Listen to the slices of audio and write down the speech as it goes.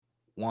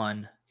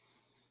One.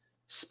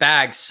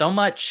 Spags, so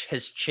much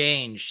has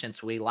changed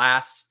since we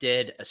last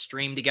did a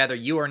stream together.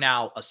 You are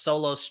now a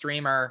solo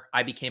streamer.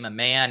 I became a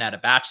man at a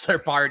bachelor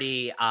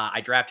party.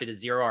 I drafted a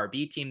 0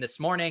 RB team this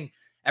morning.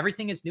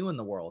 Everything is new in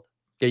the world.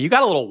 Yeah, you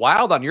got a little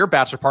wild on your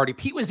bachelor party.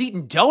 Pete was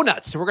eating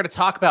donuts, so we're going to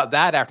talk about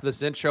that after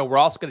this intro. We're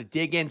also going to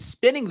dig in,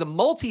 spinning the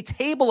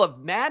multi-table of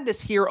madness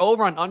here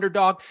over on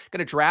Underdog. Going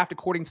to draft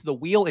according to the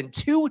wheel in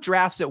 2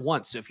 drafts at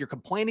once. So if you're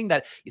complaining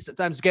that you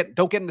sometimes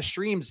don't get in the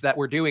streams that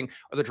we're doing,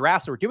 or the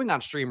drafts that we're doing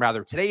on stream,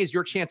 rather, today is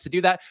your chance to do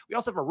that. We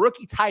also have a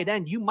rookie tight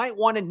end. You might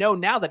want to know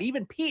now that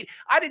even Pete,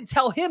 I didn't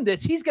tell him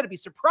this. He's going to be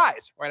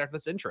surprised right after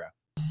this intro.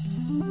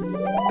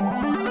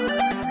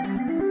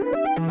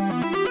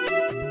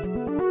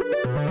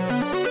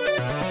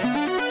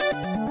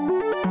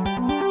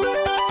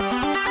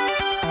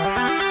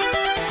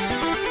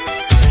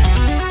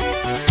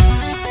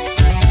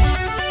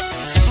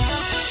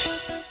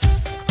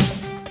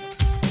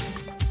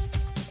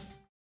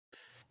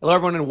 Hello,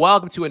 everyone, and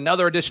welcome to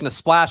another edition of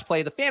Splash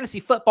Play, the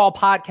fantasy football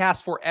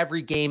podcast for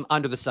every game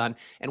under the sun.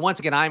 And once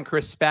again, I'm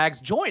Chris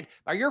Spags, joined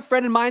by your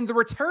friend and mine, the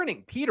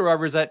returning Peter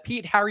Overzet.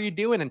 Pete, how are you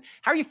doing? And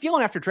how are you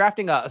feeling after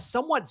drafting a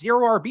somewhat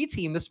 0 RB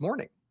team this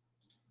morning?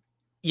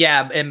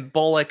 Yeah, and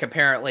Bullock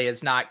apparently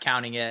is not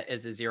counting it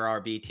as a 0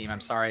 RB team. I'm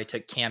sorry, I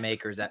took Cam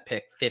Akers at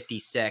pick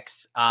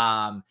 56.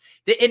 And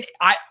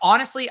I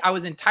honestly, I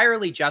was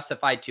entirely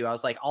justified to. I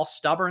was like, I'll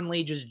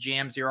stubbornly just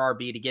jam 0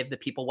 RB to give the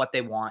people what they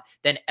want.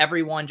 Then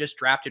everyone just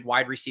drafted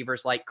wide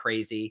receivers like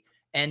crazy.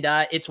 And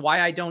it's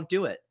why I don't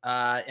do it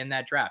in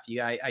that draft.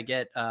 I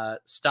get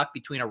stuck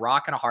between a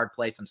rock and a hard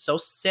place. I'm so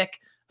sick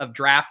of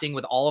drafting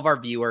with all of our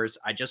viewers.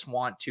 I just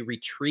want to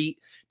retreat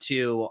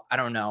to, I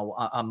don't know,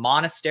 a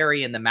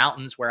monastery in the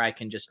mountains where I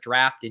can just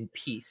draft in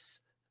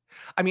peace.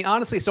 I mean,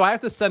 honestly, so I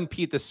have to send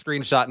Pete this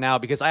screenshot now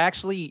because I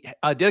actually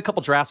did a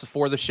couple drafts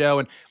before the show,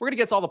 and we're going to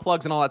get to all the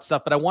plugs and all that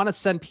stuff, but I want to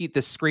send Pete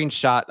this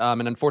screenshot,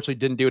 and unfortunately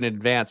didn't do it in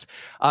advance.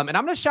 And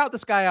I'm going to shout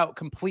this guy out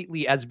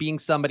completely as being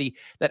somebody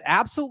that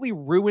absolutely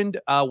ruined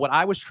what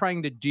I was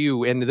trying to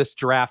do in this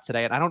draft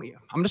today. And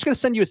I'm just going to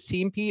send you a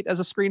team, Pete, as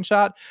a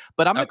screenshot,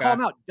 but I'm going to call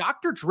him out.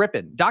 Dr.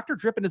 Drippin. Dr.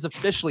 Drippin is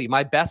officially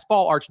my best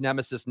ball arch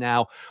nemesis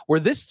now,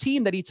 where this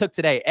team that he took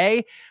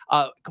today,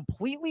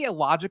 completely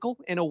illogical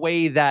in a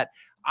way that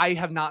I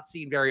have not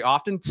seen very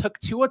often, took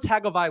Tua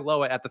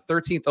Tagovailoa at the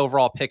 13th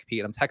overall pick,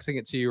 Pete. I'm texting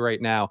it to you right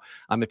now.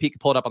 If Pete can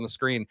pull it up on the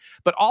screen,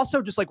 but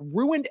also just like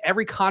ruined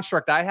every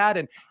construct I had.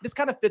 And this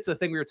kind of fits the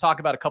thing we were talking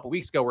about a couple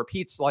weeks ago where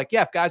Pete's like,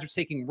 yeah, if guys are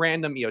taking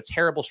random,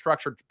 terrible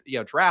structured,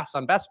 drafts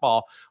on best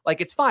ball,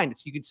 like it's fine.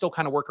 You can still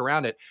kind of work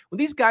around it. When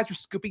these guys are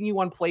scooping you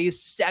on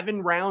plays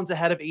 7 rounds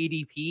ahead of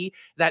ADP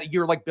that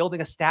you're like building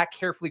a stack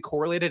carefully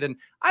correlated. And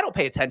I don't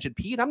pay attention,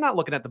 Pete. I'm not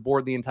looking at the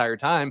board the entire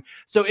time.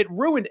 So it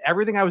ruined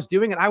everything I was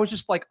doing. And I was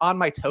just like on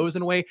my toes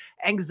in a way,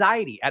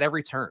 anxiety at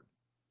every turn.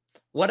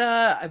 What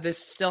this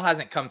still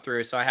hasn't come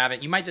through, so I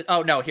haven't. You might just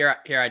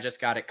here I just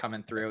got it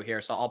coming through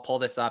here. So I'll pull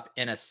this up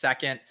in a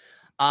second.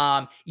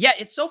 Yeah,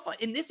 it's so fun.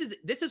 And this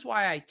is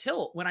why I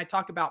tilt when I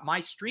talk about my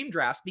stream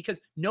drafts, because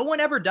no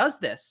one ever does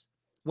this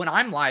when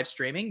I'm live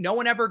streaming. No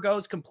one ever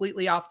goes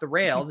completely off the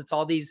rails. It's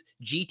all these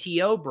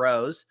GTO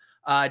bros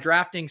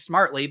drafting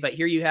smartly, but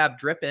here you have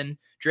dripping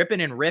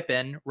and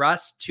ripping.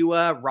 Russ,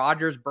 Tua,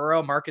 Rodgers,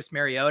 Burrow, Marcus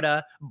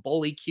Mariota,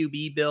 bully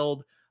QB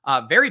build.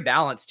 Very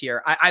balanced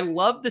here. I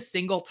love the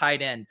single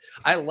tight end.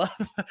 I love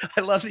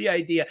the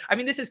idea. I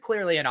mean, this is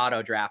clearly an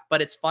auto draft,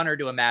 but it's funner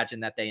to imagine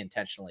that they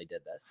intentionally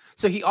did this.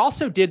 So he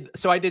also did.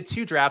 So I did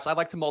 2 drafts. I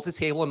like to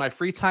multi-table in my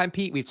free time,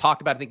 Pete. We've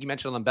talked about, I think you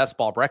mentioned on Best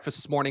Ball Breakfast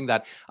this morning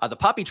that the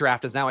puppy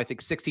draft is now, I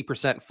think,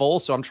 60% full.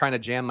 So I'm trying to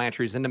jam my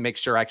entries in to make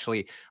sure I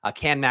actually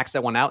can max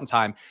that one out in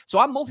time. So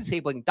I'm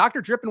multi-tabling.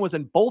 Dr. Drippin was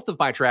in both of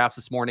my drafts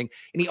this morning,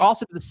 and he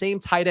also did the same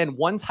tight end,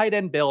 1 tight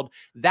end build.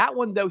 That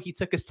one, though, he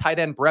took his tight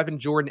end, Brevin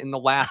Jordan, in the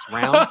last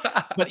round.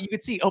 But you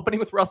could see opening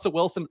with Russell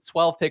Wilson at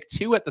 12, pick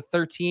 2 at the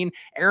 13,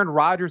 Aaron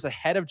Rodgers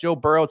ahead of Joe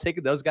Burrow,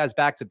 taking those guys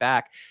back to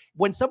back.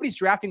 When somebody's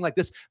drafting like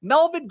this,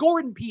 Melvin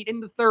Gordon, Pete,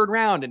 in the 3rd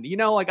round. And,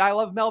 I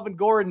love Melvin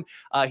Gordon.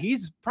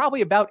 He's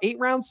probably about 8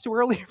 rounds too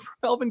early for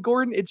Melvin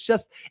Gordon. It's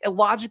just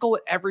illogical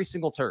at every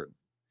single turn.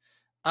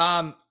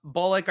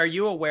 Bullock, are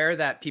you aware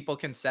that people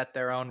can set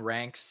their own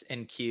ranks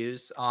and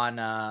queues on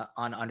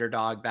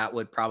Underdog? That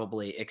would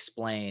probably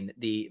explain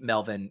the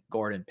Melvin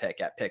Gordon pick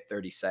at pick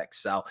 36.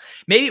 So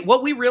maybe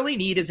what we really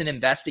need is an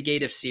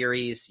investigative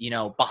series,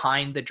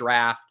 behind the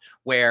draft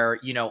where,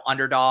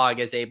 Underdog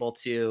is able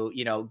to,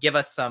 give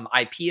us some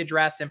IP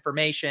address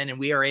information, and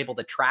we are able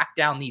to track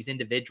down these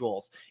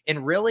individuals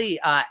and really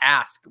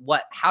ask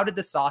how did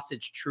the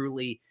sausage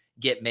truly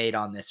get made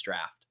on this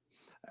draft?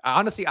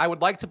 Honestly, I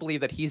would like to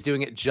believe that he's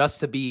doing it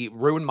just to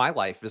ruin my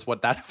life, is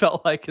what that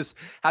felt like, is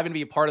having to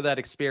be a part of that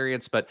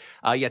experience. But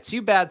yeah,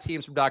 2 bad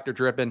teams from Dr.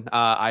 Drippin.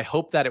 I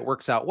hope that it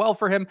works out well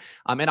for him.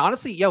 And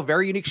honestly,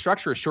 very unique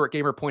structure, as Short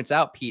Gamer points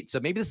out, Pete. So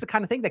maybe this is the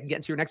kind of thing that can get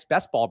into your next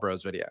Best Ball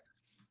Bros video.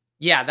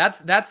 Yeah,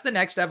 that's the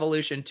next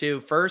evolution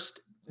too. First,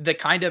 the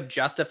kind of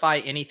justify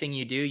anything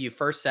you do. You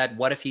first said,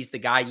 what if he's the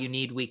guy you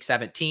need week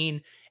 17?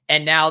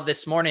 And now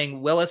this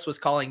morning, Willis was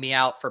calling me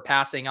out for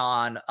passing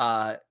on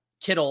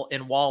Kittle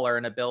and Waller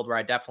in a build where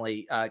I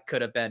definitely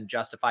could have been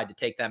justified to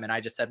take them. And I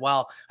just said,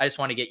 well, I just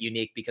want to get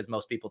unique because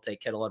most people take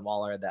Kittle and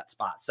Waller in that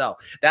spot. So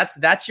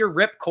that's your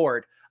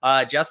ripcord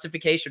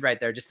justification right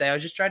there. Just say, I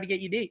was just trying to get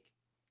unique.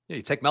 Yeah,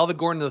 you take Melvin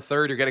Gordon in the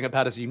third, you're getting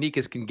about as unique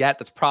as can get.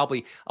 That's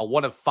probably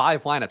one of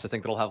 5 lineups, I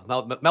think, that'll have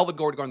Melvin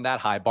Gordon going that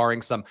high,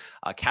 barring some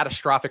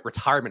catastrophic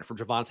retirement from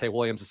Javonte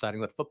Williams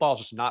deciding that football is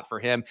just not for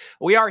him.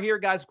 We are here,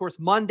 guys. Of course,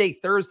 Monday,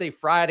 Thursday,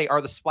 Friday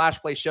are the Splash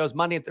Play shows.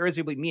 Monday and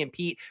Thursday will be me and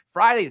Pete.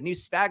 Friday, the new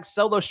Spag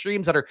solo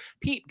streams that are,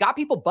 Pete, got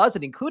people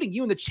buzzing, including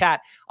you in the chat.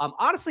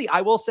 Honestly,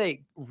 I will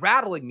say,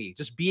 rattling me,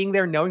 just being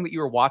there, knowing that you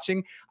were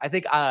watching. I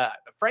think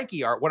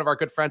Frankie, one of our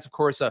good friends, of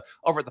course,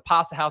 over at the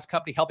Pasta House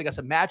Company, helping us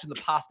imagine the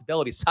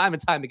possibilities time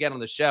and time again on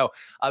the show.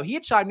 He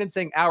had chimed in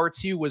saying hour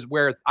 2 was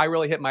where I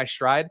really hit my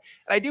stride.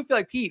 And I do feel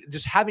like, Pete,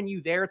 just having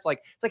you there, it's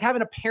like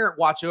having a parent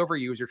watch over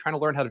you as you're trying to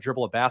learn how to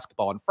dribble a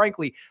basketball. And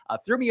frankly,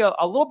 threw me a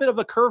little bit of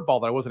a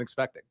curveball that I wasn't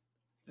expecting.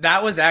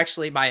 That was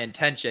actually my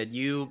intention.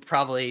 You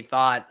probably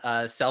thought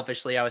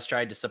selfishly I was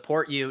trying to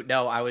support you.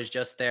 No, I was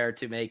just there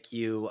to make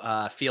you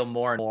feel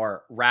more and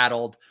more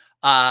rattled.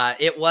 I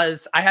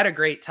had a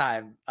great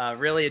time.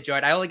 Really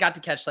enjoyed. I only got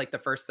to catch like the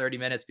first 30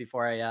 minutes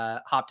before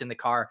I hopped in the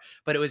car,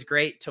 but it was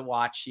great to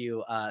watch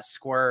you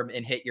squirm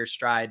and hit your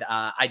stride.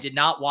 I did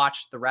not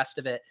watch the rest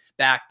of it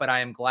back, but I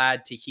am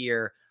glad to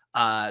hear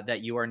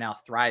that you are now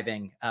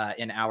thriving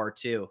in hour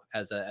 2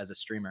 as a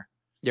streamer.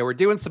 Yeah, we're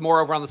doing some more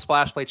over on the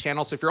Splash Play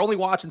channel. So if you're only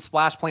watching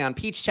Splash Play on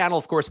Peach channel,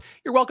 of course,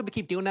 you're welcome to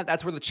keep doing that.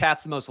 That's where the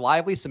chat's the most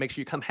lively. So make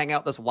sure you come hang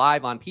out with us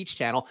live on Peach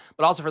channel.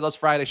 But also for those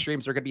Friday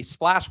streams, they're going to be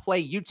Splash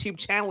Play YouTube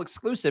channel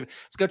exclusive.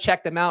 So go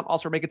check them out.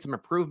 Also, we're making some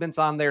improvements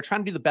on there,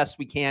 trying to do the best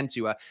we can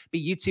to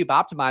be YouTube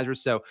optimizers.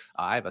 So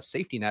I have a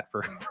safety net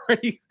for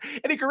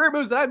any career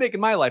moves that I make in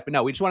my life. But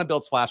no, we just want to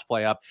build Splash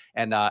Play up.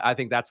 And I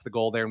think that's the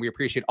goal there. And we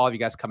appreciate all of you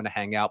guys coming to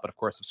hang out. But of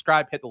course,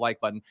 subscribe, hit the like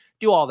button,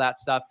 do all that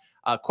stuff.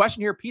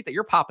 Question here, Pete, that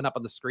you're popping up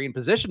on the screen.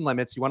 Position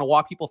limits. You want to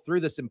walk people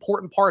through this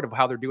important part of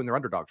how they're doing their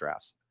underdog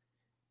drafts.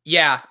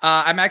 Yeah,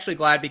 I'm actually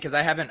glad because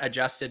I haven't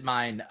adjusted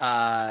mine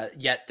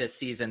yet this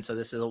season. So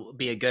this will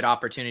be a good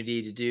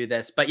opportunity to do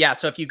this. But yeah,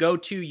 so if you go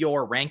to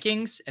your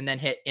rankings and then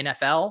hit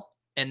NFL,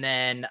 and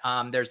then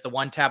there's the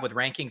one tab with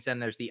rankings, and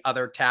there's the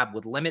other tab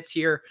with limits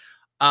here.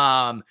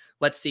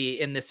 Let's see,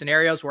 in the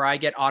scenarios where I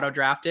get auto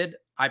drafted,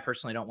 I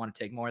personally don't want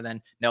to take more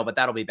than but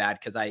that'll be bad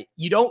because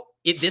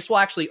this will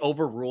actually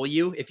overrule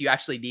you if you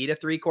actually need a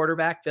 3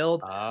 quarterback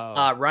build.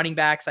 Oh. Running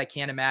backs, I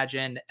can't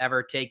imagine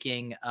ever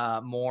taking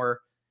more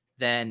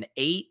than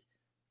 8.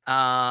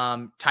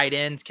 Tight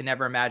ends can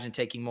never imagine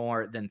taking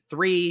more than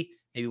 3,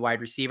 maybe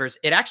wide receivers.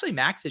 It actually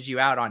maxes you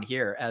out on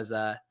here as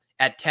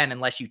at 10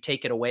 unless you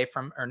take it away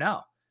from or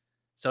no.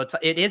 So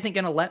it isn't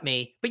going to let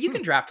me, but you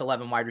can draft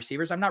 11 wide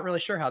receivers. I'm not really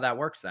sure how that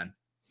works then.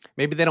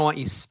 Maybe they don't want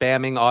you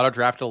spamming auto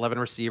draft 11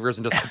 receivers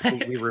and just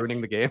completely ruining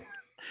the game.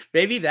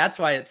 Maybe that's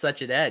why it's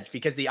such an edge,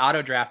 because the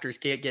auto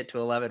drafters can't get to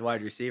 11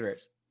 wide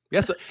receivers.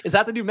 Yes. Is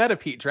that the new meta,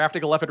 Pete?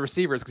 Drafting 11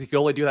 receivers because you can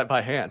only do that by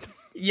hand.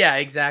 Yeah,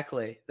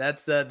 exactly.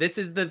 This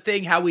is the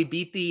thing. How we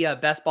beat the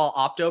Best Ball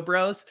Opto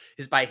Bros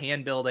is by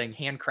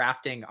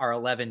handcrafting our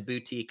 11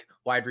 boutique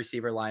wide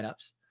receiver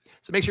lineups.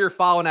 So make sure you're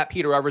following at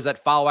Peter Evers, at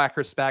follow at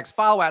Chris Spags,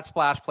 follow at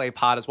Splash Play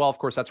Pod as well. Of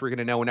course, that's where you're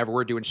going to know whenever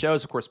we're doing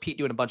shows. Of course, Pete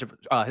doing a bunch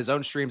of his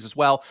own streams as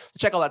well. So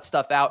check all that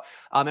stuff out.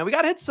 And we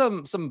got to hit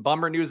some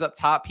bummer news up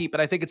top, Pete,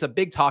 but I think it's a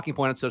big talking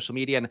point on social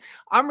media. And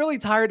I'm really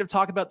tired of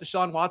talking about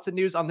Deshaun Watson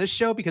news on this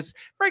show because,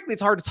 frankly,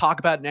 it's hard to talk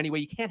about in any way.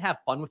 You can't have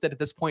fun with it at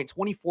this point.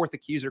 24th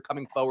accuser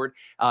coming forward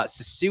to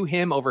sue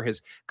him over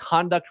his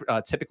conduct,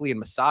 typically in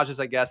massages,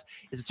 I guess.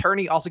 His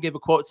attorney also gave a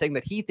quote saying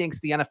that he thinks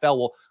the NFL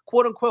will,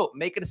 quote unquote,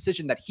 make a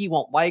decision that he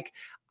won't like.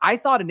 I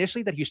thought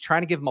initially that he was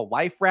trying to give him a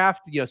life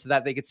raft, so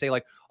that they could say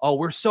like, oh,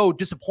 we're so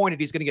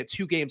disappointed he's going to get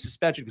 2-game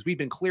suspension because we've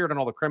been cleared on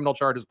all the criminal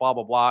charges, blah,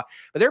 blah, blah.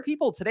 But there are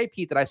people today,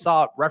 Pete, that I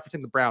saw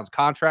referencing the Browns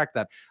contract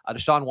that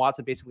Deshaun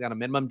Watson basically on a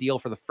minimum deal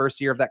for the first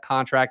year of that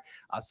contract.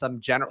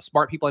 Some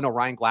smart people, I know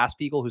Ryan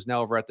Glasspiegel, who's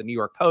now over at the New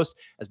York Post,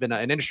 has been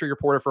an industry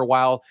reporter for a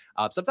while.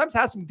 Sometimes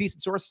has some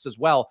decent sources as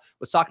well,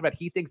 was talking about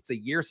he thinks it's a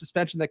year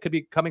suspension that could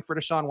be coming for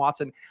Deshaun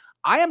Watson.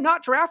 I am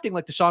not drafting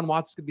like Deshaun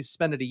Watson's going to be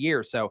suspended a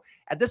year. So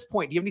at this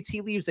point, do you have any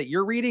tea leaves that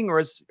you're reading,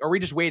 or are we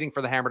just waiting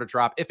for the hammer to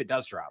drop if it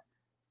does drop?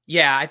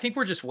 Yeah, I think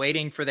we're just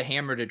waiting for the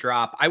hammer to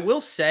drop. I will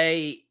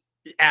say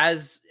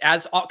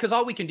because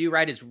all we can do,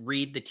 right, is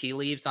read the tea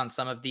leaves on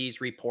some of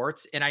these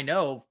reports. And I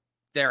know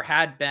there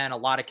had been a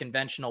lot of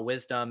conventional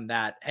wisdom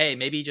that, hey,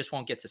 maybe he just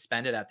won't get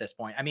suspended at this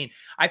point. I mean,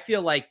 I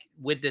feel like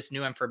with this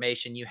new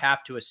information, you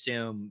have to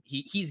assume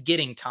he's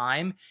getting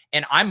time.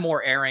 And I'm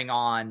more erring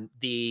on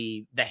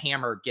the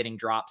hammer getting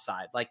dropped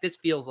side. Like this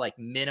feels like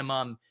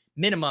minimum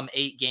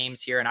 8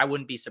 games here. And I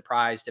wouldn't be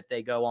surprised if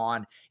they go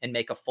on and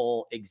make a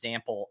full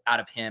example out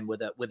of him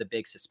with a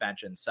big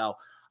suspension. So,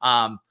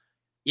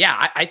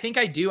 yeah, I think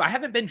I do. I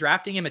haven't been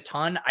drafting him a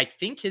ton. I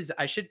think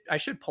I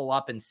should pull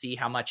up and see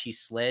how much he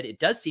slid. It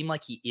does seem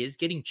like he is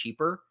getting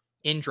cheaper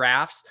in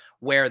drafts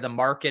where the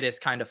market is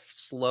kind of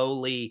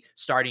slowly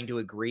starting to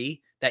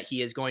agree that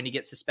he is going to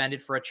get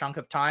suspended for a chunk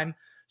of time.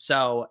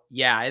 So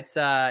yeah, it's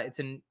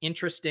an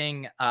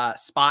interesting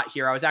spot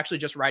here. I was actually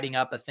just writing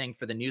up a thing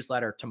for the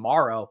newsletter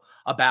tomorrow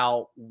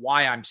about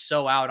why I'm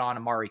so out on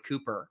Amari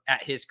Cooper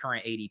at his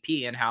current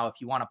ADP, and how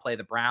if you want to play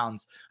the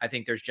Browns, I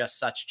think there's just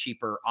such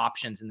cheaper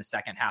options in the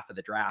second half of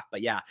the draft.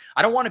 But yeah,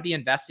 I don't want to be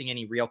investing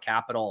any real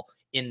capital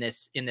in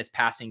this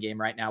passing game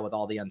right now with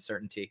all the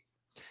uncertainty.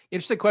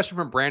 Interesting question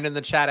from Brandon in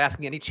the chat,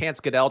 asking any chance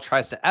Goodell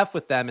tries to F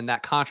with them in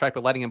that contract,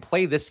 but letting him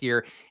play this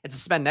year and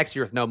suspend next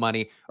year with no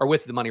money, or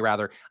with the money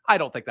rather. I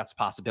don't think that's a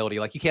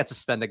possibility. Like, you can't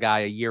suspend a guy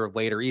a year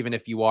later, even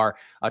if you are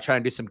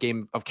trying to do some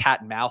game of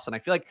cat and mouse. And I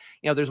feel like,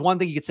 there's one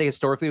thing you could say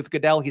historically with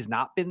Goodell, he's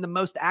not been the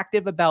most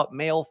active about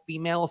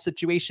male-female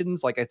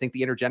situations. Like, I think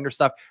the intergender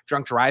stuff,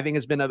 drunk driving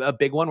has been a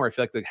big one where I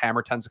feel like the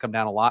hammer tends to come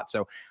down a lot.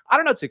 So I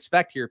don't know what to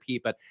expect here,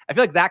 Pete, but I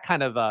feel like that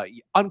kind of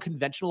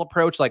unconventional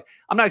approach, like,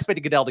 I'm not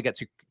expecting Goodell to get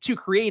too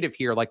creative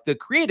here. Like, the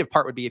creative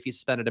part would be if you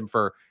suspended him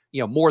for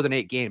more than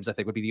 8 games. I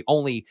think would be the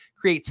only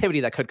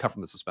creativity that could come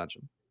from the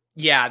suspension.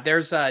 Yeah,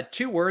 there's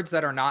two words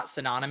that are not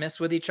synonymous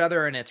with each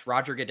other, and it's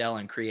Roger Goodell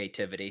and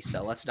creativity.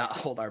 So let's not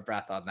hold our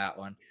breath on that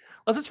one.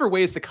 Unless it's for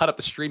ways to cut up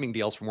the streaming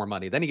deals for more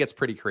money. Then he gets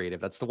pretty creative.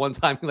 That's the one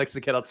time he likes to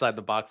get outside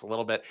the box a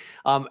little bit.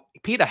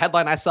 Pete, a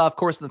headline I saw, of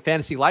course, in the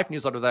Fantasy Life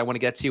newsletter that I want to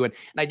get to. And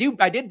I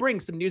did bring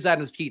some news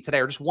items, Pete, today,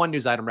 or just one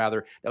news item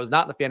rather, that was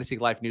not in the Fantasy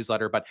Life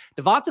newsletter. But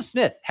Devonta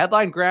Smith,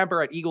 headline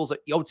grabber at Eagles at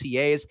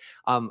OTAs.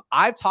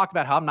 I've talked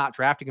about how I'm not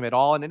drafting him at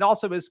all. And it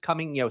also is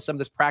coming, some of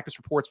this practice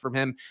reports from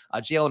him.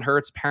 Jalen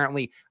Hurts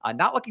apparently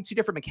not looking too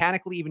different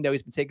mechanically, even though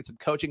he's been taking some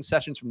coaching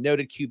sessions from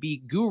noted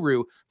QB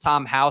guru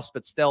Tom House,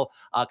 but still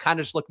kind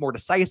of just look more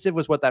decisive,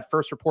 was what that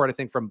first report, I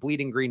think, from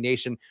Bleeding Green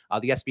Nation,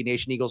 the SB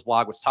Nation Eagles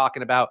blog, was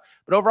talking about.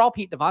 But overall,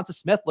 Pete, Devonta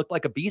Smith looked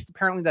like a beast.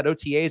 Apparently, that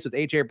OTAs with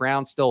AJ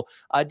Brown still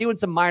doing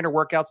some minor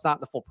workouts, not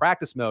in the full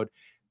practice mode.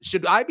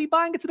 Should I be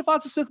buying into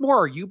Devonta Smith more?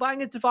 Or are you buying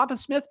into Devonta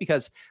Smith?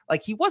 Because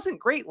he wasn't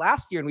great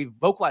last year, and we've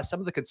vocalized some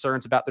of the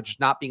concerns about there just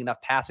not being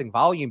enough passing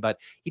volume, but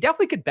he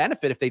definitely could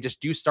benefit if they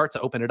just do start to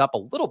open it up a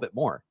little bit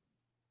more.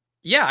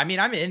 Yeah, I mean,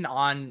 I'm in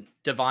on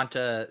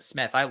Devonta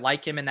Smith. I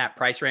like him in that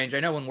price range. I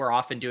know when we're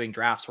often doing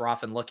drafts, we're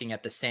often looking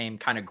at the same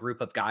kind of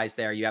group of guys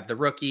there. You have the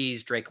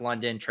rookies, Drake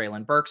London,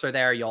 Treylon Burks are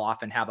there. You'll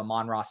often have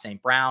Amon-Ra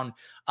St. Brown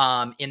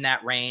in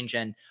that range.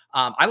 And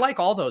I like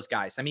all those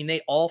guys. I mean,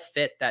 they all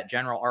fit that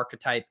general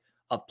archetype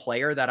of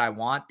player that I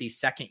want, these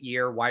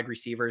second-year wide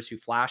receivers who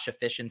flash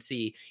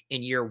efficiency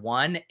in year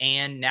one.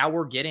 And now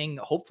we're getting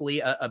hopefully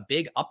a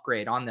big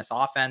upgrade on this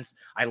offense.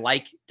 I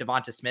like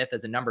Devonta Smith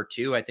as a number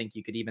 2. I think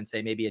you could even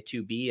say maybe a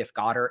 2B if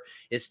Goddard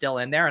is still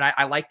in there. And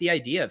I like the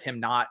idea of him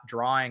not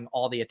drawing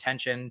all the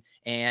attention.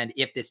 And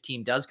if this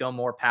team does go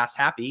more pass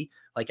happy,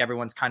 like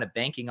everyone's kind of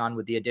banking on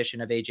with the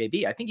addition of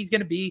AJB, I think he's going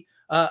to be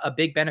a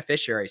big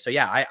beneficiary. So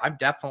yeah, I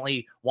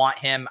definitely want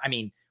him. I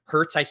mean,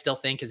 Hurts, I still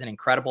think, is an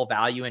incredible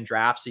value in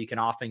drafts. So you can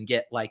often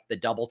get like the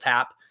double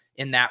tap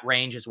in that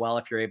range as well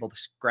if you're able to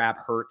grab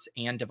Hurts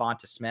and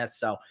Devonta Smith.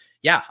 So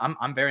yeah,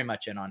 I'm very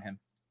much in on him.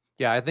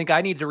 Yeah, I think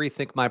I need to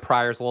rethink my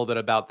priors a little bit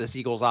about this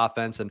Eagles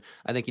offense. And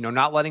I think,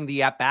 not letting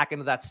the back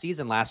into that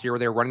season last year where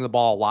they were running the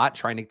ball a lot,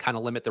 trying to kind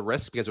of limit the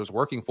risk because it was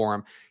working for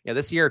him.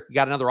 This year, you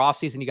got another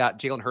offseason. You got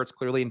Jalen Hurts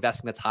clearly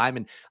investing the time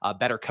and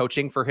better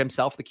coaching for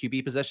himself, the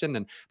QB position.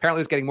 And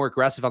apparently he's getting more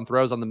aggressive on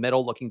throws on the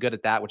middle, looking good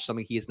at that, which is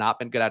something he has not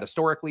been good at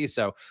historically.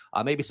 So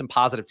maybe some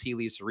positive tea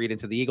leaves to read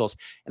into the Eagles.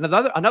 And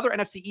another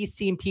NFC East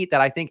team, Pete,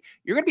 that I think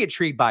you're going to be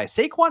intrigued by.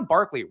 Saquon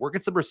Barkley working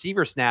some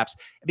receiver snaps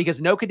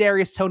because no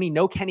Kadarius Toney,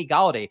 no Kenny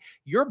Golladay.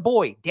 Your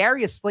boy,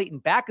 Darius Slayton,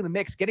 back in the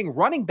mix, getting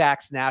running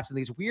back snaps in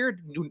these weird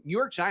New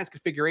York Giants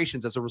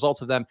configurations as a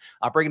result of them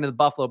bringing in the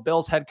Buffalo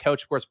Bills head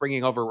coach, of course,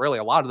 bringing over really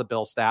a lot of the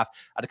Bills staff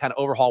to kind of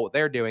overhaul what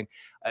they're doing.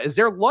 Is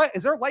there life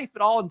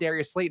at all in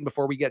Darius Slayton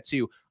before we get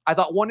to, I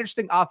thought, one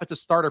interesting offensive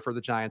starter for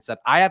the Giants that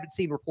I haven't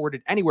seen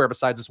reported anywhere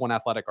besides this one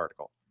Athletic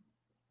article?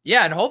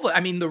 Yeah, and hopefully,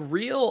 I mean, the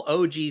real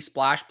OG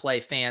splash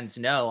play fans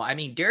know. I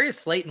mean, Darius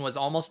Slayton was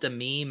almost a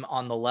meme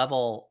on the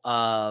level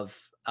of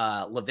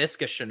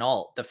Laviska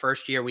Shenault the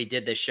first year we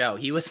did this show.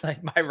 He was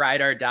like my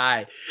ride or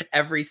die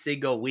every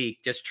single week,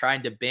 just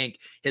trying to bank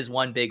his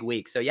one big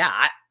week. So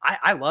yeah,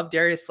 I love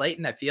Darius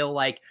Slayton. I feel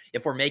like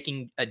if we're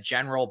making a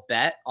general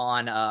bet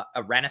on a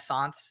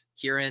renaissance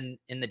here in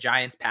the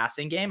Giants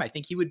passing game, I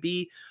think he would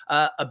be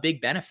a big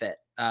benefit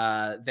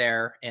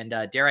there. And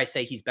dare I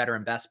say, he's better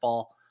in best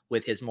ball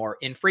with his more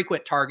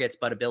infrequent targets,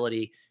 but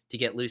ability to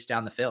get loose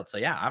down the field. So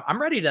yeah, I'm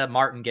ready to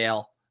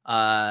martingale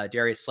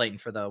Darius Slayton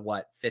for the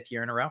 5th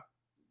year in a row.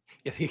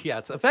 Yeah,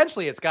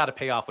 eventually it's got to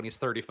pay off when he's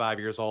 35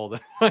 years old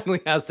and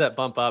finally has that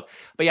bump up.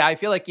 But yeah, I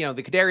feel like, the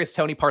Kadarius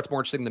Toney part's more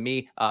interesting to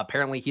me.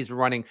 Apparently he's been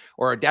running,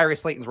 or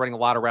Darius Slayton's running a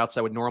lot of routes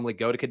that would normally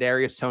go to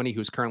Kadarius Toney,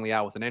 who's currently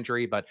out with an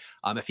injury. But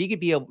if he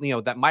could be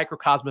that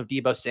microcosm of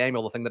Deebo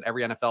Samuel, the thing that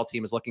every NFL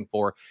team is looking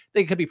for, I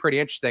think it could be pretty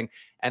interesting.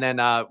 And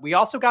then we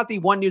also got the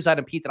one news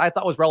item, Pete, that I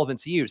thought was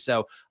relevant to you.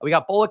 So we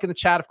got Bullock in the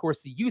chat, of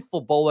course, the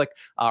youthful Bullock,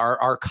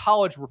 our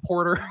college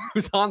reporter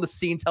who's on the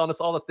scene telling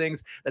us all the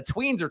things that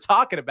tweens are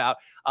talking about.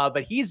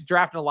 but he's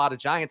drafting a lot of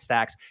Giant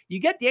stacks. You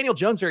get Daniel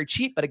Jones very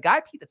cheap, but a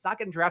guy, Pete, that's not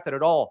getting drafted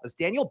at all is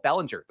Daniel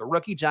Bellinger, the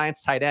rookie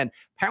Giants tight end,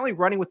 apparently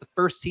running with the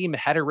first team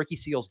ahead of Ricky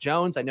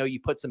Seals-Jones. I know you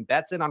put some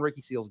bets in on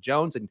Ricky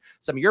Seals-Jones and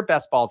some of your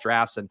best ball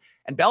drafts, and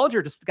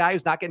Bellinger, just the guy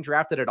who's not getting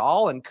drafted at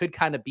all and could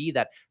kind of be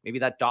that, maybe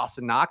that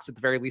Dawson Knox, at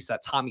the very least,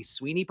 that Tommy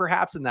Sweeney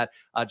perhaps in that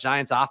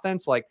Giants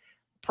offense. Like,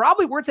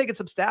 probably we're taking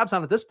some stabs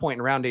on at this point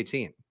in round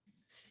 18.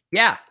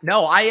 Yeah,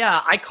 no,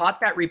 I caught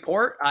that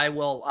report. I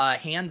will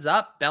hands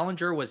up.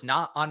 Bellinger was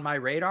not on my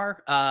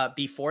radar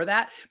before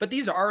that, but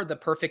these are the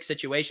perfect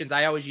situations.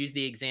 I always use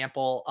the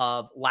example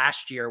of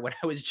last year when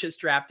I was just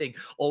drafting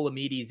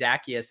Olamide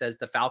Zaccheaus as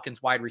the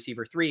Falcons wide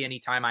receiver 3.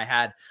 Anytime I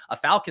had a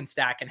Falcon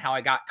stack, and how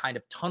I got kind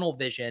of tunnel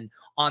vision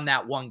on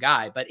that one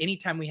guy. But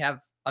anytime we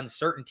have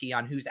uncertainty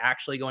on who's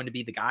actually going to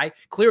be the guy,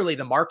 clearly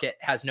the market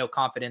has no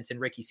confidence in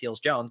Ricky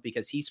Seals-Jones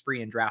because he's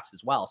free in drafts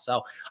as well.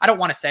 So I don't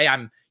want to say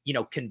I'm,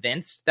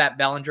 convinced that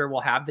Bellinger will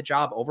have the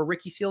job over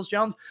Ricky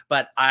Seals-Jones,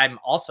 but I'm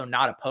also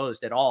not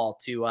opposed at all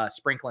to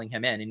sprinkling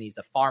him in, and he's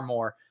a far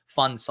more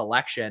fun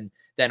selection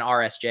than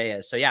RSJ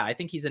is. So yeah, I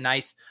think he's a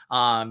nice,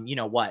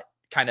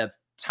 kind of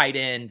tight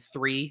end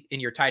 3 in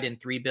your tight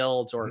end 3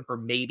 builds, or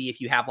maybe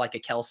if you have like a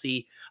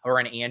Kelsey or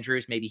an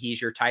Andrews, maybe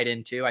he's your tight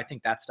end 2. I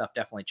think that stuff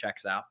definitely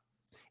checks out.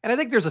 And I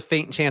think there's a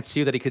faint chance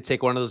too that he could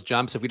take one of those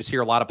jumps. If we just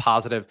hear a lot of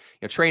positive,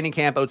 training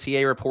camp,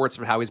 OTA reports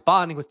from how he's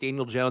bonding with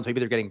Daniel Jones,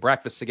 maybe they're getting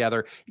breakfast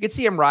together. You could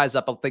see him rise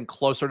up, I think,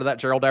 closer to that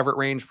Gerald Everett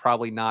range.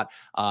 Probably not,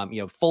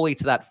 fully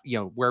to that,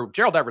 where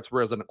Gerald Everett's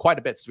risen quite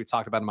a bit since we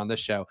talked about him on this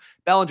show.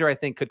 Bellinger, I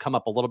think, could come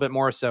up a little bit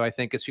more. So I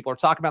think as people are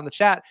talking about in the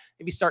chat,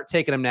 maybe start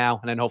taking him now,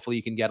 and then hopefully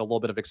you can get a little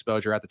bit of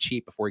exposure at the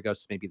cheap before he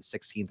goes to maybe the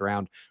 16th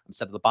round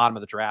instead of the bottom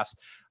of the drafts.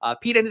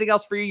 Pete, anything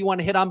else for you want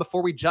to hit on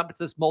before we jump into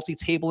this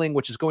multi-tabling,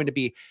 which is going to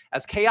be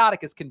as chaotic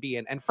as can be?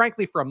 And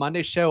frankly, for a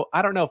Monday show,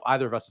 I don't know if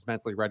either of us is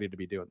mentally ready to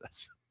be doing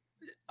this.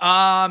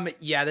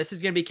 Yeah, this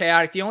is going to be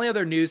chaotic. The only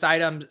other news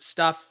item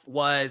stuff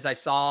was I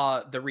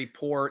saw the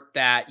report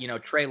that,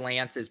 Trey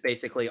Lance is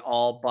basically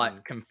all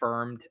but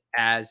confirmed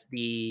as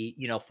the,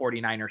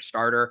 49er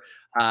starter.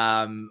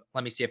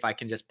 Let me see if I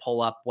can just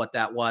pull up what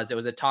that was. It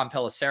was a Tom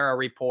Pelissero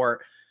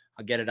report.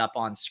 I'll get it up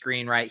on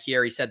screen right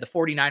here. He said the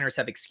 49ers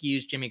have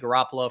excused Jimmy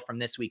Garoppolo from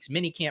this week's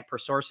minicamp. Per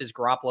sources,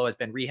 Garoppolo has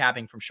been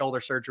rehabbing from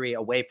shoulder surgery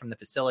away from the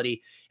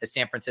facility as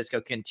San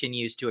Francisco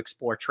continues to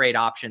explore trade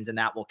options, and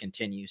that will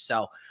continue.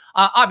 So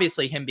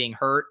obviously him being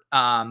hurt,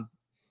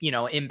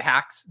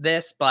 impacts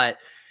this, but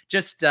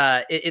just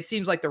it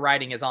seems like the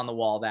writing is on the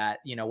wall that,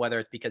 whether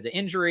it's because of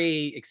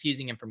injury,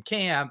 excusing him from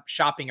camp,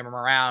 shopping him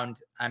around,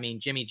 I mean,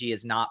 Jimmy G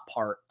is not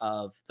part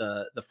of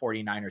the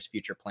 49ers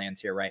future plans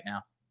here right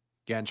now.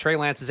 Again, Trey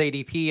Lance's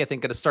ADP, I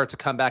think, going to start to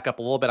come back up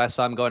a little bit. I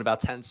saw him going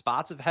about 10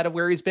 spots ahead of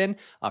where he's been,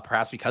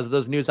 perhaps because of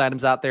those news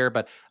items out there.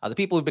 But the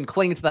people who've been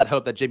clinging to that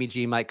hope that Jimmy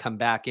G might come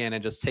back in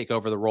and just take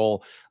over the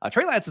role,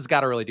 Trey Lance has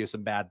got to really do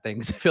some bad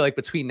things, I feel like,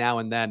 between now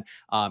and then.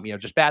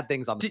 Just bad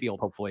things on the field,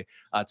 hopefully,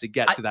 to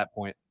get to that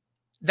point.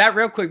 That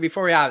real quick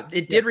before we out,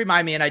 it did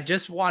remind me, and I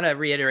just want to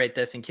reiterate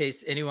this in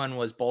case anyone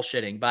was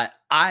bullshitting, but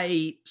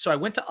I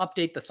went to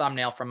update the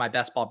thumbnail from my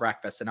best ball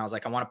breakfast, and I was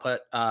like, I want to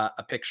put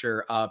a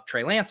picture of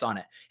Trey Lance on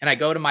it. And I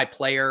go to my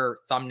player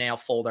thumbnail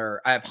folder.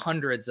 I have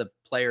hundreds of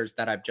players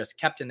that I've just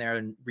kept in there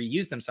and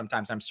reuse them.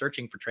 Sometimes I'm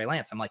searching for Trey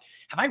Lance. I'm like,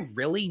 have I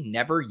really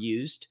never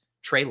used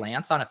Trey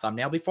Lance on a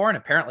thumbnail before? And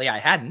apparently I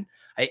hadn't.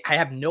 I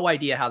have no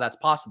idea how that's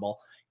possible.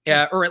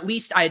 Or at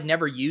least I had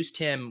never used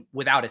him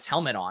without his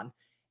helmet on.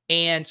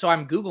 And so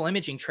I'm Google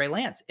imaging Trey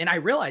Lance, and I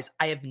realized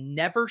I have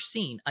never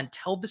seen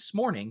until this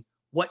morning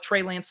what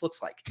Trey Lance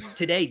looks like.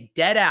 Today,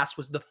 dead ass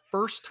was the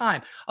first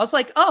time I was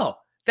like, oh,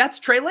 that's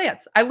Trey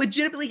Lance. I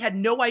legitimately had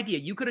no idea.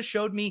 You could have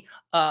showed me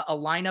a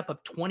lineup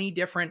of 20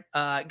 different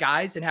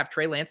guys and have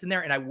Trey Lance in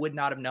there, and I would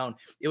not have known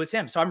it was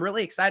him. So I'm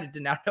really excited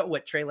to now know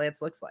what Trey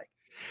Lance looks like.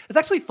 It's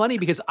actually funny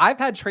because I've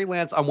had Trey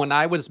Lance on when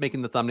I was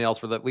making the thumbnails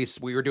for at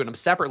least we were doing them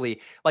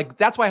separately. Like,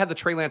 that's why I had the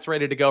Trey Lance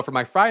ready to go for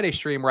my Friday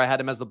stream where I had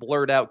him as the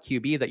blurred out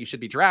QB that you should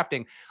be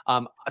drafting.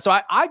 So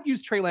I've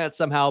used Trey Lance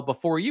somehow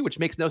before you, which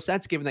makes no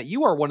sense given that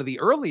you are one of the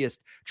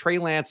earliest Trey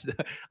Lance,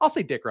 I'll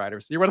say dick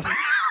riders. You're one of the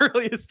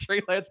earliest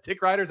Trey Lance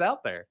dick riders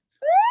out there.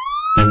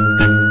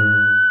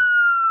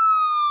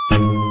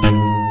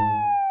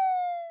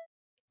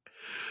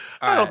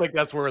 I don't think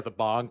that's worth a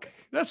bonk.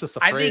 That's just a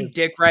phrase. I think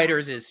Dick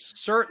Riders is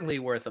certainly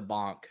worth a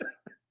bonk.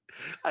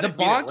 The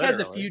bonk has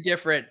a few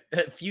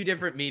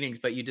different meanings,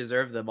 but you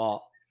deserve them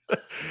all.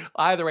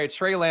 Either way,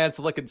 Trey Lance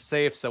looking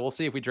safe, so we'll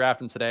see if we draft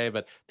him today.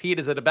 But Pete,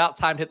 is it about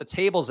time to hit the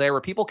tables there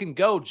where people can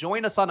go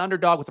join us on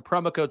Underdog with the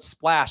promo code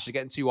SPLASH to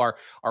get into our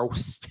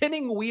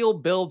spinning wheel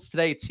builds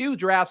today? 2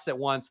 drafts at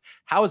once.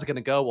 How is it going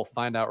to go? We'll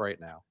find out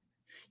right now.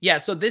 Yeah,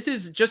 so this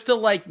is just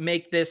to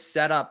make this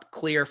setup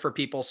clear for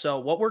people. So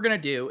what we're going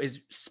to do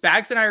is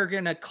Spags and I are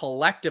going to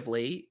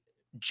collectively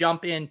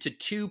jump into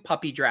 2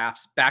 puppy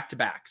drafts back to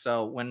back.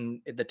 So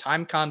when the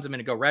time comes, I'm going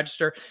to go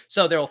register.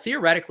 So there'll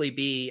theoretically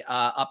be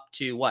up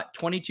to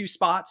 22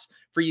 spots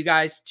for you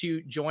guys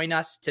to join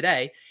us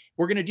today.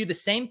 We're going to do the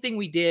same thing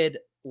we did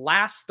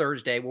last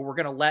Thursday where we're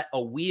going to let a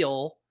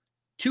wheel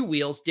two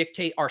wheels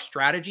dictate our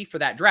strategy for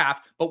that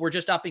draft, but we're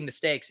just upping the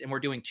stakes and we're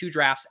doing 2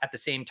 drafts at the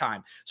same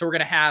time. So we're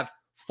going to have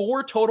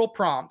 4 total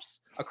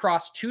prompts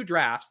across 2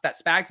 drafts that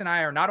Spags and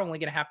I are not only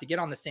going to have to get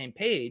on the same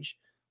page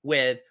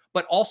with,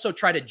 but also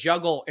try to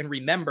juggle and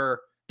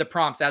remember the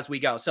prompts as we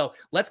go. So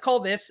let's call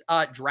this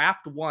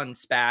draft 1,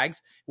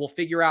 Spags. We'll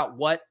figure out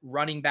what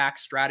running back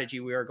strategy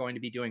we are going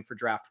to be doing for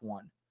draft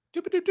 1.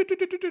 Did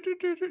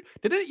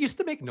it used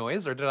to make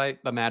noise, or did I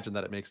imagine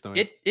that it makes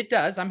noise? It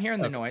does. I'm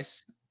hearing the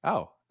noise.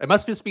 Oh, it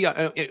must just be.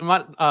 It's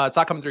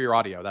not coming through your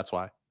audio. That's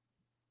why.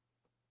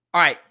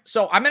 All right.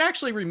 So I'm going to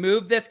actually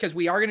remove this because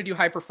we are going to do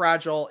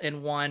Hyperfragile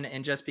in 1.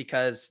 And just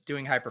because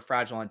doing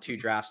Hyperfragile on 2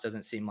 drafts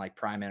doesn't seem like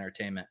prime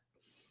entertainment.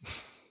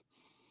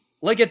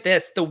 Look at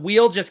this. The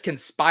wheel just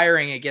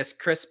conspiring against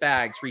Chris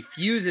Spags,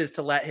 refuses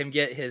to let him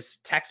get his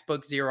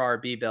textbook 0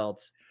 RB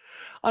builds.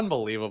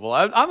 Unbelievable.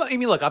 I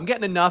mean, look, I'm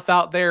getting enough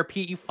out there.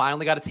 Pete, you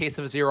finally got a taste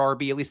of a 0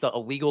 RB, at least a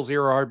legal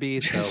 0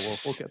 RB.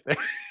 So we'll get there.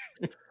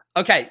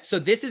 Okay, so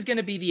this is going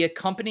to be the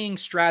accompanying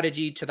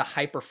strategy to the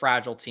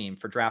Hyperfragile team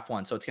for draft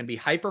 1. So it's going to be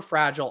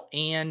Hyperfragile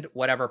and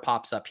whatever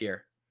pops up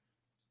here.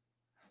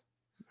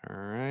 All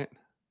right.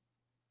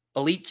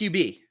 Elite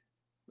QB.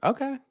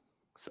 Okay.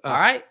 All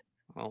right.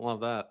 I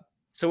love that.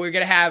 So we're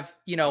going to have,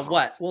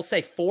 what? We'll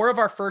say 4 of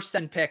our first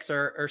 7 picks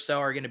or so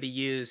are going to be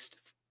used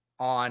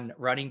on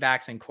running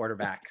backs and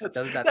quarterbacks.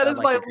 That is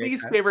my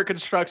least favorite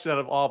construction out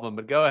of all of them,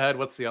 but go ahead.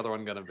 What's the other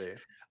one going to be?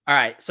 All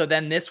right. So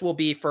then this will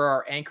be for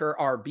our anchor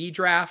RB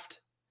draft.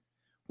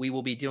 We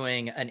will be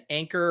doing an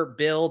anchor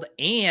build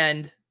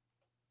and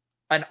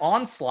an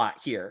onslaught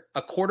here,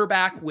 a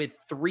quarterback with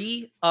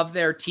 3 of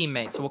their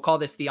teammates. So we'll call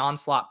this the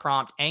onslaught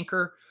prompt: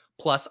 anchor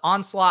plus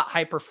onslaught,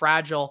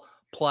 Hyperfragile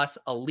plus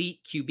elite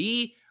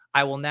QB.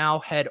 I will now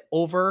head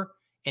over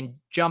and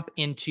jump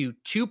into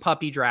 2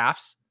 puppy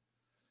drafts.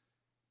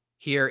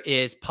 Here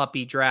is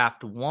puppy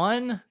draft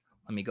 1.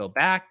 Let me go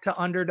back to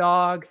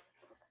underdog.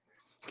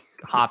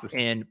 Hop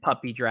in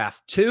puppy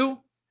draft 2.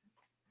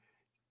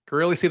 Can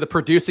really see the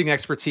producing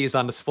expertise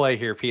on display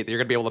here, Pete, that you're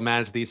going to be able to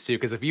manage these 2.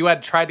 Because if you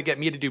had tried to get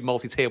me to do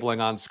multi-tabling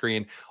on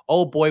screen,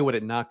 oh boy, would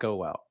it not go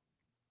well.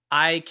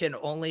 I can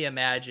only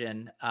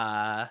imagine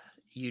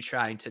you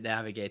trying to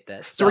navigate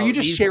this. So are you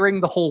just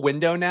sharing the whole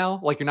window now?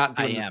 Like you're not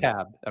doing the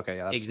tab? Okay,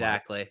 yeah, that's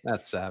exactly. Smart.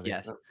 That's savvy.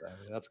 Yes,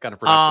 that's kind of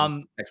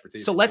production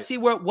expertise. So let's see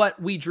what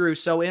we drew.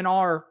 So in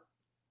our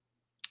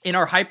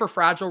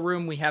Hyperfragile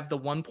room, we have the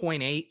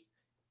 1.8,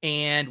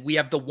 and we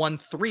have the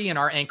 1.3 in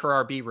our anchor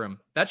RB room.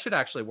 That should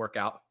actually work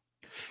out.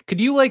 Could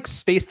you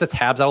space the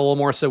tabs out a little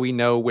more so we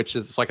know which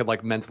is, so I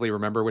could mentally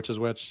remember which is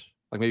which?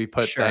 Like maybe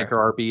put the anchor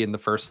RB in the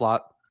first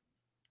slot.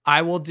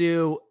 I will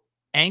do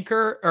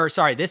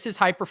this is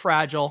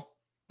Hyperfragile.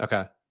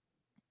 Okay.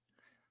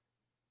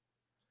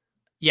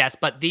 Yes,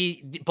 but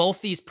both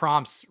these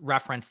prompts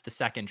reference the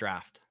second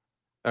draft.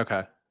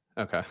 Okay.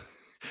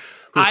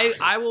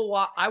 I will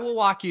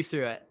walk you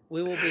through it.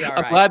 We will be all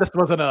right. I'm glad this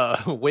wasn't a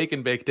wake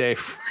and bake day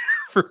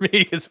for me,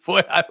 because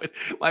boy,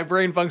 my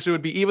brain function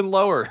would be even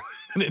lower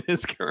than it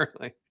is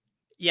currently.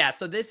 Yeah,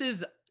 so this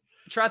is,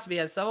 trust me,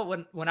 as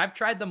someone when I've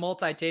tried the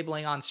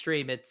multi-tabling on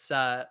stream, it's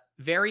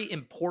very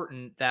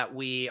important that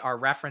we are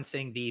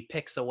referencing the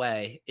picks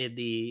away in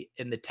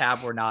the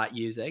tab we're not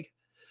using.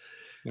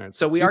 Right,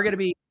 so we are going to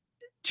be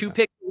 2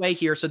 picks away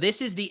here. So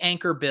this is the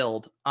anchor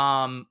build.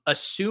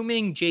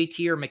 Assuming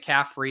JT or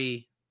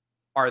McCaffrey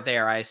are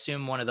there, I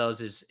assume one of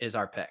those is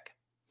our pick.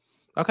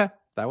 Okay,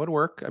 that would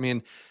work. I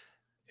mean,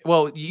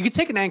 well, you could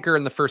take an anchor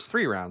in the first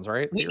 3 rounds,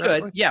 right? We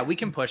could. Yeah, we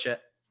can push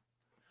it.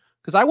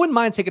 Because I wouldn't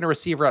mind taking a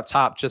receiver up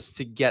top just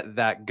to get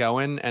that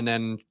going, and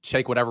then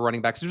take whatever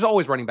running backs. There's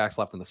always running backs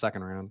left in the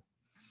second round.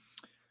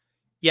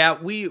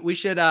 Yeah, we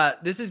should.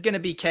 This is going to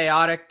be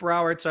chaotic,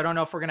 Broward. So I don't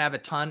know if we're going to have a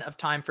ton of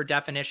time for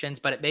definitions,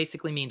 but it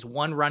basically means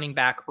 1 running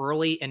back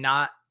early and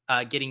not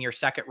getting your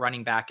second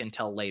running back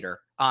until later.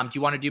 Do you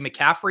want to do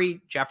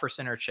McCaffrey,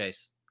 Jefferson, or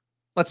Chase?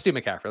 Let's do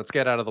McCaffrey. Let's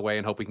get out of the way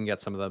and hope we can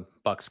get some of the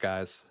Bucks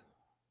guys.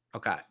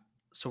 Okay.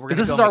 So we're going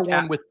to This is our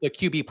one with the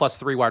QB plus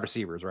 3 wide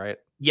receivers, right?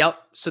 Yep.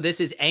 So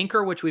this is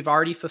anchor, which we've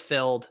already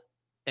fulfilled,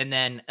 and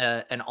then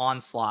an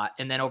onslaught.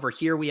 And then over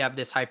here, we have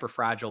this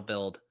Hyperfragile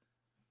build.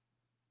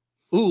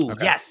 Ooh,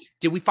 okay. Yes.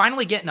 Did we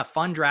finally get in a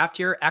fun draft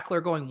here?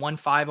 Eckler going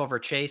 1-5 over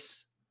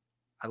Chase.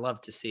 I love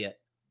to see it.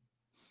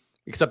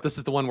 Except this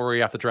is the one where we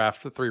have to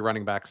draft the 3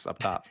 running backs up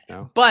top.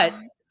 But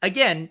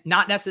again,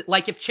 not necessarily.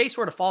 Like if Chase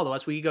were to fall to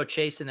us, we could go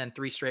Chase and then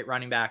 3 straight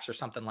running backs or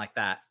something like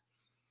that.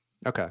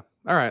 Okay.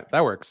 All right.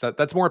 That works.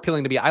 That's more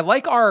appealing to me. I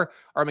like our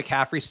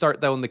McCaffrey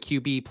start, though, in the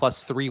QB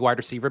plus 3 wide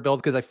receiver build,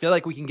 because I feel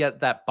like we can get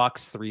that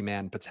Bucks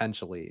 3-man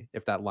potentially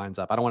if that lines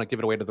up. I don't want to give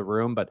it away to the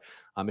room, but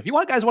if you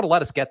guys want to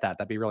let us get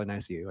that'd be really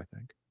nice of you, I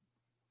think.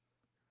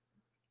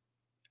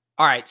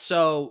 All right.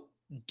 So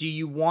do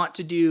you want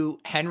to do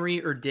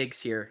Henry or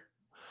Diggs here?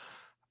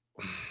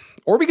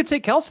 Or we could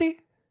take Kelsey.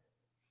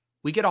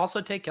 We could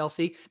also take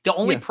Kelsey. The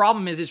only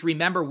problem is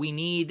remember, we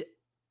need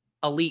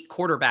elite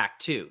quarterback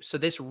too. So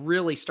this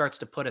really starts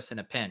to put us in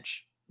a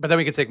pinch. But then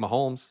we could take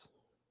Mahomes.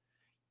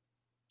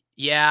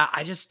 Yeah,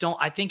 I just don't.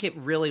 I think it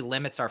really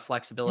limits our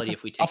flexibility Okay.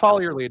 if we I'll take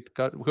follow your Kelsey. lead.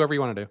 Go, whoever you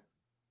want to do.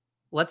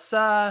 Let's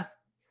uh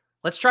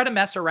let's try to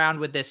mess around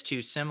with this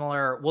too.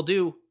 Similar,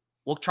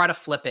 we'll try to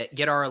flip it,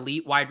 get our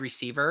elite wide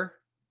receiver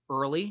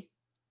early,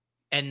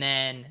 and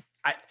then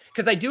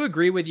because I do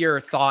agree with your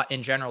thought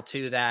in general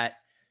too that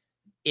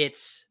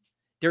it's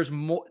there's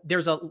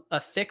a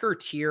thicker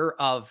tier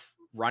of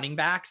running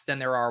backs than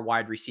there are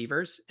wide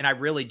receivers. And I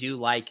really do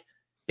like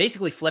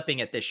basically flipping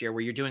it this year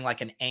where you're doing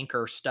like an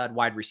anchor stud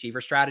wide receiver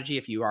strategy.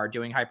 If you are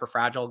doing hyper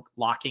fragile,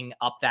 locking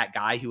up that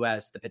guy who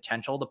has the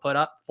potential to put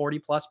up 40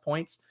 plus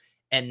points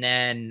and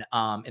then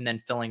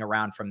filling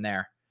around from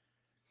there.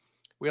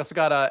 We also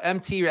got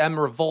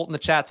MTM Revolt in the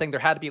chat saying there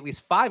had to be at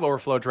least 5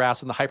 overflow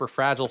drafts when the hyper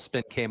fragile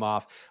spin came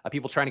off.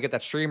 People trying to get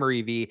that streamer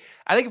EV.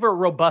 I think if it were a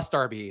robust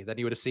RB, then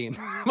you would have seen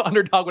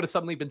underdog would have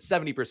suddenly been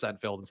 70%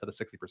 filled instead of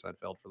 60%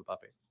 filled for the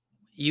puppy.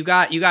 You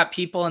got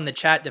people in the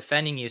chat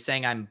defending you,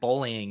 saying I'm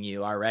bullying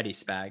you already,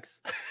 Spags.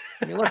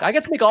 I mean, look, I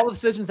get to make all the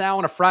decisions now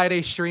on a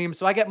Friday stream,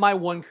 so I get my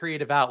one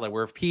creative outlet.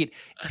 Where if it's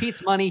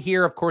Pete's money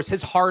here, of course,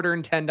 his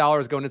hard-earned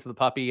 $10 going into the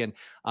puppy, and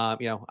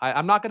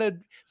I'm not gonna,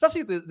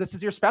 especially if this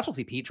is your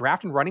specialty, Pete,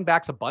 drafting running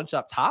backs a bunch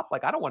up top.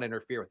 Like, I don't want to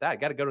interfere with that. You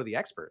got to go to the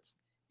experts.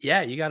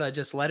 Yeah, you gotta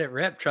just let it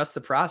rip. Trust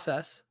the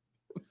process.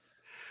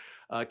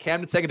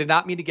 Camden saying, I did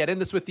not mean to get in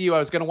this with you. I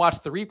was going to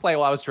watch the replay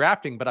while I was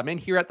drafting, but I'm in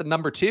here at the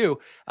number 2.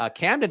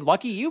 Camden,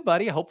 lucky you,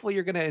 buddy. Hopefully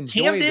you're going to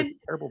enjoy this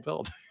terrible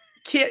build.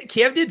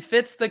 Camden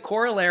fits the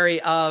corollary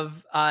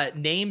of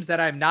names that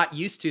I'm not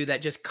used to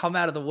that just come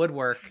out of the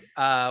woodwork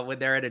when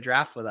they're at a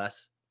draft with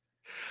us.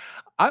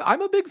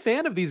 I'm a big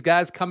fan of these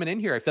guys coming in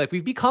here. I feel like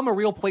we've become a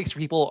real place for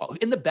people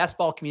in the best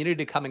ball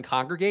community to come and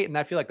congregate. And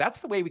I feel like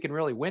that's the way we can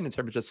really win in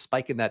terms of just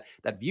spiking that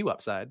view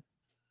upside.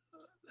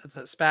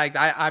 Spags,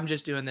 I'm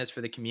just doing this for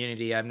the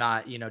community. I'm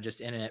not,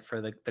 just in it for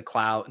the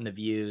clout and the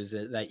views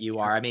that you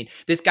are. I mean,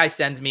 this guy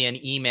sends me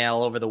an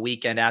email over the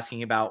weekend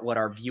asking about what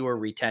our viewer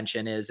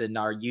retention is in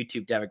our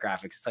YouTube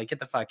demographics. It's like, get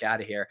the fuck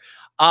out of here.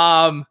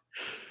 Do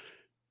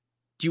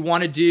you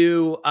want to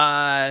do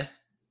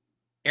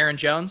Aaron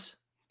Jones?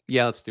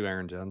 Yeah, let's do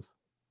Aaron Jones.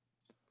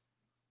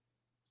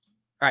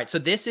 All right. So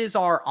this is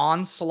our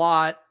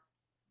onslaught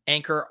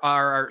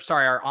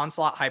our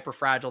onslaught hyper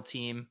fragile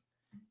team.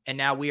 And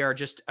now we are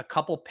just a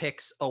couple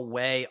picks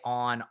away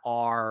on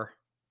our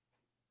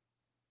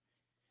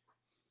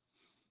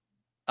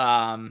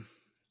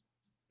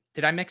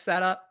did I mix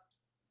that up?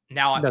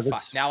 Now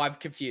I'm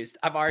confused.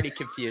 I'm already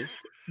confused.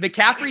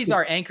 McCaffrey's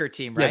our anchor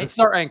team, right? Yeah, it's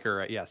our anchor,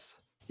 right? Yes.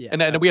 Yeah.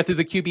 And then we have to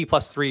do the QB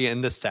 +3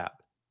 in this tab.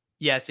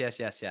 Yes.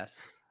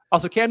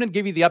 Also, Camden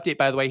give you the update,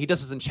 by the way. He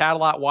does this in chat a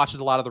lot, watches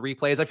a lot of the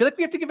replays. I feel like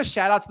we have to give a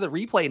shout out to the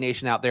replay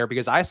nation out there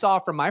because I saw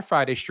from my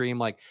Friday stream,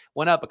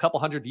 went up a couple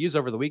hundred views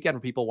over the weekend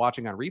for people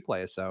watching on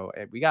replay. So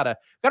we gotta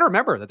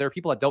remember that there are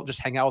people that don't just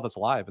hang out with us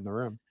live in the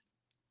room.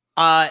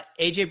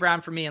 AJ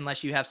Brown for me,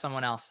 unless you have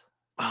someone else.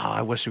 Oh,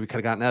 I wish we could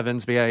have gotten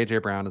Evans, but yeah,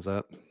 AJ Brown is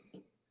it.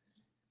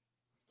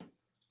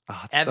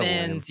 Oh,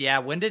 Evans, yeah.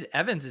 When did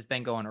Evans has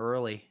been going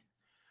early?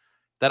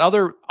 That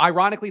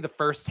ironically, the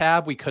first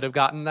tab, we could have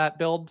gotten that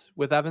build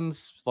with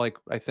Evans.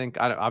 I think,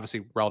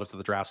 obviously relative to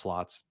the draft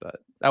slots, but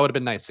that would have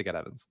been nice to get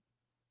Evans.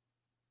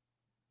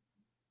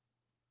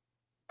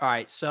 All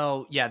right.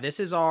 So yeah,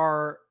 this is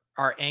our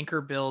anchor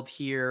build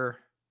here.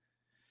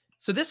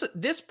 So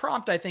this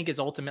prompt, I think, is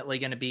ultimately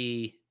going to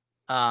be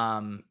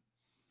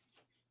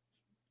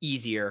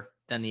easier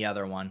than the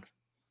other one.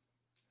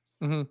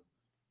 Mm-hmm.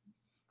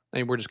 I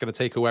mean, we're just going to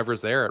take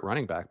whoever's there at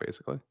running back,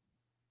 basically.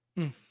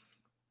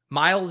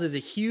 Miles is a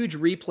huge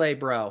replay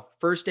bro.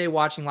 First day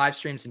watching live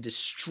streams and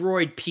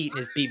destroyed Pete in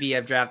his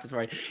BBM draft this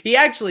morning. He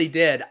actually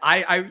did.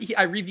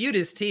 I reviewed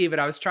his team and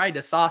I was trying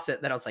to sauce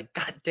it. Then I was like,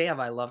 God damn,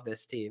 I love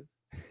this team.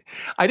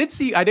 I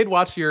did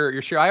watch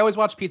your show. I always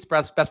watch Pete's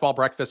best ball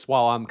breakfast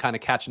while I'm kind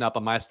of catching up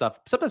on my stuff.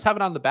 Sometimes have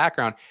it on in the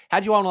background.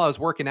 Had you on while I was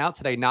working out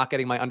today, not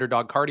getting my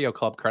Underdog Cardio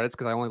Club credits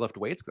because I only lift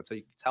weights. So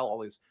you can tell all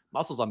these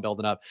muscles I'm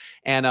building up.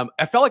 And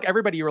I felt like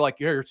everybody, you were like,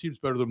 yeah, your team's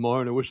better than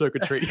mine. I wish I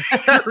could trade you.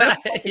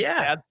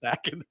 Yeah.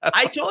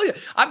 I told you,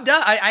 I'm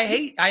done. I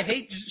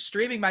hate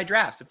streaming my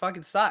drafts. It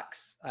fucking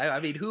sucks. I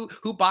mean,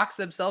 who boxed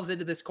themselves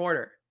into this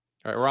quarter?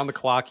 All right, we're on the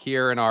clock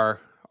here in our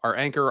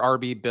anchor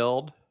RB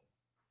build.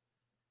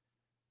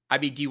 I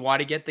mean, do you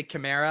want to get the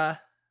Kamara?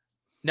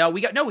 No, we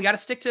got to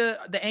stick to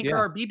the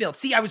anchor RB build.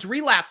 See, I was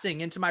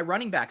relapsing into my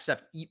running back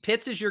stuff.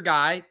 Pitts is your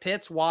guy.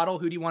 Pitts, Waddle.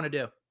 Who do you want to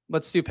do?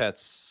 Let's do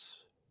Pitts.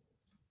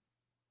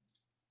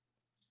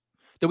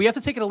 Do we have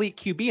to take an elite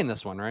QB in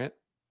this one, right?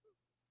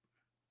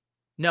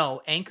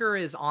 No, anchor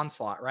is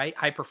onslaught, right?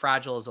 Hyper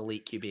fragile is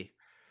elite QB.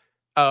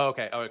 Oh,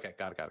 okay.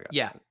 Got it.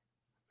 Yeah.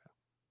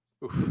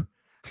 Oof.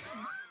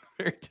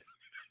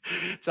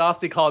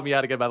 Josty called me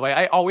out again, by the way.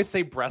 I always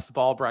say breast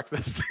ball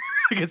breakfast.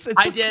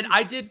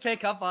 I did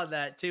pick up on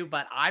that too,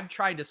 but I'm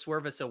trying to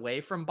swerve us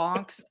away from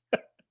bonks.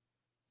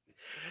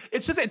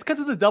 It's because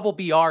of the double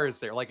BRs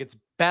there. It's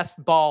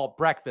best ball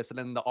breakfast. And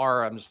then the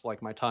R, I'm just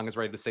like, my tongue is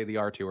ready to say the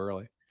R too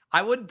early.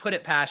 I wouldn't put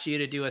it past you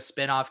to do a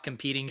spin-off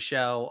competing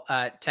show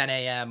at 10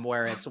 a.m.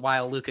 where it's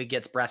while Luca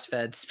gets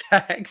breastfed.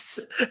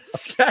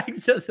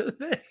 Spags does a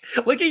thing.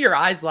 Look at your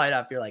eyes light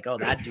up. You're like, oh,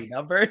 that'd do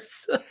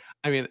numbers.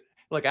 I mean,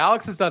 look,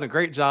 Alex has done a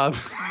great job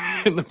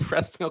in the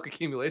breast milk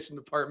accumulation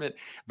department.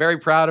 Very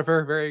proud of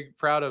her. Very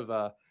proud of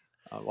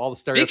all the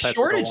stereotypes. Big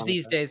shortage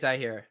these days, I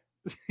hear.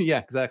 Yeah,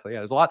 exactly.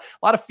 Yeah, there's a lot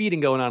of feeding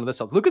going on in this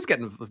house. Luca's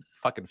getting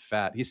fucking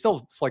fat. He's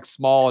still like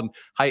small in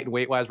height and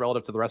weight wise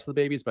relative to the rest of the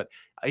babies, but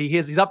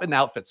he's up in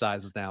outfit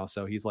sizes now,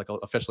 so he's like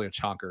officially a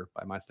chonker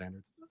by my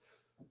standards.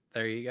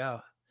 There you go.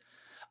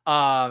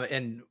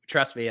 And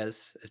trust me,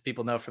 as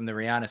people know from the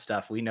Rihanna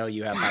stuff, we know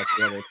you have high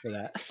standards for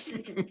that.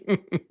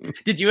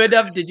 Did you end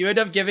up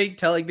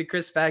telling the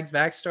Chris Spags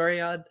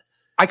backstory on?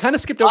 I kind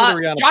of skipped over the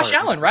Rihanna. Josh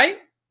Allen, right?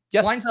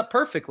 Yes, lines up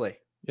perfectly.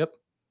 Yep.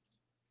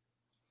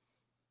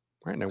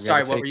 Right now,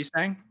 sorry, what were you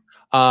saying?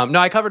 No,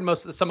 I covered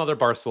some other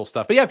Barstool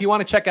stuff. But yeah, if you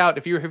want to check out,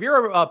 if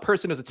you're a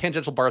person who's a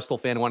tangential Barstool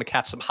fan and want to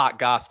catch some hot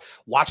goss,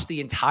 watch the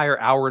entire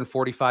hour and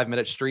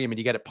 45-minute stream, and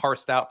you get it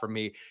parsed out from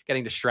me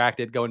getting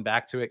distracted, going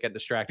back to it, getting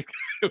distracted.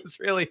 It was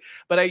really,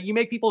 but you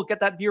make people get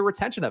that viewer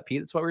retention up,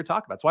 Pete. That's what we were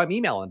talking about. That's why I'm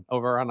emailing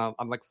over on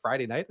like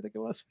Friday night, I think it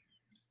was.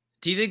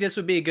 Do you think this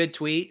would be a good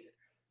tweet?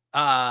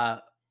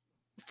 Formula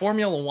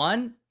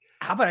One?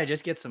 How about I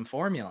just get some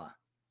formula?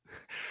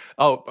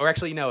 Oh, or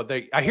actually,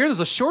 I hear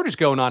there's a shortage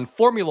going on.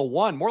 Formula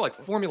One, more like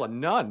Formula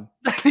None.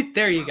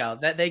 There you go.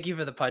 Thank you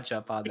for the punch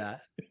up on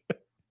that.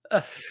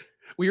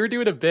 We were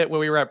doing a bit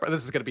when we were at,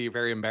 this is going to be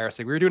very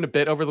embarrassing. We were doing a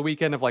bit over the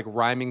weekend of like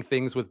rhyming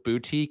things with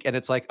boutique. And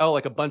it's like, oh,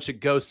 like a bunch of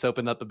ghosts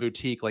opened up a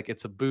boutique. Like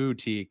it's a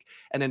boutique.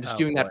 And then just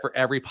doing that for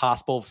every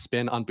possible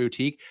spin on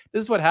boutique.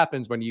 This is what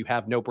happens when you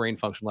have no brain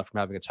function left from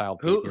having a child.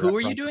 Who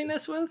are you doing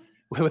this with?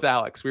 With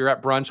Alex. We were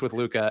at brunch with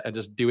Luca and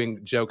just doing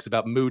jokes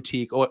about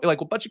boutique, or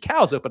like a bunch of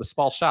cows open a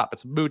small shop.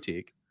 It's a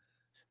boutique.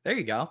 There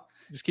you go.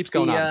 It just keeps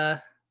going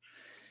on.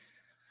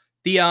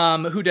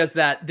 Who does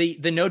that? The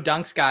No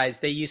Dunks guys,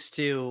 they used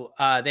to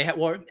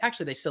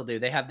they still do.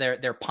 They have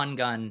their pun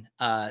gun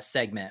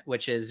segment,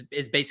 which is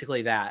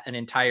basically that, an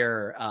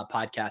entire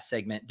podcast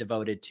segment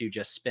devoted to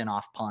just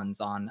spin-off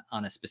puns on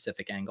a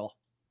specific angle.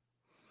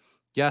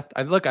 Yeah,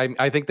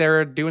 I think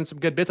they're doing some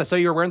good bits. I saw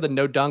you were wearing the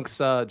No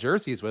Dunks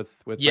jerseys with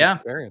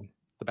The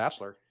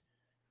Bachelor.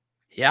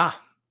 Yeah,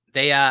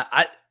 they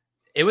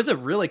it was a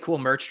really cool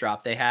merch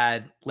drop. They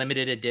had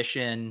limited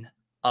edition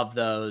of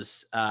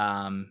those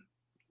and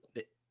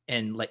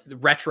like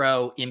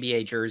retro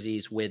NBA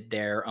jerseys with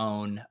their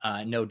own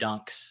No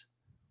Dunks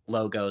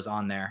logos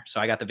on there. So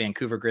I got the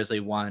Vancouver Grizzly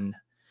one.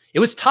 It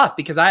was tough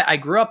because I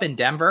grew up in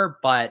Denver,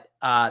 but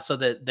so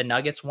the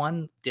Nuggets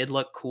one did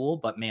look cool,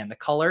 but man, the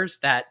colors,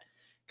 that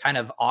kind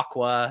of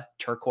aqua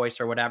turquoise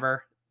or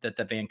whatever, that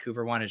the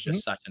Vancouver one is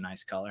just such a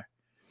nice color.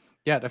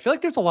 Yeah, I feel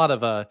like there's a lot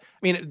of the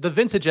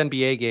vintage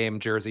NBA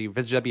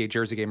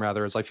jersey game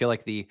rather, is I feel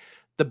like the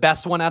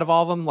best one out of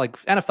all of them. Like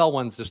NFL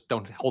ones just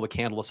don't hold a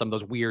candle to some of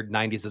those weird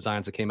 90s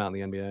designs that came out in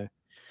the NBA.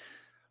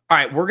 All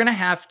right, we're gonna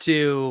have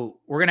 2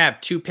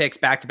 picks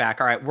back to back.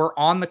 All right, we're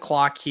on the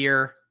clock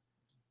here.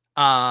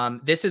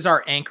 This is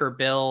our anchor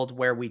build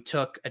where we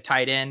took a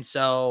tight end.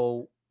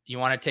 So you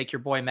want to take your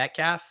boy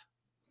Metcalf?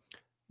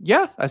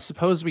 Yeah, I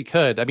suppose we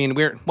could. I mean,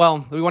 we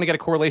want to get a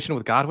correlation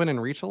with Godwin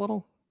and reach a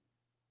little.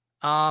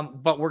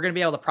 But we're going to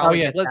be able to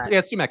probably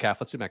let's do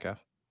Metcalf.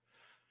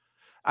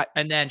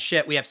 And then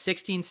we have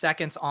 16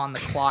 seconds on the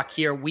clock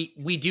here.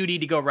 We do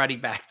need to go running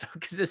back though,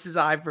 because this is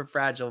a hyper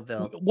fragile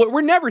build.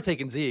 We're never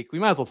taking Zeke. We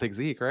might as well take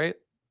Zeke, right?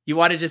 You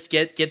want to just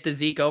get the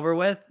Zeke over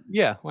with?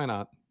 Yeah, why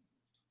not?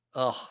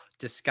 Oh,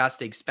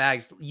 disgusting.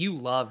 Spags, you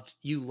loved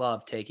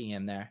taking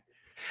him there.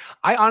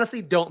 I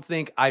honestly don't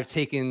think I've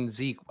taken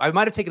Zeke. I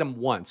might have taken him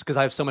once because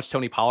I have so much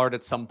Tony Pollard.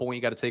 At some point,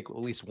 you got to take at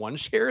least one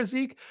share of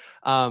Zeke.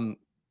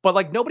 But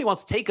like nobody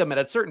wants to take him, and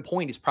at a certain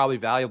point, he's probably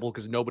valuable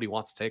because nobody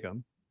wants to take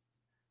him.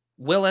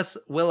 Willis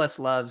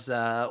loves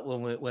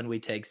when we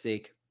take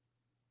Zeke.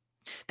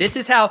 This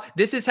is how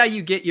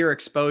you get your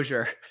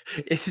exposure.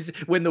 Is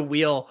when the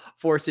wheel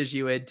forces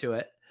you into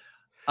it.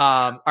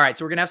 All right,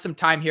 so we're gonna have some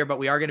time here, but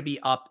we are gonna be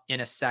up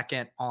in a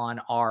second on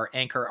our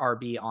anchor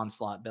RB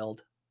onslaught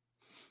build.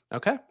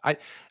 Okay. I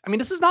mean,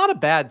 this is not a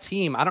bad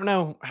team. I don't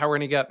know how we're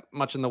going to get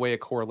much in the way of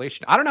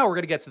correlation. I don't know how we're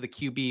going to get to the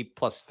QB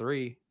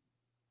 +3.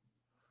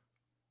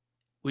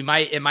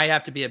 It might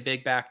have to be a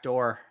big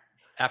backdoor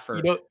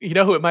effort. You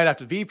know who it might have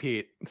to be,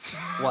 Pete?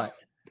 What?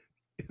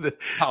 the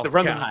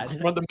run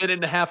the minute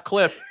and a half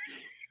cliff.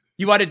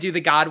 You want to do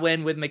the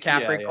Godwin with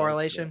McCaffrey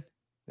correlation?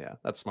 Yeah,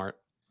 that's smart.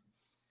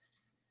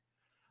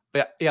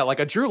 But yeah, like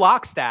a Drew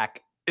Lock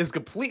stack is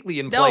completely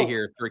in play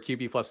here for a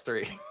QB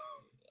 +3.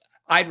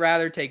 I'd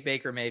rather take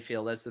Baker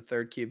Mayfield as the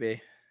third QB.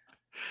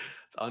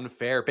 It's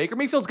unfair. Baker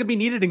Mayfield's going to be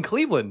needed in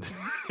Cleveland.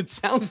 It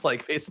sounds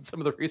like, based on some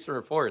of the recent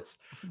reports.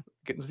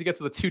 As you get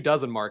to the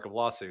 24 mark of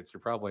lawsuits, you're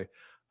probably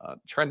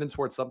trending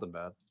towards something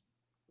bad.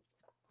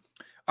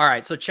 All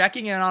right, so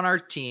checking in on our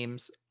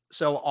teams.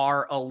 So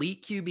our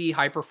elite QB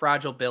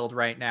hyperfragile build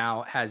right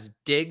now has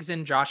Diggs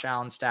and Josh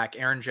Allen stack,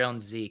 Aaron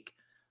Jones, Zeke.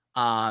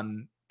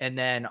 And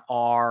then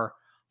our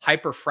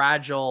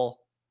hyperfragile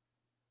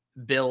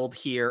build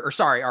here, or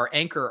sorry, our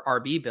anchor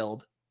RB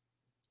build.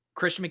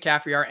 Christian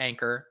McCaffrey, our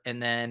anchor,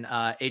 and then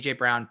AJ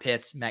Brown,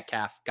 Pitts,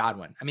 Metcalf,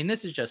 Godwin. I mean,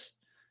 this is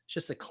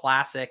just a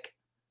classic,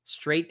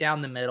 straight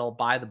down the middle,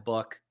 by the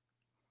book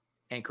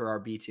anchor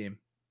RB team.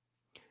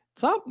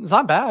 It's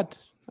not bad.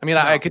 I mean,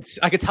 No. I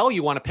could tell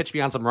you want to pitch me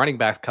on some running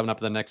backs coming up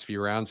in the next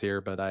few rounds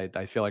here, but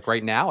I feel like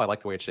right now I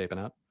like the way it's shaping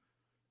up.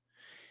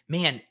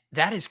 Man,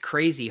 that is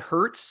crazy.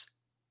 Hurts.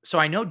 So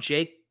I know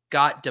Jake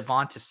got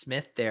Devonta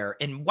Smith there,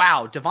 and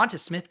wow, Devonta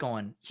Smith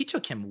he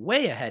took him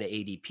way ahead of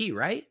ADP,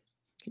 right?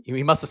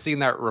 He must have seen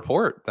that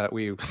report that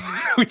we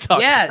we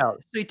talked about.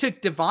 So he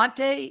took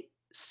Devonta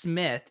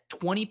Smith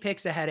 20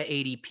 picks ahead of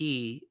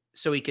ADP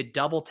so he could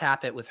double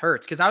tap it with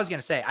Hurts. Because I was going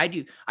to say,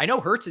 I know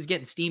Hurts is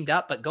getting steamed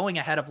up, but going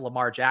ahead of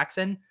Lamar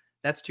Jackson,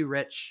 that's too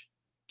rich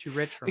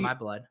for my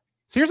blood.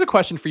 So here's a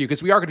question for you,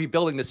 because we are going to be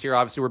building this here.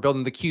 Obviously, we're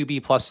building the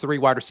QB plus 3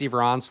 wide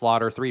receiver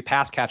onslaught or 3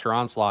 pass catcher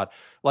onslaught.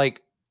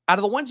 Like, out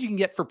of the ones you can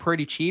get for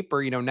pretty cheap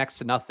or, next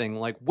to nothing,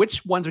 like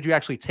which ones would you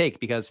actually take?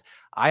 Because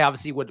I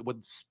obviously would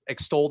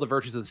extol the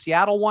virtues of the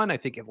Seattle one. I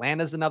think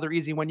Atlanta's another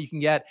easy one you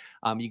can get.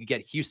 You could get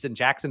Houston,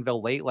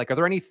 Jacksonville late. Like, are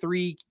there any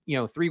 3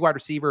 wide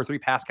receiver, 3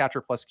 pass catcher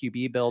plus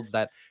QB builds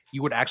that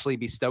you would actually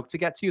be stoked to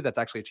get to that's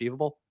actually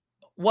achievable?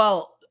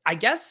 Well, I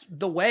guess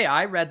the way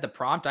I read the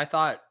prompt, I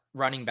thought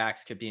running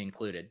backs could be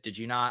included. Did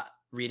you not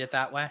read it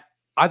that way?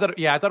 I thought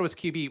it was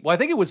QB. Well, I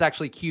think it was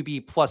actually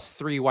QB plus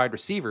 3 wide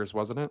receivers,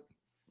 wasn't it?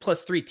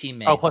 Plus 3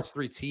 teammates. Oh, plus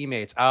 3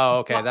 teammates. Oh,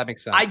 okay. Well, that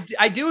makes sense.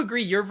 I do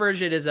agree. Your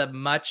version is a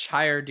much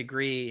higher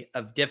degree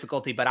of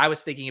difficulty, but I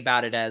was thinking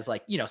about it as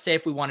like, say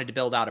if we wanted to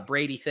build out a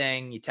Brady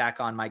thing, you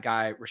tack on my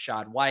guy,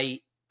 Rashad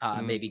White,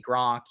 maybe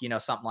Gronk,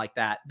 something like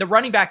that. The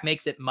running back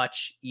makes it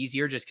much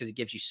easier just because it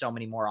gives you so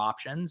many more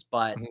options,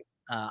 but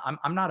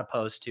I'm not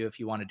opposed to if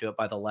you want to do it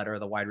by the letter of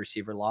the wide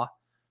receiver law.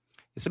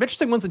 Some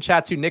interesting ones in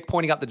chat too. Nick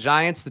pointing out the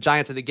Giants. The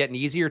Giants are getting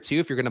easier too.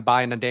 If you're going to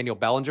buy into Daniel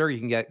Bellinger, you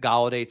can get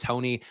Galladay,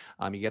 Tony.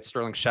 You get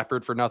Sterling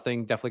Shepard for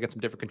nothing. Definitely get some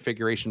different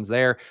configurations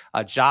there.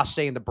 Josh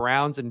saying the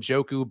Browns and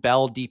Njoku,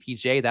 Bell,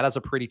 DPJ. That is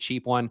a pretty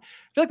cheap one. I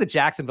feel like the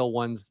Jacksonville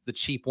one's the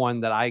cheap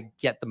one that I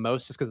get the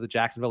most just because of the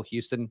Jacksonville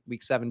Houston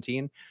week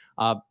 17.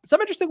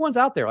 Some interesting ones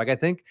out there. Like I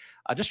think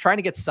just trying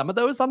to get some of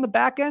those on the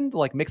back end,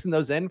 like mixing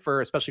those in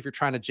for, especially if you're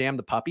trying to jam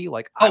the puppy.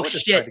 Like,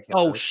 shit.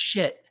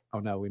 Shit. Oh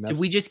no, we missed. Did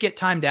we just get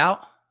timed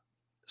out?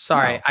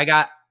 Sorry,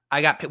 no.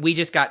 we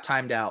just got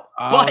timed out.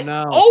 Oh, what?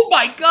 No. Oh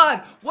my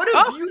God. What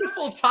a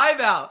beautiful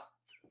timeout.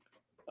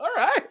 All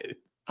right.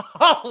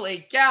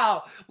 Holy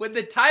cow. When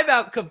the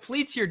timeout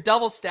completes your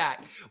double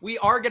stack, we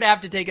are going to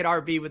have to take an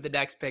RB with the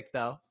next pick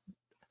though.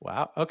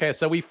 Wow. Okay.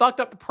 So we fucked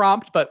up the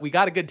prompt, but we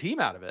got a good team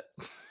out of it.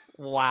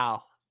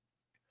 Wow.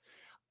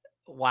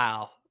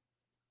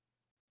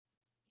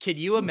 Can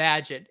you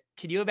imagine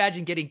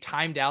getting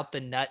timed out the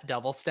nut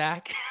double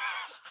stack?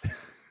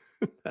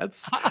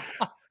 That's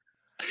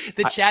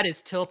the chat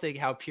is tilting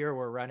how pure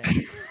we're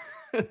running.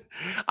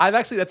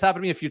 That's happened to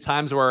me a few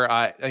times where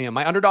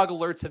my underdog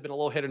alerts have been a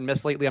little hit and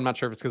miss lately. I'm not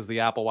sure if it's because of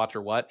the Apple Watch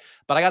or what,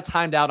 but I got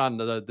timed out on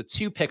the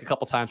 2 pick a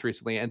couple times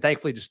recently, and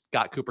thankfully just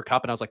got Cooper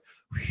Kupp, and I was like,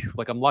 whew,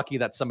 like I'm lucky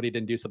that somebody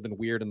didn't do something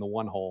weird in the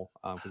 1 hole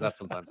because that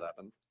sometimes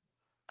happens.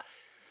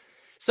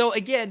 So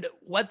again,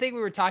 one thing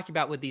we were talking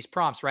about with these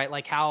prompts, right?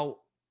 Like how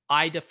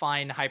I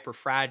define hyper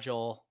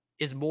fragile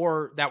is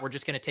more that we're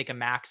just going to take a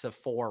max of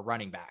 4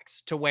 running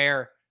backs, to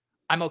where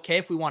I'm okay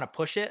if we want to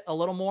push it a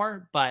little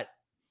more, but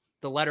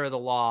the letter of the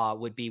law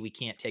would be we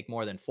can't take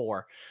more than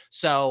 4.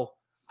 So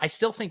I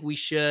still think we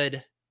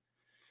should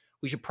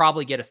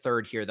probably get a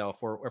third here though,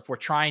 if we're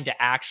trying to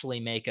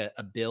actually make a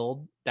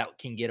build that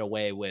can get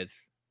away with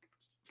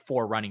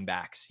 4 running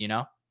backs,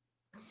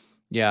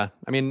 Yeah.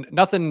 I mean,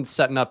 nothing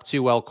setting up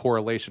too well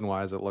correlation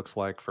wise, it looks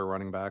like, for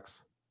running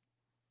backs.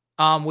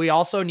 We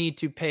also need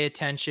to pay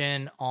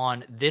attention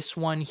on this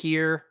one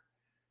here.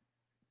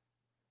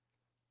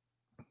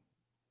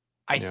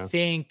 I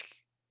think,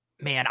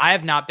 man, I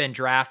have not been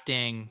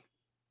drafting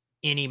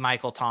any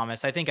Michael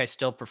Thomas. I think I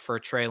still prefer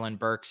Treylon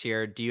Burks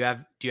here. Do you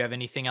have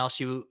anything else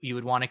you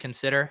would want to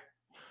consider?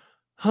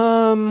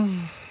 Let's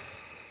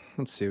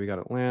see. We got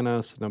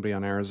Atlanta, so nobody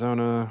on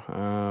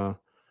Arizona.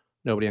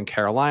 Nobody on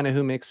Carolina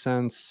who makes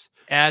sense.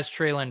 As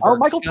Treylon Burks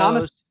Michael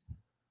Thomas.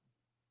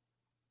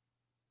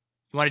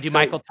 You want to do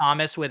Michael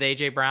Thomas with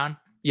AJ Brown?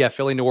 Yeah,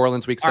 Philly, New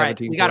Orleans, week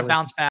 17. Right, we got to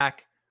bounce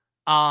back.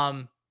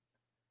 Do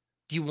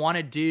you want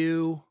to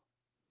do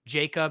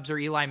Jacobs or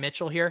Eli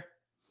Mitchell here?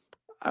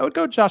 I would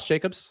go Josh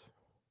Jacobs.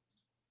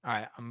 All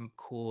right, I'm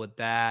cool with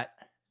that.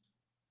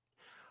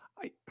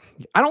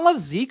 I don't love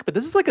Zeke, but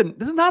this is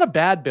not a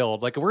bad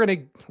build. Like we're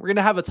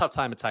gonna have a tough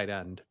time at tight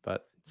end,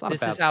 but it's not.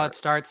 This is how it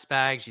starts,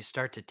 Spags. You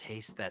start to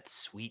taste that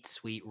sweet,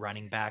 sweet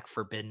running back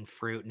forbidden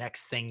fruit.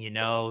 Next thing you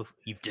know,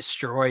 you've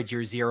destroyed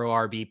your 0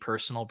 RB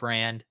personal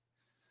brand.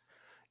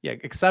 Yeah,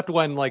 except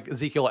when like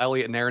Ezekiel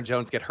Elliott and Aaron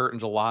Jones get hurt in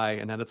July,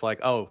 and then it's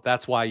like, oh,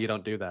 that's why you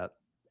don't do that.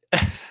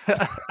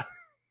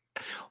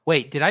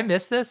 Wait, did I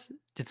miss this?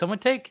 Did someone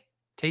take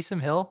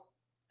Taysom Hill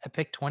at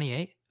pick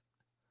 28?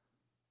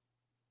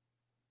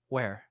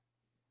 Where?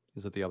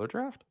 Is it the other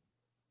draft?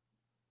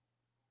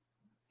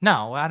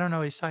 No, I don't know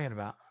what he's talking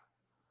about.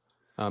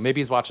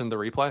 Maybe he's watching the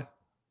replay.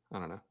 I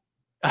don't know.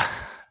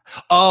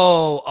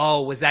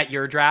 Oh, was that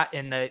your draft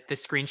in the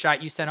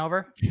screenshot you sent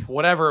over?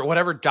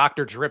 Whatever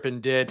Dr.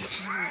 Drippin did.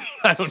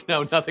 I don't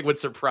know. Nothing would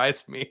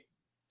surprise me.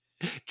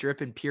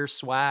 Drippin' pure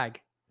swag.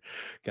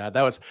 God,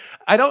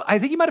 I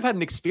think he might have had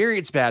an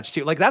experience badge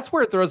too. Like, that's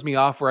where it throws me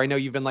off, where I know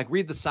you've been like,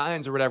 read the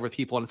signs or whatever with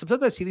people. And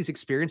sometimes I see these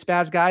experience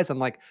badge guys. I'm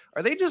like,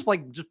 are they just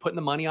putting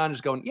the money on,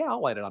 just going, yeah,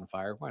 I'll light it on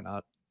fire. Why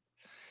not?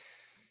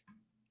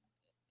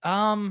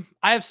 I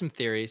have some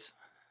theories.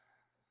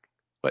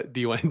 What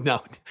do you want?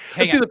 No,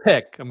 let's do the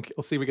pick.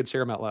 Let's see if we can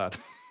share them out loud.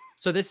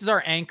 So this is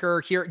our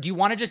anchor here. Do you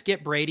want to just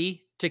get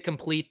Brady to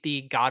complete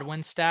the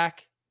Godwin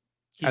stack?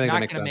 He's not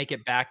going to make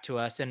it back to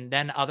us. And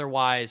then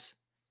otherwise,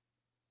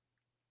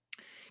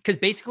 because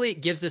basically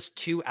it gives us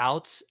 2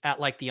 outs at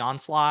like the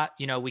onslaught.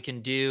 You know, we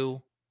can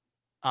do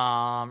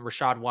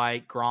Rachaad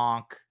White,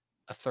 Gronk,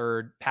 a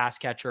third pass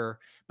catcher,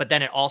 but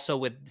then it also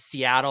with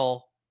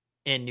Seattle,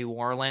 in New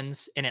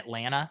Orleans, in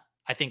Atlanta,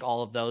 I think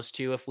all of those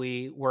 2, if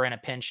we were in a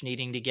pinch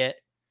needing to get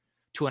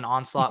to an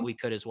onslaught, we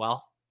could as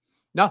well.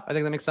 No, I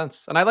think that makes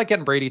sense. And I like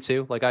getting Brady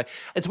too.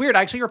 It's weird.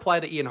 I actually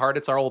replied to Ian Hart.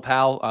 It's our old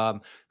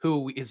pal,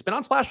 who has been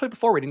on Splash Play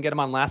before. We didn't get him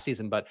on last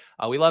season, but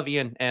we love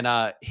Ian.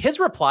 And his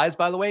replies,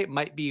 by the way,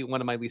 might be one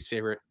of my least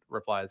favorite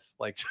replies.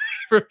 Like,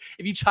 if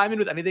you chime in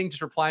with anything,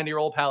 just replying to your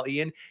old pal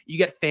Ian, you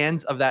get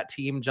fans of that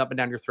team jumping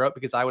down your throat,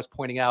 because I was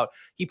pointing out,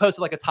 he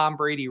posted like a Tom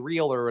Brady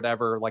reel or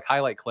whatever, like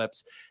highlight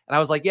clips. And I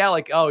was like, yeah,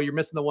 like, oh, you're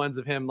missing the ones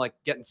of him like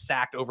getting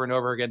sacked over and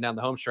over again down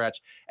the home stretch.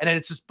 And then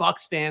it's just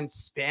Bucs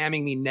fans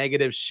spamming me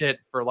negative shit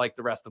for like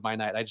the rest of my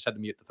night. I just had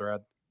to mute the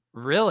thread.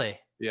 Really?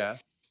 Yeah.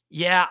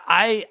 Yeah.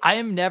 I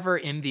am never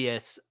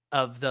envious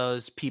of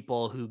those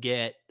people who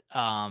get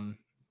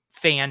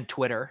fan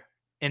Twitter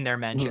in their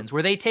mentions,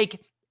 where they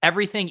take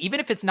everything, even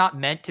if it's not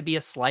meant to be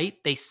a slight,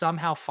 they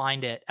somehow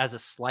find it as a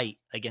slight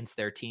against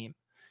their team.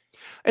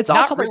 It's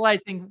not also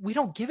realizing we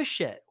don't give a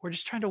shit. We're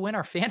just trying to win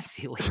our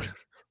fantasy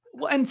leagues.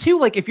 Well, and two,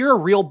 like, if you're a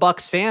real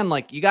Bucs fan,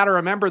 like, you got to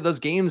remember those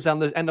games on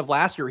the end of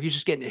last year, he's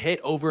just getting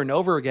hit over and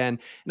over again.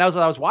 And I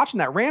was watching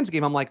that Rams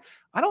game, I'm like,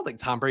 I don't think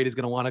Tom Brady's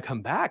going to want to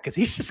come back, because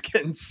he's just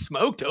getting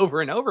smoked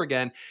over and over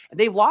again. And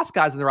they've lost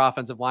guys in their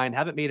offensive line,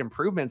 haven't made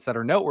improvements that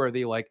are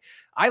noteworthy. Like,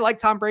 I like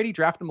Tom Brady,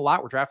 draft him a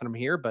lot. We're drafting him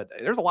here, but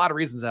there's a lot of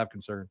reasons to have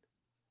concern.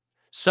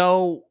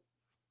 So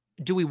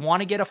do we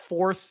want to get a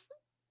 4th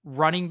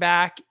running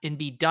back and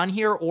be done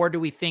here? Or do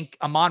we think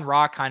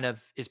Amon-Ra kind of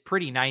is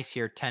pretty nice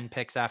here, 10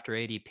 picks after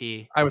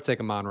ADP? I would take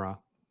Amon-Ra.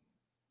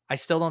 I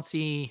still don't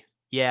see.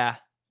 Yeah.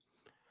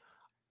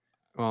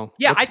 Well,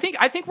 yeah, I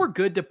think we're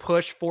good to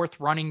push 4th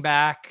running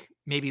back.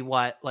 Maybe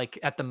like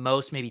at the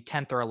most, maybe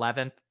 10th or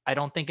 11th. I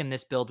don't think in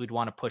this build we'd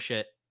want to push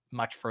it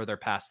much further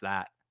past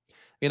that.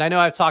 I mean, I know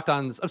I've talked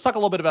a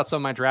little bit about some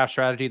of my draft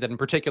strategy, that in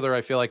particular,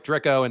 I feel like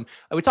Dricko, and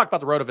we talked about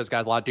the RotoViz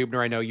guys a lot. Dubner,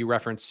 I know you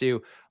referenced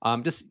too.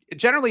 Just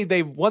generally,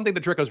 one thing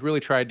that Dricko's really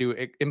tried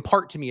to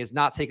impart to me is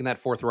not taking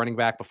that 4th running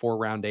back before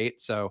round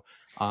 8. So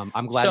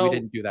I'm glad we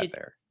didn't do that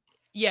there.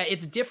 Yeah,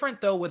 it's different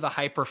though with a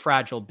hyper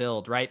fragile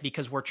build, right?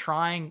 Because we're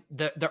trying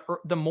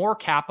the more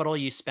capital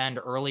you spend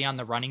early on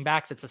the running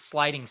backs, it's a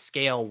sliding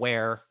scale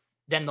where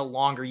then the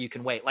longer you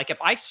can wait. Like if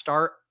I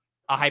start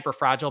a hyper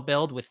fragile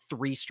build with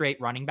 3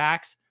 straight running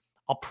backs,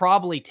 I'll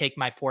probably take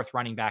my 4th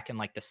running back in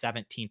like the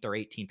 17th or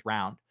 18th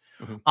round.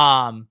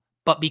 Mm-hmm.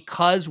 But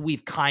because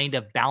we've kind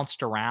of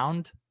bounced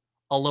around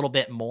a little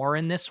bit more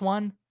in this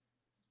one,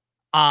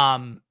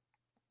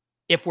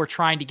 if we're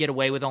trying to get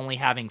away with only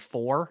having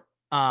 4,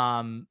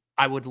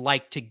 I would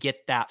like to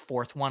get that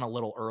 4th one a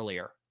little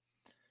earlier.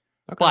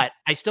 Okay. But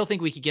I still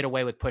think we could get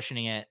away with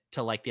pushing it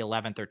to like the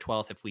 11th or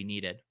 12th if we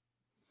needed.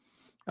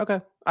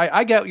 Okay.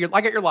 I get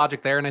your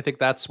logic there. And I think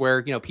that's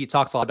where, Pete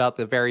talks a lot about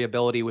the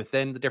variability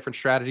within the different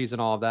strategies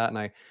and all of that. And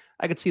I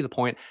could see the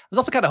point. I was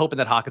also kind of hoping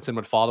that Hockenson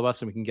would fall to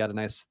us and we can get a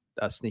nice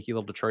sneaky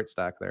little Detroit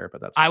stack there,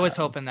 but I was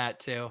hoping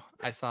that too.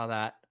 I saw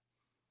that.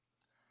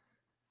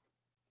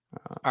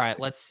 All right,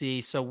 let's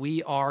see. So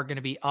we are going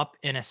to be up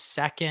in a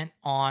second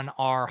on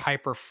our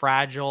hyper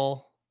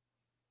fragile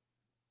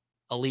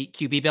elite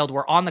QB build.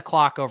 We're on the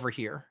clock over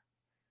here.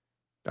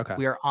 Okay.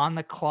 We are on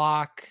the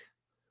clock.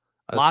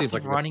 Lots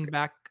of running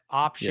back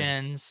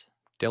options.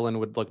 Yeah. Dylan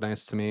would look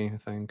nice to me, I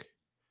think.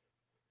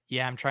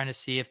 Yeah, I'm trying to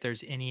see if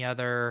there's any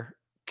other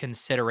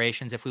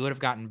considerations. If we would have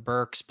gotten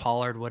Burks,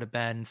 Pollard would have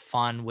been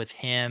fun with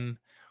him.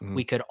 Mm-hmm.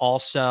 We could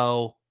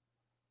also,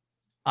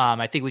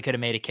 I think we could have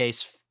made a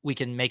case. We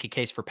can make a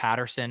case for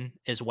Patterson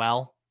as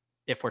well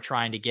if we're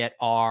trying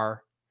to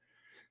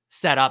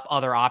set up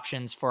other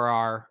options for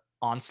our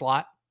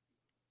onslaught.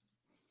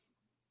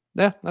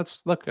 Yeah, I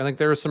think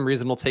there are some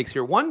reasonable takes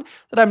here. One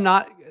that I'm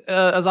not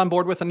as on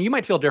board with, and you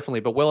might feel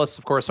differently, but Willis,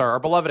 of course, our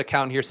beloved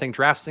account here saying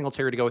draft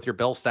Singletary to go with your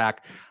Bill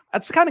stack.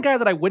 That's the kind of guy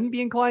that I wouldn't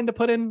be inclined to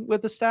put in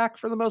with the stack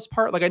for the most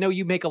part. Like, I know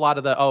you make a lot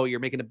of you're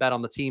making a bet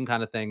on the team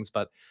kind of things,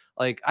 but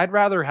like, I'd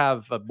rather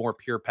have a more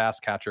pure pass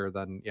catcher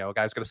than, a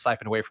guy's going to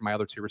siphon away from my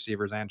other 2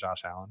 receivers and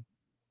Josh Allen.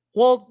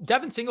 Well,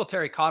 Devin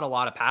Singletary caught a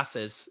lot of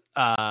passes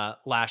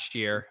last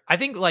year. I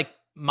think like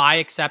my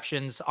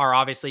exceptions are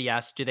obviously,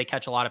 yes, do they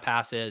catch a lot of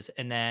passes?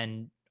 And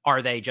then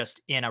are they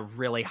just in a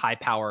really high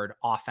powered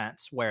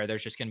offense where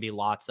there's just going to be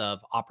lots of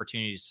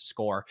opportunities to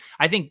score?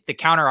 I think the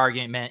counter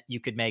argument you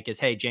could make is,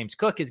 hey, James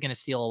Cook is going to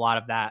steal a lot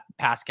of that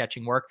pass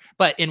catching work,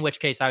 but in which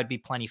case I would be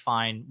plenty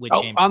fine with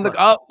James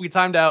Cook. We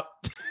timed out.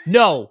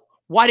 No.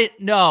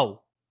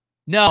 No.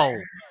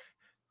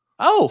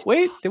 Oh,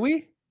 wait, did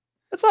we?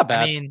 That's not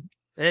bad. I mean,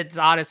 it's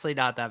honestly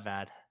not that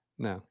bad.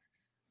 No.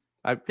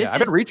 I've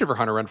been reaching for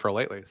Hunter Renfrow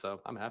lately, so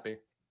I'm happy.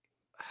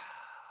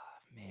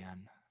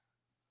 Man,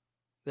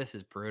 this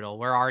is brutal.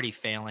 We're already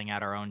failing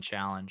at our own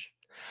challenge.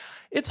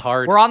 It's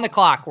hard. We're on the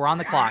clock.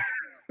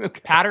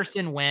 Okay.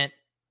 Patterson went.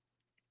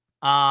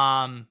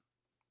 Garrett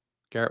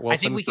Wilson. I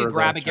think we could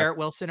grab a Garrett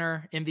Wilson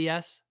or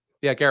MVS.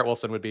 Yeah, Garrett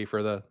Wilson would be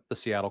for the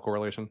Seattle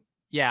correlation.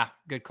 Yeah,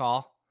 good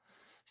call.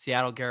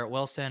 Seattle Garrett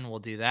Wilson. We'll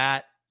do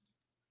that.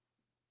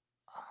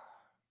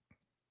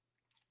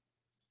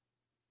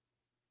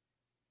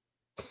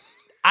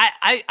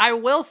 I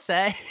will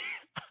say,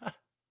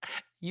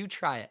 you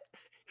try it.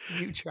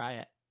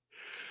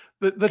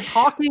 The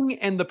talking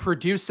and the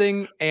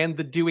producing and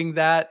the doing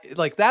that,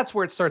 like, that's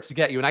where it starts to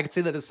get you. And I could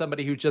say that as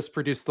somebody who just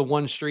produced the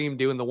one stream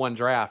doing the one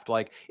draft.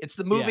 Like, it's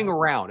the moving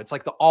around. It's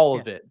like all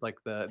of it. Like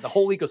the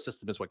whole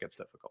ecosystem is what gets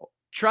difficult.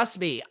 Trust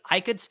me, I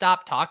could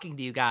stop talking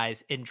to you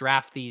guys and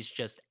draft these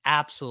just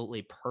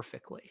absolutely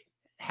perfectly.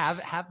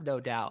 Have no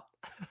doubt.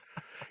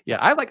 Yeah,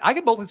 I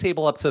could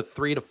multi-table up to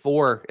 3 to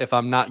 4 if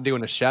I'm not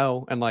doing a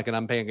show and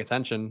I'm paying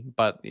attention,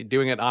 but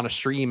doing it on a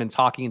stream and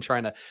talking and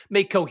trying to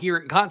make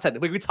coherent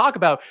content. Like we talk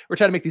about, we're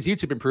trying to make these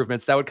YouTube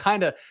improvements that would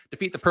kind of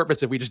defeat the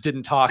purpose if we just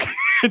didn't talk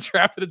and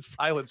drafted in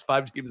silence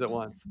 5 teams at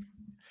once.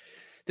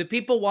 The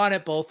people want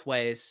it both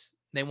ways.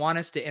 They want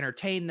us to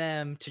entertain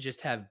them, to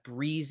just have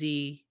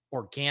breezy,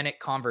 organic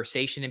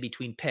conversation in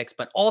between picks,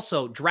 but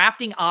also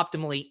drafting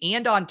optimally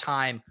and on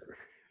time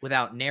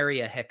without nary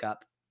a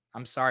hiccup.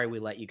 I'm sorry we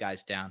let you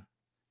guys down.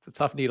 It's a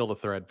tough needle to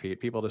thread,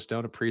 Pete. People just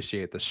don't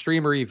appreciate the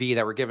streamer EV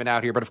that we're giving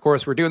out here. But of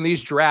course, we're doing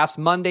these drafts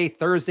Monday,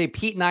 Thursday.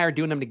 Pete and I are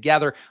doing them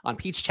together on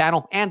Pete's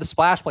channel and the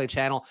Splash Play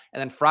channel.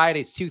 And then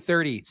Fridays,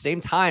 2:30,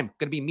 same time.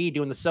 Going to be me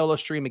doing the solo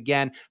stream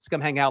again. So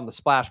come hang out on the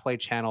Splash Play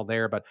channel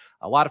there. But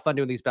a lot of fun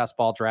doing these best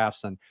ball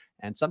drafts. And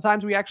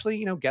sometimes we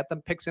actually, get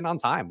them picks in on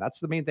time. That's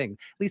the main thing.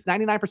 At least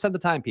 99% of the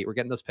time, Pete, we're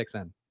getting those picks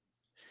in.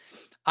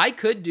 I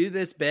could do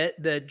this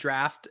bit, the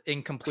draft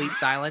in complete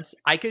silence.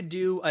 I could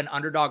do an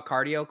Underdog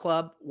Cardio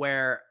Club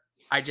where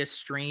I just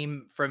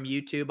stream from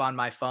YouTube on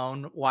my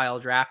phone while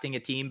drafting a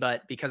team.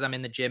 But because I'm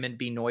in the gym and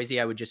be noisy,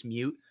 I would just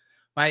mute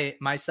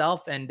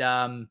myself and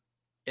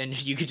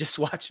you could just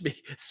watch me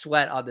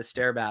sweat on the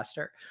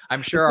Stairmaster.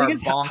 I'm sure our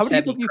how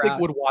many people do you think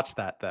would watch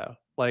that though?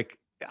 Like,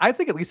 I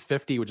think at least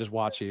 50 would just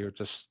watch you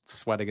just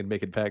sweating and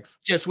making picks.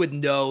 Just with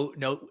no.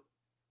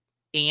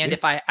 And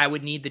if I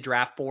would need the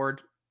draft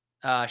board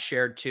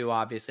shared too,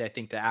 obviously, I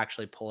think, to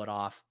actually pull it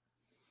off.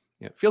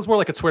 Yeah, it feels more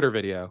like a Twitter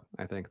video,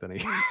 I think, than a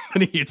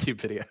YouTube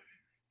video.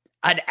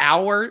 An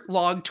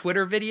hour-long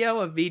Twitter video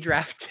of me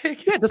drafting?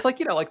 Yeah, just like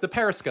the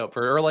Periscope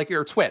or like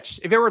your Twitch.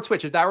 If it were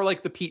Twitch, if that were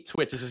like the Pete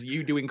Twitch, is just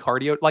you doing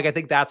cardio. Like, I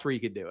think that's where you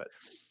could do it.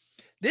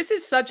 This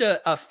is such a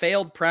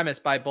failed premise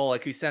by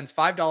Bullock, who sends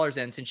 $5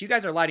 in. Since you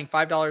guys are lighting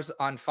 $5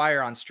 on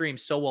fire on stream,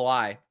 so will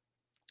I.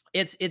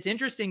 It's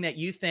interesting that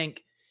you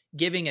think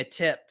giving a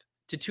tip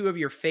to 2 of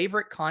your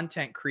favorite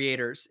content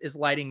creators is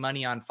lighting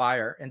money on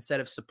fire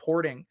instead of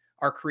supporting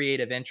our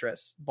creative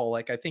interests,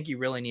 Bullock. I think you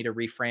really need a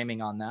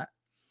reframing on that.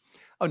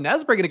 Oh,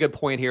 Nez bringing a good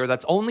point here.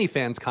 That's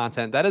OnlyFans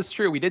content. That is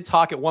true. We did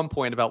talk at one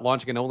point about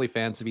launching an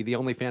OnlyFans to be the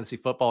only fantasy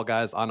football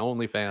guys on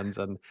OnlyFans,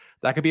 and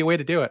that could be a way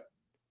to do it.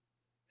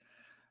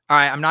 All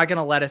right, I'm not going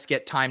to let us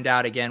get timed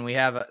out again. We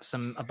have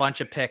a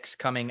bunch of picks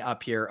coming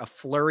up here, a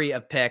flurry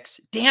of picks.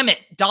 Damn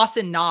it,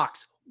 Dawson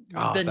Knox,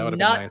 the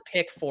nut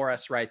pick for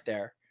us right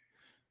there.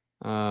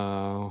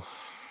 Oh,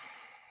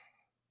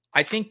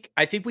 I think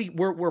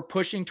we're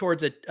pushing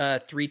towards a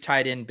 3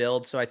 tight end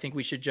build, so I think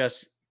we should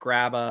just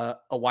grab a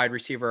wide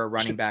receiver or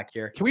running back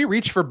here. Can we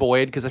reach for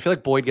Boyd? Because I feel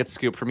like Boyd gets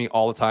scooped for me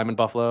all the time in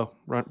Buffalo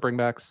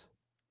bringbacks.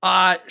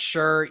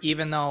 Sure.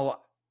 Even though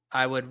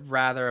I would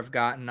rather have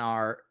gotten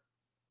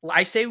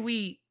I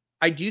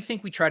do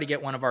think we try to get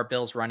one of our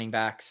Bills running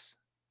backs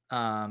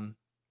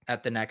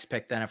at the next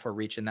pick then if we're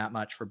reaching that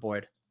much for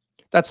Boyd.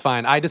 That's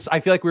fine. I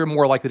feel like we were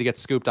more likely to get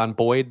scooped on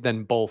Boyd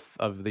than both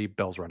of the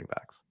Bills running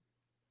backs.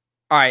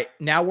 All right.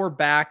 Now we're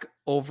back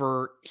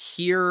over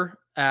here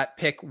at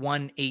pick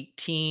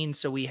 118.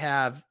 So we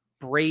have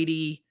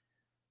Brady.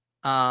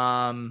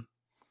 This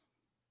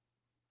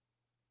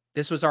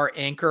was our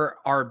anchor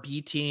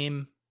RB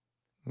team.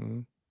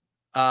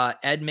 Mm-hmm.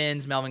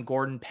 Edmonds, Melvin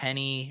Gordon,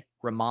 Penny,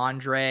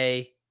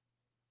 Ramondre.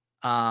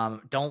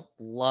 Don't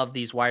love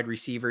these wide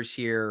receivers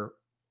here.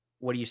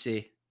 What do you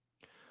see?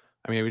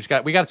 I mean, we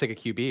got to take a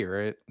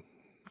QB,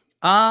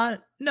 right?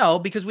 No,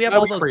 because we have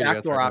all those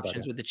backdoor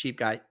options with the cheap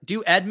guy.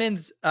 Do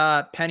Edmonds,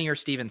 Penny, or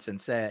Stevenson?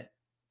 Say it.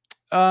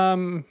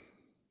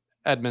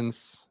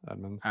 Edmonds.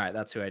 All right,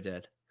 that's who I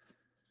did.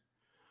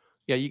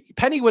 Yeah,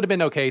 Penny would have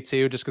been okay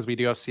too, just because we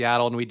do have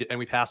Seattle and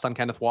we passed on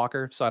Kenneth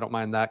Walker, so I don't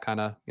mind that kind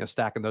of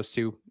stacking those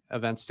two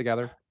events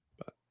together.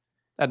 But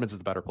Edmonds is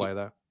the better play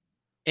though.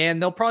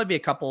 And there'll probably be a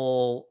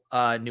couple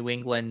New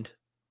England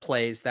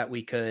plays that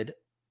we could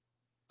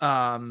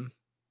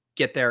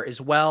get there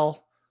as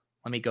well.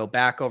 Let me go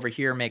back over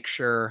here, make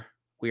sure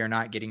we are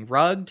not getting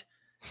rugged.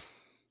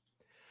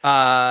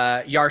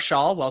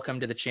 Yarshal, welcome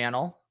to the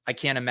channel. I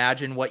can't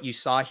imagine what you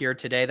saw here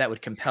today that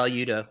would compel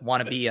you to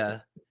want to be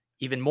a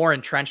even more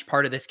entrenched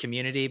part of this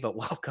community, but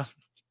welcome.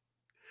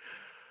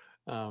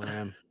 Oh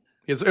man.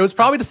 It was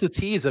probably just the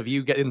tease of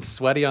you getting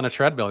sweaty on a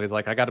treadmill. He's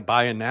like, I got to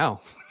buy in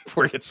now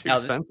before it gets too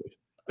expensive.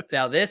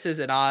 Now this is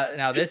an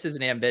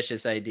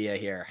ambitious idea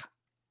here.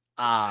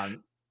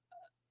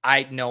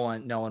 No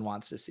one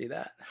wants to see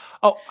that.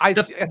 Oh, I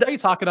saw you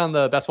talking on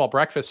the Best Ball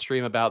Breakfast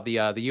stream about the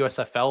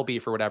USFL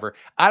beef or whatever.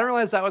 I didn't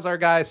realize that was our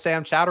guy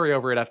Sam Chowdhury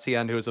over at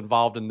FTN who was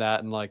involved in that.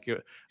 And like,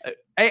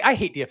 I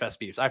hate DFS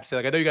beefs. I have to say,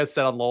 like, I know you guys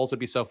said on LOLs would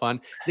be so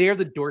fun. They are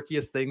the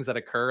dorkiest things that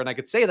occur, and I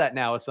could say that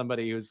now as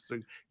somebody who's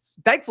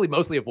thankfully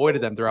mostly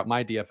avoided them throughout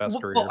my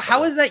DFS career. Well,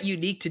 how is that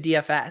unique to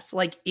DFS?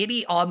 Like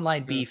any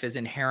online beef is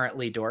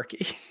inherently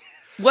dorky.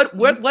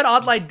 What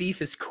online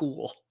beef is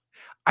cool?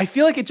 I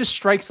feel like it just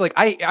strikes like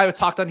I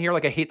talked on here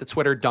like I hate the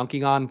Twitter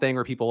dunking on thing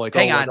where people like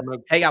hang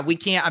on we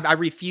can't I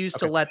refuse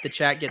to let the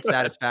chat get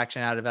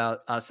satisfaction out of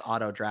us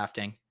auto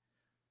drafting.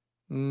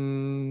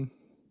 I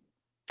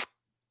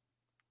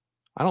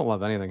don't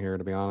love anything here,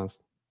 to be honest.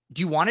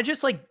 Do you want to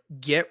just like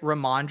get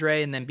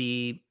Ramondre and then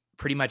be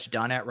pretty much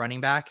done at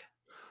running back?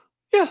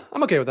 Yeah,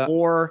 I'm okay with that.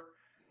 Or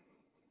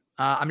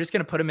I'm just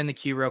gonna put him in the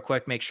queue real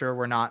quick, make sure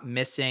we're not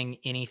missing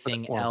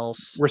anything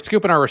else. We're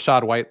scooping our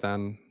Rachaad White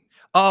then.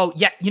 Oh,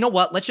 yeah. You know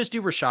what? Let's just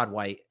do Rachaad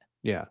White.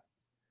 Yeah.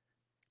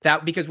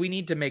 That because we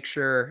need to make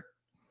sure.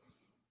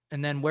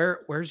 And then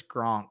where's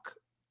Gronk?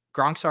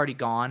 Gronk's already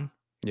gone.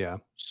 Yeah.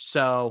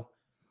 So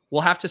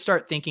we'll have to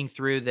start thinking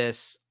through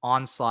this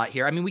onslaught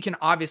here. I mean, we can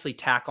obviously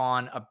tack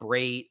on a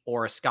Brait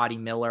or a Scotty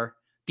Miller.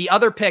 The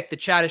other pick, the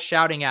chat is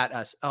shouting at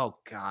us. Oh,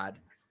 God.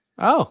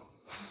 Oh.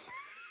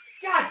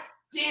 God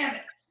damn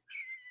it.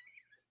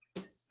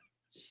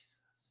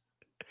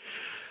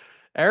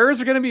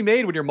 Errors are going to be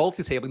made when you're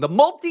multi-tabling. The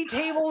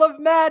multi-table of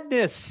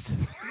madness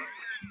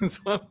is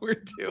what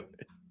we're doing.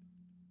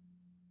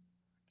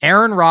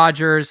 Aaron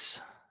Rodgers.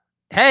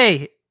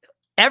 Hey,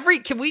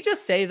 can we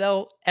just say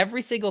though,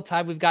 every single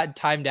time we've gotten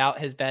timed out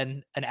has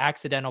been an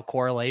accidental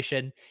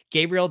correlation.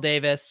 Gabriel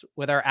Davis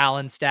with our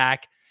Allen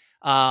stack,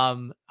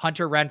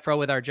 Hunter Renfrow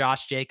with our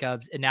Josh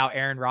Jacobs, and now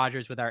Aaron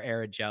Rodgers with our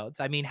Aaron Jones.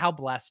 I mean, how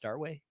blessed are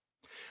we?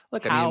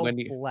 Look, how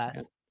blessed.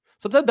 Yeah.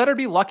 Sometimes better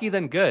be lucky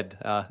than good.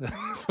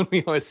 That's what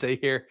we always say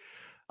here.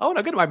 Oh,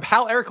 no, good. My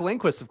pal Eric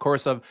Lindquist, of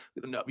course,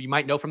 you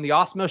might know from the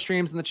Osmo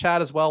streams in the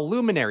chat as well.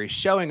 Luminary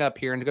showing up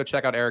here, and to go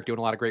check out Eric doing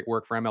a lot of great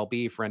work for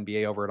MLB, for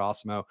NBA over at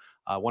Osmo.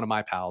 One of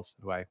my pals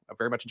who I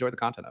very much enjoy the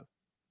content of.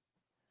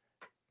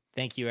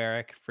 Thank you,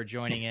 Eric, for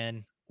joining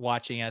in,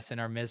 watching us in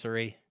our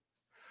misery.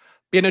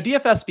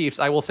 DFS beefs,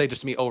 I will say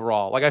just to me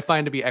overall, like I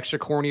find to be extra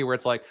corny where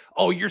it's like,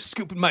 oh, you're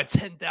scooping my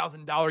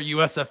 $10,000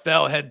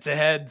 USFL head to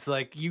head. It's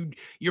like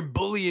you're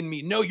bullying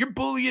me. No, you're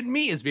bullying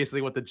me is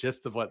basically what the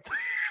gist of what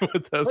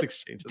those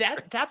exchanges are.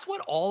 That's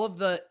what all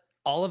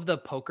of the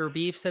poker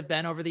beefs have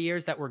been over the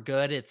years that were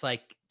good. It's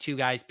like two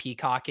guys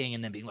peacocking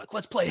and then being like,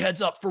 let's play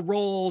heads up for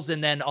rolls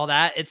and then all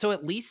that. And so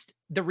at least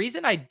the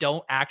reason I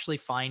don't actually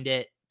find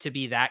it to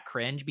be that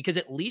cringe, because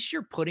at least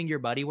you're putting your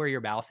money where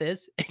your mouth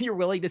is and you're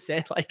willing to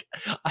say like,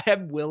 I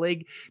am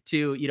willing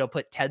to,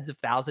 put tens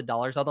of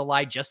 $1,000s on the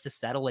line just to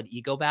settle an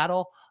ego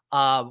battle,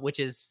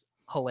 which is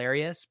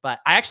hilarious. But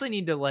I actually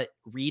need to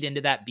read into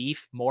that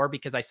beef more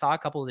because I saw a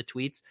couple of the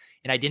tweets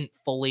and I didn't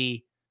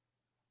fully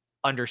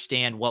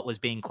understand what was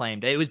being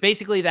claimed. It was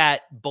basically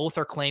that both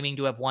are claiming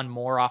to have won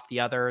more off the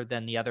other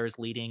than the other is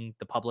leading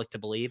the public to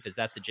believe. Is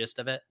that the gist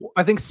of it?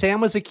 I think Sam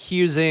was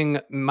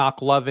accusing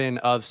McLovin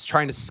of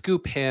trying to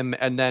scoop him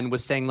and then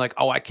was saying like,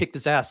 oh, I kicked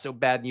his ass so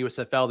bad in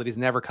USFL that he's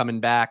never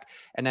coming back.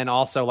 And then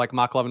also like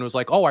McLovin was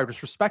like, oh, I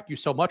just respect you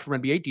so much from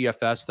NBA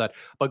DFS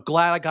but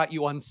glad I got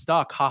you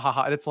unstuck. Ha ha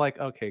ha. And it's like,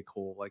 okay,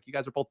 cool. Like you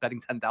guys are both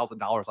betting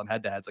 $10,000 on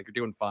head to heads. Like you're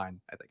doing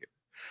fine.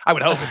 I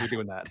would hope if you're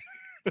doing that.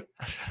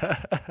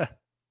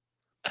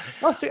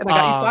 Oh, see, and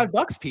I got you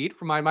 $5, Pete,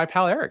 from my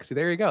pal Eric. See,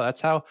 there you go. That's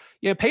how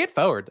pay it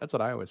forward. That's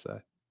what I always say.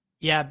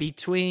 Yeah,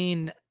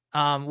 between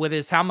with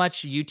his how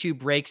much YouTube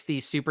breaks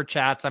these super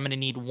chats, I'm going to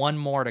need one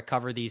more to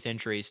cover these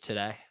injuries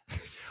today.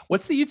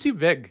 What's the YouTube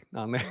vig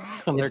on there?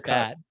 It's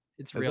bad.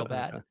 It's real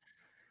bad.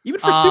 Even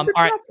for super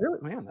chats,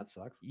 really? Man, that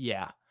sucks.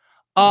 Yeah.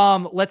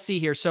 Let's see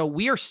here. So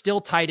we are still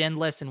tight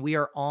endless and we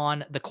are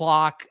on the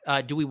clock.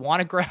 Do we want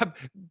to grab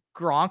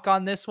Gronk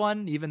on this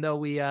one, even though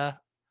we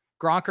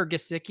Gronk or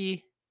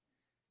Gesicki?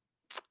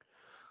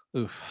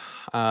 Oof.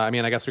 I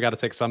mean, I guess we got to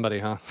take somebody,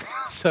 huh?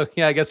 So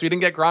yeah, I guess we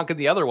didn't get Gronk in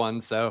the other one.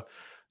 So,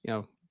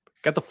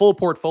 got the full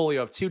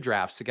portfolio of two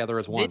drafts together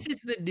as one. This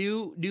is the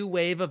new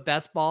wave of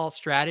best ball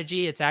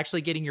strategy. It's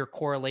actually getting your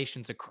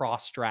correlations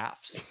across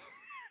drafts.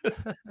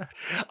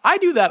 I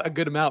do that a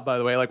good amount, by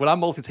the way. Like when I'm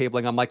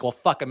multi-tabling, I'm like, well,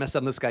 fuck, I messed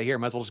up on this guy here.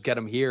 Might as well just get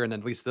him here, and then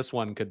at least this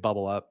one could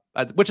bubble up,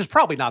 which is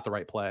probably not the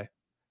right play.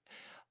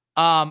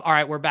 All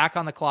right, we're back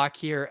on the clock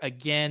here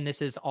again.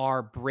 This is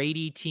our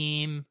Brady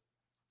team.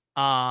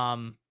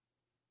 Probably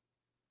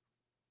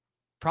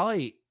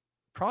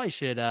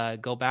should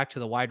go back to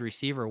the wide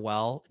receiver.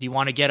 Well, do you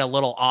want to get a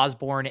little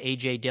Osborne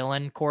AJ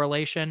Dillon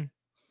correlation?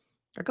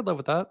 I could live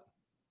with that.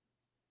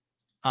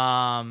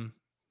 All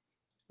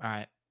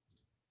right.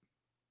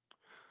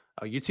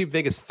 Oh, YouTube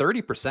Vegas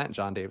 30%.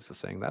 John Davis is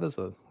saying that is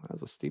a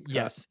steep cut.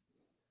 Yes.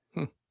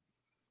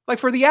 Like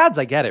for the ads,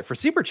 I get it. For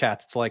super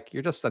chats, it's like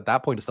you're just at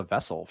that point just a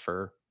vessel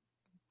for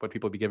what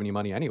people would be giving you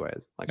money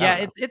anyways. Like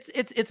yeah,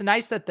 it's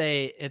nice that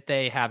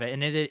they have it,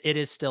 and it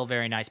is still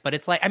very nice. But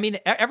it's like, I mean,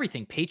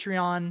 everything.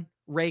 Patreon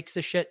rakes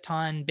a shit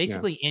ton.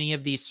 Basically, any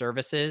of these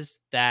services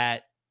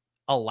that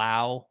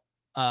allow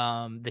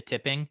the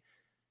tipping,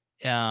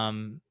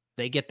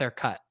 they get their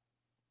cut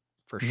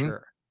for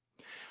sure.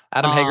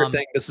 Adam Hager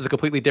saying this is a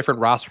completely different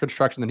roster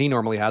construction than he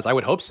normally has. I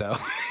would hope so,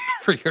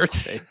 for your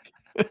sake.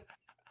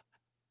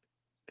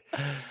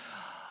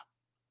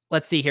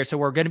 Let's see here. So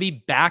we're going to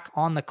be back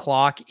on the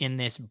clock in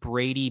this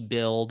Brady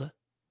build.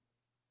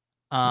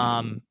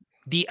 Let's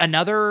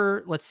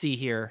see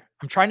here.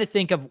 I'm trying to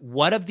think of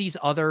what of these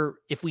other,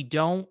 if we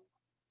want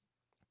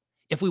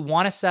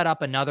to set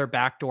up another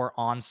backdoor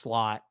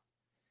onslaught,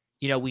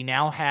 we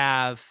now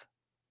have,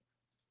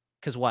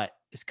 because what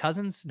is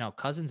Cousins? No,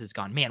 Cousins is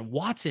gone. Man,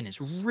 Watson is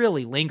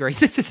really lingering.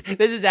 This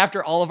is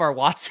after all of our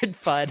Watson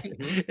fun.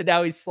 And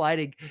now he's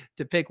sliding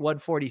to pick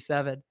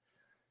 147.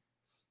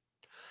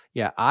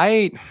 Yeah,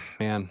 I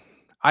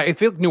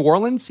feel New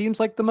Orleans seems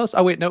like the most.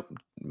 Oh wait, nope.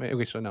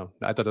 Maybe so. No,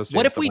 I thought it was.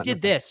 What if we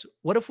did this?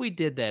 What if we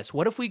did this?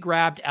 What if we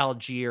grabbed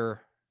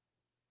Algier,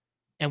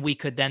 and we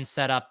could then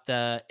set up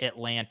the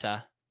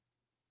Atlanta?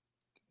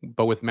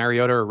 But with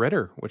Mariota or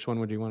Ritter, which one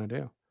would you want to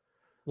do?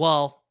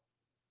 Well,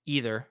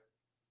 either.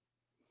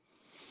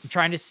 I'm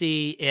trying to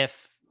see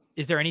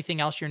is there anything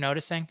else you're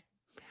noticing?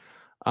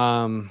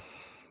 No,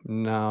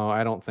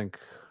 I don't think.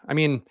 I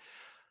mean.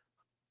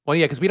 Well,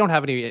 yeah, because we don't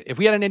have any. If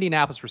we had an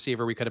Indianapolis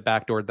receiver, we could have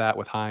backdoored that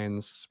with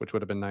Hines, which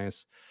would have been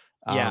nice.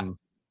 Yeah.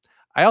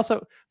 I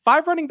also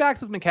 5 running backs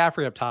with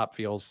McCaffrey up top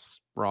feels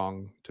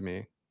wrong to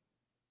me.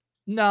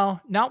 No,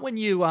 not when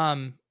you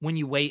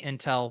wait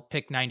until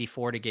pick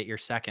 94 to get your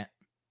second.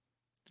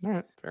 All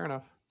right, fair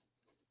enough.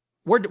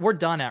 We're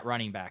done at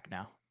running back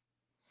now.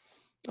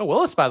 Oh,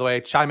 Willis, by the way,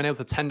 chiming in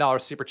with a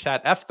 $10 super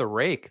chat. F the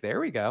rake. There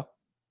we go.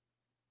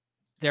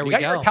 There we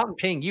got go. Your accountant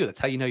paying you. That's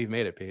how you know you've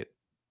made it, Pete.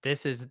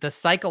 This is the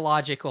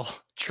psychological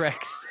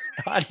tricks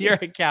on your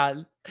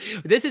account.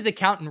 This is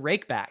accountant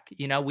rakeback.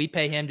 We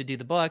pay him to do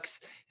the books,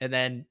 and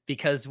then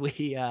because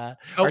we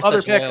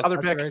other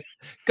pick.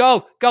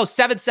 Go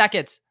 7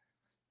 seconds.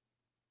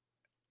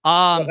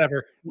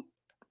 Whatever.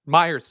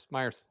 Myers.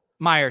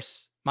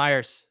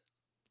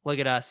 Look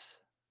at us.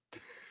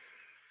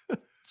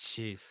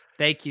 Jeez.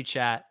 Thank you,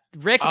 chat.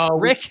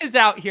 Rick is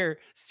out here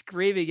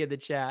screaming in the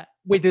chat.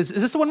 Wait, is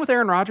this the one with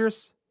Aaron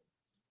Rodgers?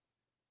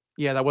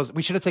 Yeah, that was.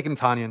 We should have taken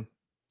Tanyan.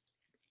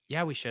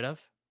 Yeah, we should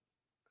have.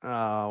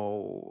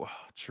 Oh,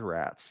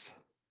 rats.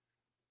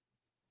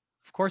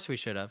 Of course we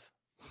should have.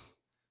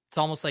 It's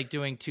almost like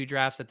doing 2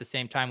 drafts at the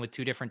same time with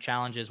 2 different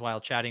challenges while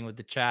chatting with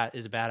the chat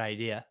is a bad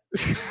idea.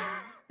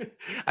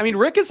 I mean,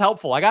 Rick is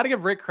helpful. I got to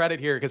give Rick credit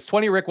here because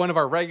 20 Rick, one of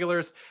our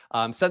regulars,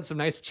 sent some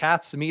nice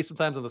chats to me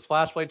sometimes on the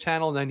Splash Play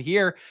channel, and then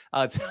here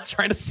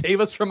trying to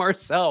save us from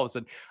ourselves.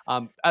 And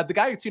the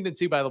guy who tuned in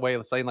too, by the way,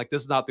 was saying like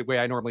this is not the way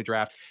I normally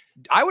draft.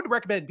 I would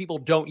recommend people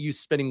don't use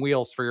spinning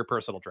wheels for your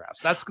personal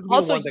drafts. That's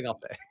also one thing I'll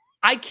say.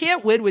 I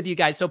can't win with you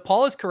guys. So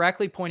Paul is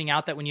correctly pointing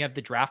out that when you have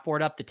the draft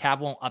board up, the tab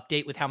won't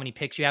update with how many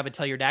picks you have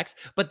until your next.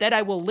 But then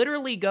I will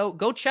literally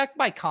go check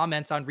my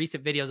comments on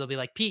recent videos. I'll be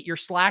like, Pete, you're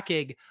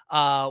slacking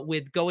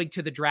with going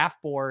to the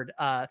draft board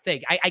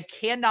thing. I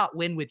cannot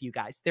win with you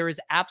guys. There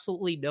is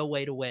absolutely no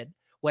way to win.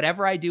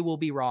 Whatever I do will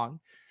be wrong.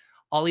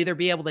 I'll either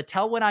be able to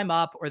tell when I'm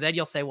up, or then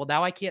you'll say, well,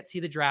 now I can't see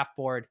the draft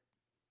board.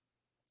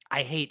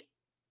 I hate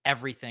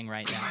everything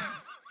right now.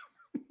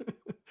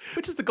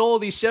 Which is the goal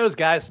of these shows,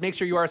 guys. Make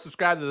sure you are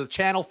subscribed to the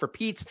channel for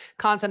Pete's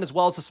content as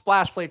well as the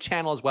Splash Play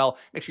channel as well.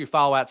 Make sure you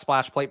follow at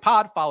Splash Play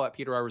Pod, follow at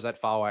Peter Rosette,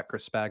 follow at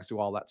Chris Spags, do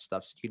all that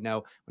stuff so you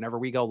know whenever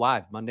we go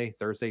live. Monday,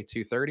 Thursday,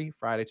 2:30,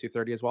 Friday,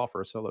 2:30 as well for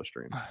a solo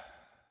stream.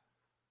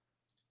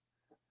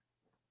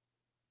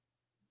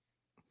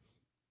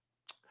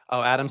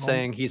 Oh, Adam's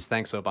saying he's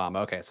thanks Obama.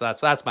 Okay, so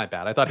that's my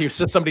bad. I thought he was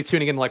just somebody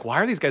tuning in like, why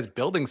are these guys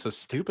building so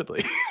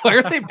stupidly? Why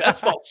are they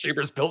best ball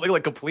streamers building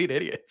like complete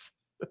idiots?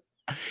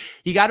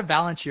 You got to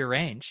balance your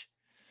range.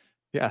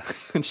 Yeah,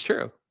 it's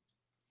true.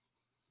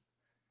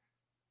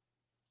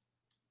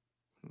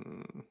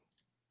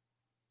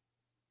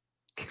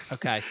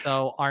 Okay,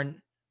 so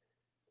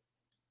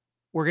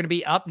we're going to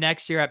be up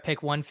next year at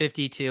pick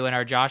 152 in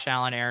our Josh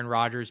Allen, Aaron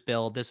Rodgers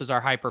build. This is our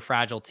hyper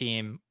fragile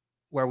team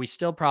where we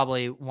still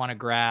probably want to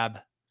grab.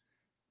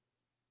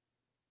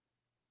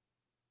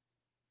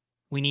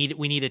 We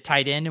need a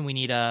tight end and we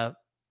need a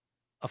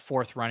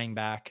 4th running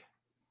back.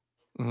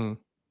 Mm-hmm.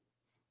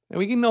 And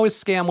we can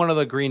always scam one of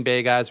the Green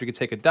Bay guys. We could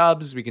take a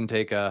Dubs. We could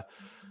take an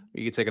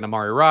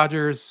Amari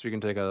Rogers. We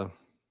can take a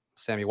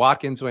Sammy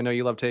Watkins, who I know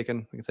you love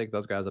taking. We can take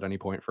those guys at any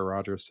point for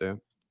Rogers too.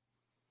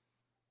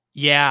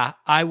 Yeah,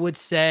 I would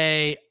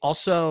say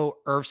also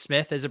Irv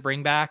Smith as a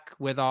bring back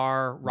with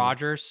our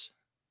Rogers,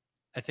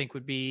 I think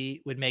would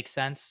make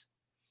sense.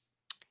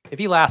 If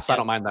he lasts, I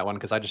don't mind that one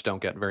because I just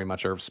don't get very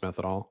much Irv Smith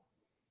at all.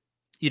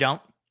 You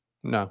don't?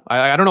 No,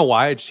 I don't know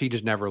why. He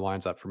just never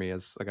lines up for me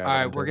as a guy. All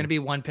right, we're going to be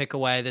one pick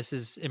away. This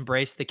is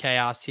embrace the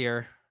chaos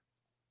here.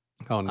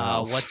 Oh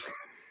no! What's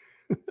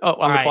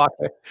on the clock?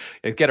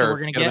 Get so Irv. We're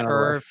going to get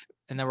Irv,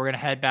 and then we're going to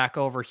head back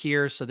over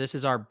here. So this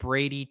is our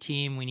Brady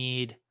team. We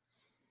need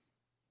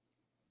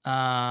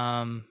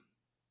what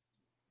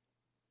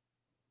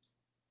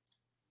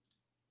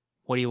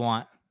do you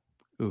want?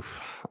 Oof.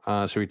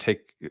 Should we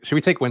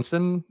take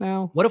Winston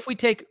now? What if we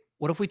take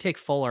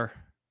Fuller?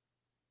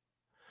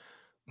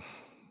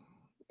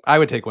 I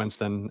would take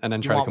Winston and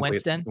then try to complete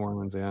Winston? New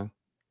Orleans, yeah. All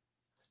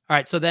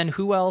right, so then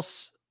who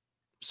else?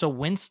 So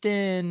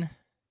Winston,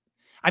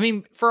 I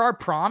mean, for our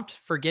prompt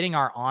for getting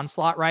our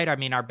onslaught right, I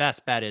mean, our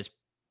best bet is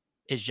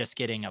just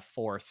getting a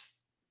fourth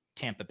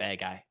Tampa Bay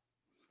guy.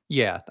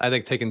 Yeah, I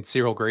think taking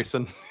Cyril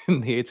Grayson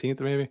in the 18th,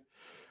 maybe.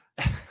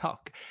 Oh,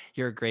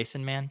 you're a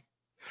Grayson man?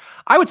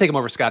 I would take him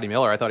over Scotty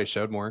Miller. I thought he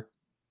showed more.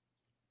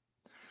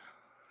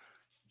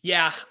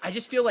 Yeah, I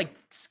just feel like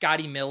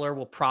Scotty Miller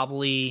will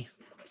probably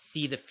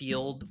see the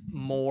field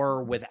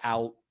more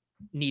without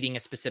needing a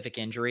specific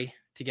injury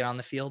to get on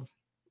the field.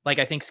 Like,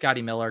 I think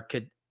Scotty Miller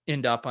could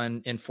end up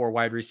in 4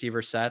 wide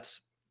receiver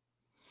sets.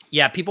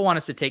 Yeah, people want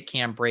us to take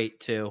Cam Brate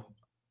too.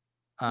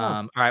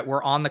 All right,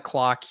 we're on the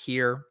clock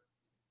here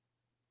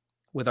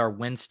with our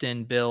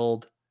Winston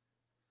build.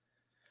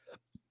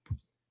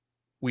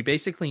 We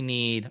basically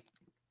need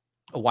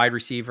a wide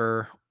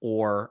receiver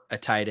or a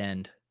tight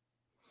end.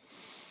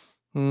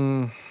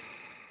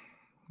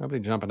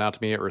 Nobody jumping out to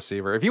me at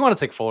receiver. If you want to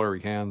take Fuller,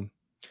 we can.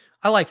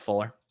 I like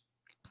Fuller.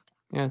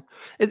 Yeah,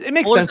 it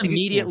makes Fuller's sense.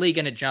 Immediately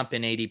going to jump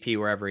in ADP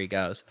wherever he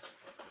goes.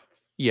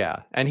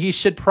 Yeah, and he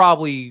should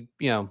probably,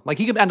 like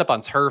he could end up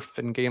on turf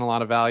and gain a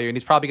lot of value, and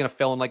he's probably going to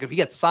fill in. Like if he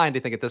gets signed, I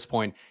think at this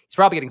point he's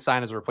probably getting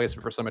signed as a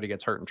replacement for somebody who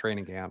gets hurt in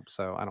training camp.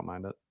 So I don't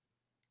mind it.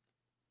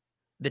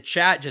 The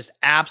chat just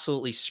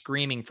absolutely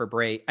screaming for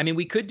Brate. I mean,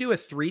 we could do a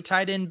 3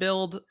 tight end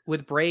build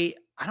with Brate.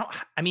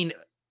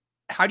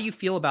 How do you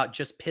feel about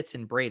just Pitts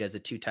and Brate as a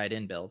 2 tight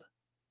end build?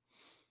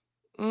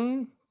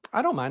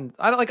 I don't mind.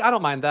 I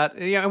don't mind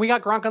that. Yeah, and we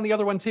got Gronk on the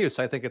other one too,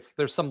 so I think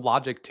there's some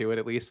logic to it,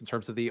 at least in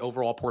terms of the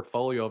overall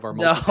portfolio of our.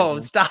 No,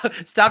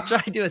 stop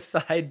trying to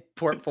assign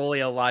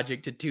portfolio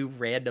logic to 2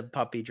 random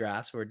puppy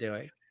drafts we're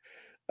doing.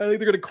 I think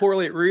they're going to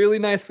correlate really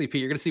nicely,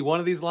 Pete. You're going to see one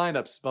of these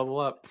lineups bubble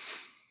up.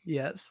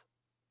 Yes.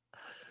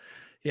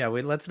 Yeah,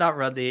 let's not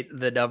run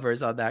the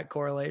numbers on that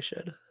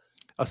correlation.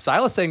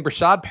 Silas saying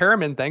Brashad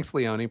Perriman. Thanks,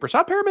 Leone.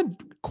 Brashad Perriman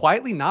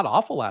quietly not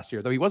awful last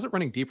year, though he wasn't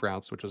running deep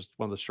routes, which was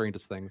one of the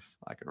strangest things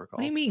I can recall.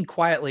 What do you mean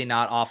quietly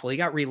not awful? He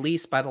got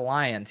released by the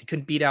Lions. He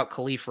couldn't beat out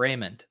Khalif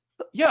Raymond.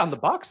 Yeah, on the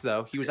Bucs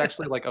though, he was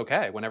actually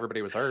okay when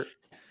everybody was hurt.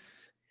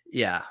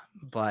 Yeah,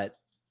 but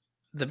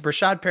the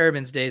Brashad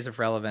Perriman's days of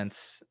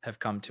relevance have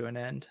come to an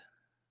end.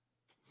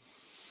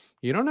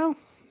 You don't know?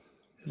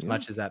 As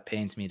much as that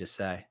pains me to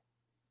say.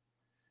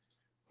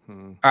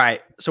 All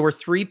right, so we're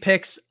 3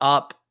 picks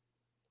up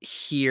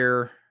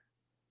here.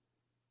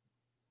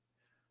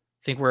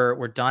 I think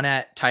we're done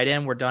at tight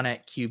end. We're done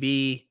at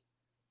QB.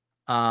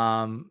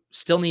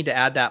 Still need to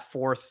add that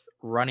 4th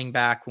running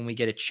back when we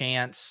get a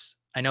chance.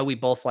 I know we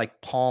both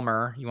like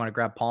Palmer. You want to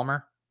grab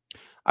Palmer?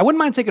 I wouldn't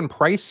mind taking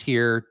Price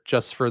here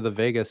just for the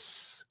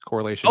Vegas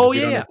correlation. Oh,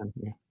 yeah.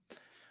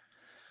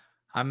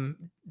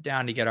 I'm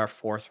down to get our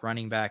 4th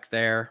running back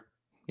there.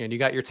 Yeah, and you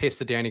got your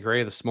taste of Danny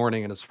Gray this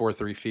morning in his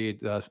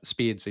 4.3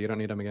 speed, so you don't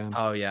need him again.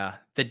 Oh, yeah.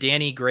 The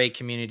Danny Gray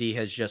community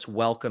has just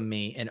welcomed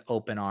me in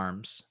open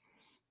arms.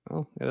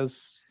 Well, it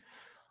is.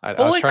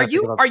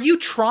 Are you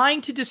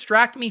trying to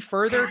distract me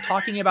further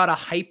talking about a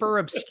hyper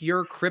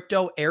obscure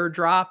crypto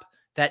airdrop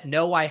that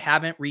I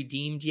haven't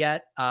redeemed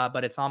yet,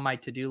 but it's on my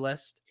to-do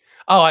list?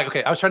 Oh,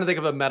 okay. I was trying to think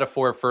of a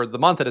metaphor for the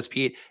month that is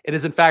Pete. It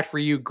is in fact for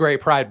you, Gray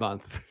Pride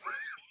Month.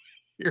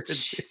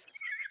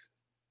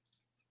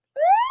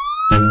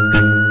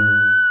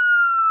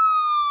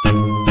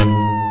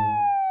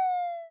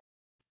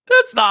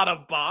 That's not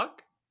a bonk.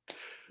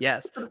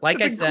 Yes.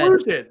 Like I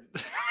said,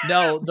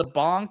 no, the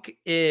bonk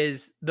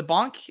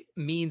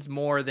means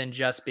more than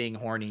just being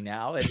horny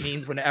now. It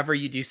means whenever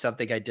you do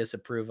something I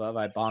disapprove of,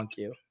 I bonk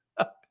you.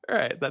 All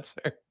right. That's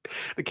fair.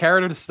 The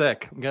carrot or the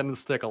stick. I'm getting the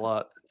stick a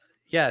lot.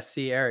 Yeah.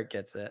 See, Eric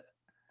gets it.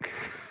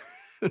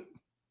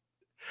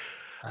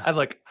 I'm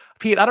like,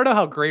 Pete, I don't know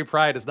how Gray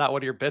Pride is not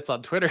one of your bits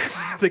on Twitter.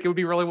 I think it would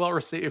be really well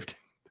received.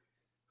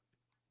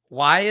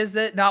 Why is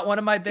it not one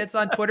of my bits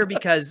on Twitter?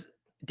 Because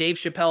Dave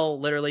Chappelle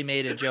literally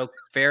made a joke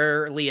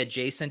fairly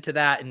adjacent to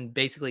that and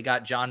basically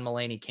got John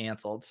Mulaney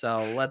canceled.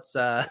 So let's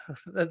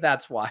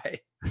that's why.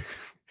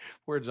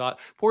 Poor John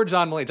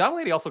Mulaney. John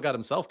Mulaney also got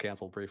himself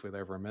canceled briefly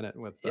there for a minute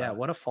with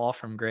what a fall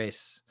from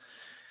grace.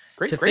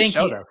 Great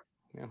show though.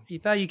 Yeah. You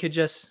thought you could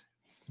just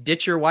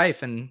ditch your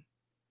wife and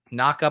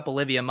knock up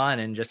Olivia Munn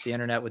and just the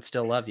internet would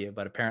still love you,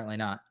 but apparently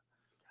not.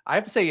 I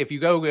have to say, if you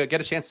go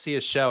get a chance to see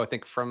his show, I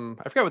think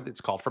I forget what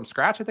it's called, From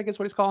Scratch, I think is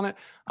what he's calling it.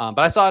 But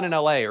I saw it in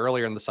LA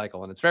earlier in the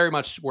cycle, and it's very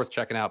much worth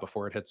checking out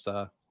before it hits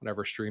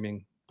whatever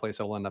streaming place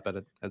it'll end up at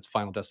its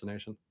final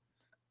destination.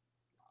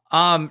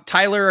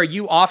 Tyler, are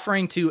you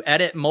offering to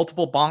edit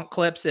multiple bonk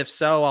clips? If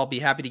so, I'll be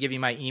happy to give you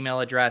my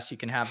email address. You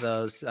can have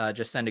those.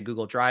 Just send a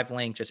Google Drive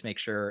link. Just make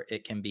sure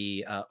it can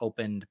be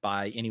opened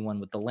by anyone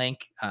with the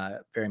link.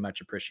 Very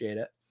much appreciate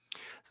it.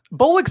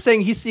 Bullock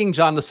saying he's seeing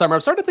John this summer.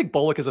 I'm starting to think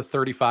Bullock is a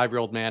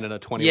 35-year-old man and a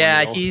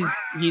 21-year-old. Yeah,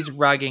 he's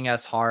rugging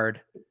us hard.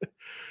 All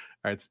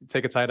right,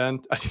 take a tight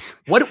end.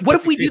 What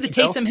if we do the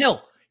Taysom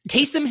Hill?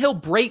 Taysom Hill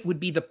Brate would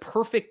be the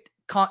perfect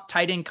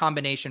tight end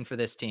combination for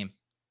this team.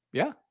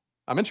 Yeah,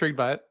 I'm intrigued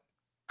by it.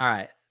 All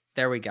right,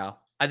 there we go.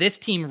 This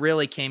team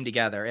really came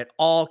together. It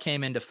all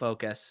came into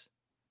focus.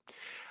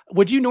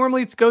 Would you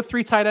normally go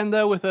 3 tight end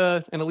though with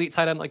an elite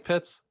tight end like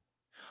Pitts?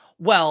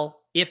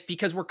 Well,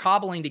 because we're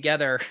cobbling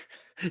together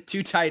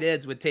 2 tight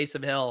ends with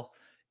Taysom Hill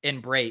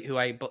and Brate, who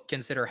I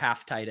consider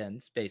half tight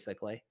ends,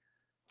 basically.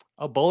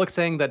 Oh, Bullock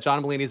saying that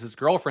John Mulaney is his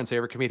girlfriend's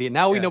favorite comedian.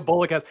 Now we know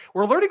Bullock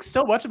we're learning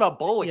so much about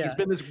Bullock. Yeah. He's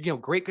been this,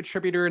 great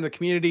contributor in the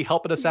community,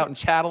 helping us out and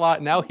chat a lot.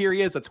 And now here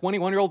he is, a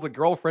 21-year-old with a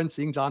girlfriend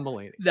seeing John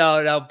Mulaney.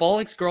 No,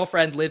 Bullock's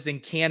girlfriend lives in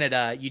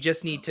Canada. You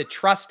just need to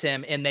trust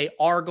him, and they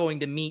are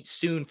going to meet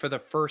soon for the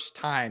first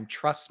time.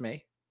 Trust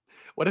me.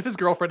 What if his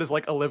girlfriend is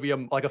like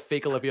a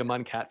fake Olivia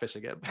Munn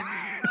catfishing him?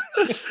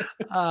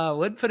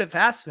 Wouldn't put it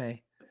past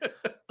me.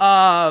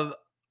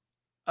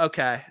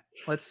 Okay,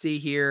 let's see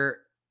here.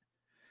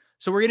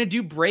 So we're going to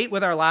do Brate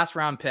with our last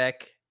round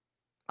pick.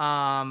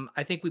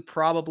 I think we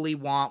probably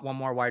want one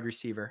more wide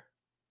receiver.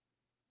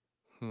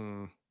 I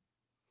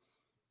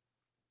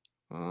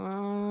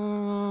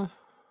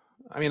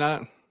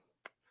mean,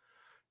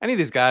 any of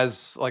these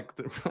guys, like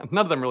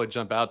none of them really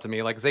jump out to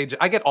me. Like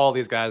I get all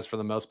these guys for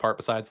the most part,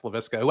 besides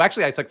Laviska, who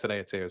actually I took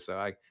today too. So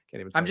I can't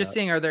even. I'm just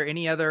saying, are there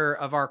any other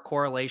of our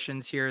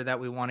correlations here that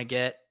we want to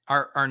get?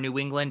 Our New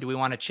England? Do we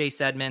want to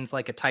Chase Edmonds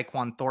like a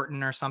Tyquan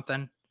Thornton or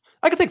something?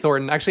 I could take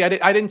Thornton. Actually,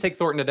 I didn't take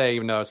Thornton today,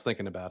 even though I was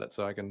thinking about it.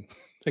 So I can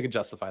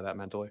justify that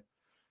mentally.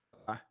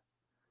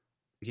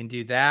 We can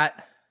do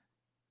that.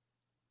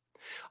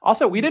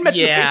 Also, we didn't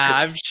mention. Yeah,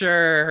 I'm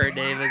sure her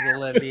name is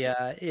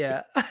Olivia.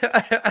 Yeah.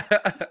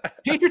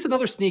 Patriots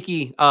another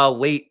sneaky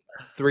late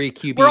 3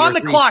 QB. We're on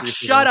the clock.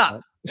 Shut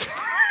up.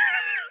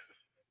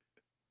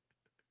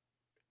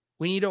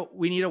 We need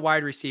a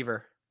wide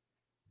receiver.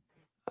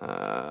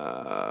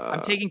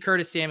 I'm taking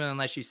Curtis Samuel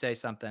unless you say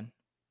something.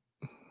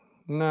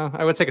 No,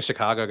 I would take a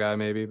Chicago guy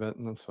maybe, but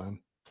that's fine.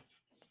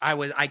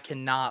 I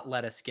cannot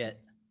let us get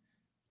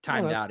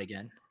timed out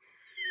again.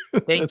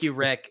 Thank you,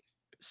 Rick.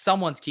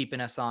 Someone's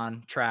keeping us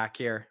on track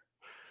here.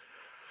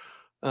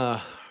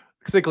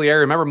 Particularly, I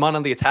remember Munn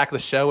on the Attack of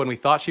the Show when we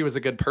thought she was a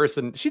good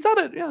person. She's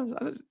not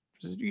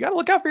you got to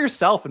look out for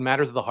yourself in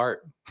matters of the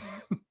heart.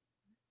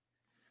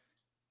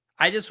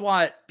 I just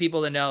want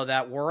people to know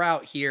that we're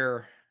out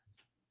here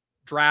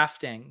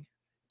drafting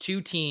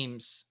 2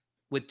 teams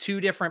with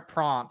 2 different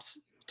prompts,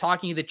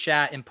 talking to the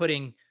chat and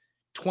putting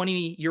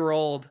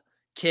 20-year-old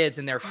kids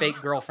and their fake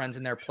girlfriends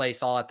in their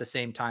place all at the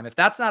same time. If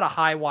that's not a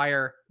high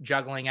wire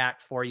juggling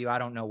act for you, I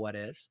don't know what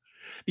is.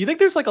 Do you think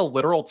there's like a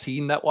literal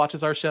teen that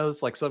watches our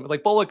shows? Like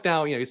Bullock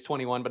now, he's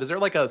 21, but is there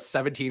like a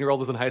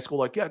 17-year-old who's in high school?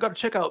 Like, yeah, I got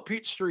to check out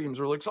Pete's streams.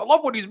 Or like, I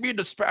love when he's mean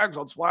to Spags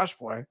on Splash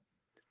Play.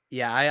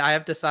 Yeah, I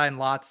have to sign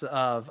lots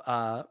of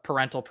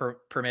parental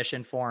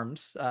permission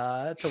forms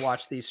to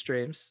watch these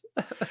streams.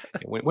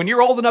 when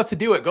you're old enough to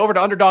do it, go over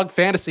to Underdog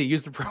Fantasy.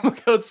 Use the promo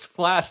code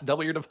SPLASH.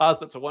 Double your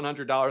deposit to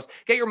 $100.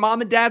 Get your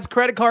mom and dad's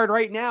credit card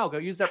right now. Go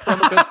use that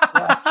promo code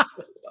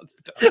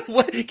SPLASH.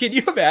 What, can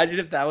you imagine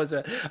if that was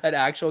an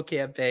actual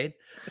campaign?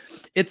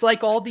 It's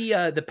like all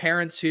the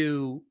parents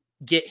who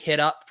get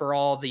hit up for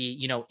all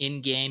the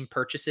in-game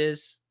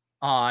purchases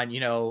on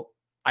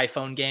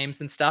iPhone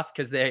games and stuff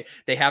because they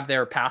have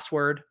their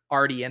password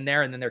already in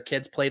there, and then their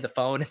kids play the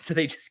phone, and so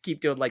they just keep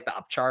doing like the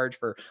upcharge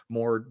for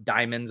more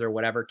diamonds or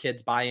whatever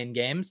kids buy in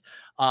games.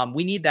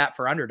 We need that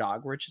for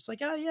Underdog, where it's just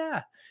like, oh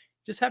yeah,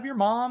 just have your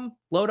mom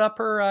load up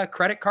her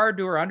credit card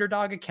to her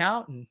Underdog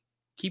account and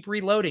keep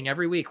reloading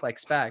every week like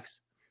Spags.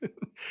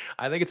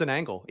 I think it's an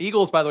angle.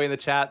 Eagles, by the way, in the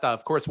chat,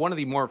 of course, one of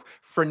the more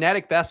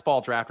frenetic best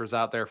ball drafters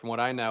out there, from what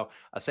I know,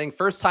 saying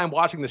first time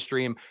watching the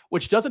stream,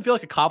 which doesn't feel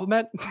like a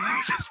compliment.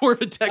 It's just more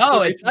of a declaration.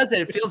 Oh, it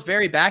doesn't. It feels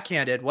very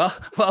backhanded. Well,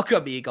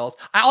 welcome, Eagles.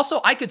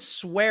 I could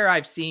swear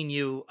I've seen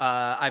you.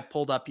 I've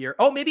pulled up your.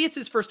 Oh, maybe it's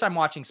his first time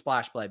watching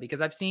Splash Play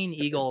because I've seen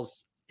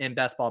Eagles in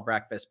Best Ball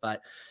Breakfast.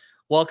 But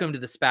welcome to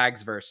the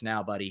Spags verse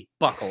now, buddy.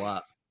 Buckle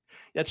up.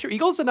 Yeah, sure.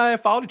 Eagles and I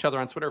have followed each other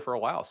on Twitter for a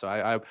while, so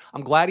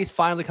I'm glad he's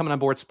finally coming on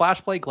board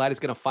Splash Play. Glad he's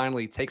going to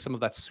finally take some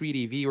of that sweet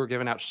EV we're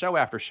giving out show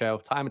after show,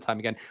 time and time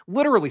again,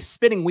 literally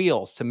spinning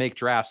wheels to make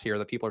drafts here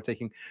that people are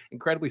taking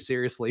incredibly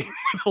seriously.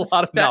 A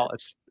lot of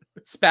knowledge.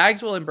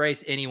 Spags will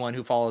embrace anyone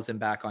who follows him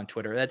back on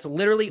Twitter. That's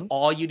literally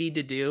all you need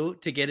to do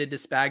to get into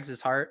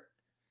Spags' heart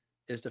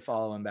is to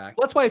follow him back.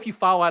 Well, that's why if you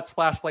follow at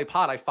Splash Play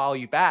Pod, I follow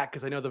you back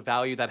because I know the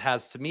value that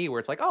has to me. Where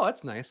it's like, oh,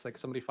 that's nice. Like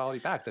somebody followed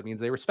you back. That means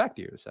they respect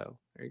you. So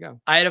there you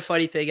go. I had a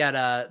funny thing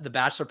at the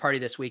bachelor party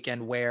this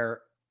weekend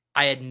where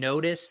I had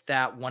noticed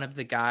that one of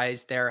the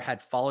guys there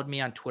had followed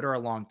me on Twitter a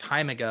long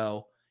time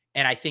ago,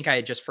 and I think I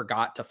had just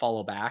forgot to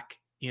follow back.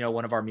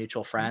 One of our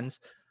mutual friends.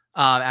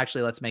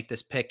 Actually, let's make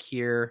this pick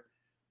here.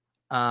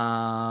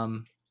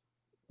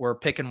 We're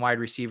picking wide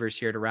receivers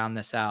here to round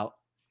this out.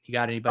 You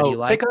got anybody you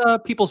like?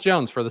 Take Peoples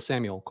Jones for the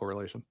Samuel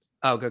correlation.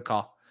 Oh, good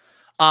call.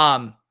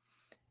 And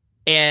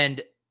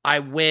I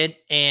went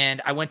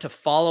to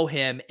follow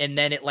him, and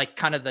then it like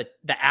kind of the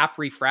app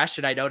refreshed,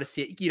 and I noticed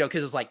it,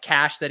 because it was like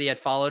Cash that he had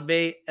followed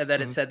me, and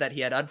then it said that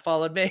he had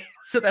unfollowed me.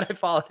 So then I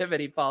followed him,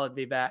 and he followed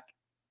me back.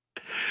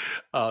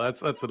 Oh,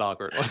 that's an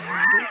awkward one.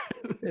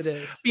 It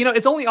is.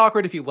 It's only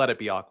awkward if you let it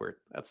be awkward.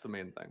 That's the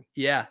main thing.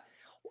 Yeah.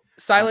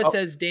 Silas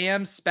says,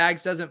 damn,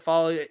 Spags doesn't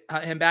follow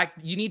him back.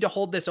 You need to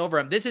hold this over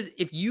him.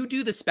 If you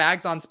do the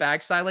Spags on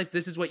Spags, Silas,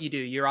 this is what you do.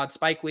 You're on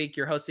Spike Week,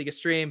 you're hosting a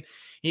stream.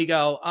 You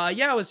go, I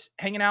was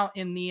hanging out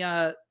in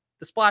the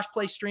Splash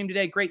Play stream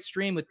today. Great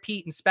stream with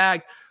Pete and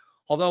Spags.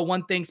 Although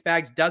one thing,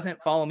 Spags doesn't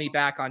follow me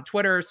back on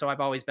Twitter, so I've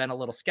always been a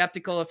little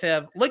skeptical of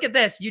him. Look at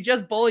this. You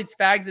just bullied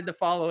Spags into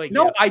following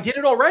No, you. I did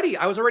it already.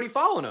 I was already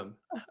following him.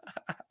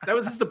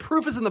 The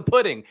proof is in the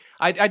pudding.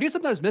 I do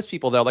sometimes miss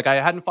people, though. Like, I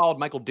hadn't followed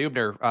Michael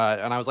Dubner,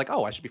 and I was like,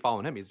 oh, I should be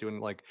following him. He's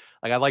doing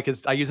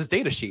I use his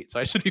data sheet, so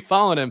I should be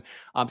following him.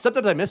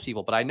 Sometimes I miss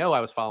people, but I know I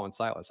was following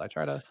Silas. I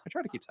try to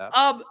keep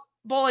tabs.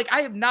 But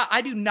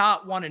I do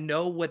not want to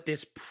know what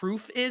this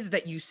proof is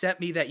that you sent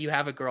me that you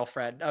have a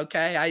girlfriend.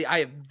 Okay. I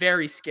am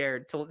very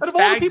scared to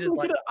Spags is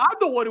like, I'm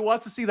the one who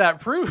wants to see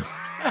that proof.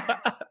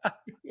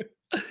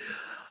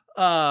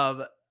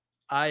 I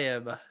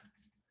am. All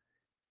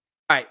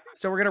right.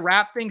 So we're going to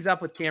wrap things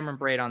up with Cameron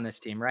Braid on this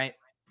team, right?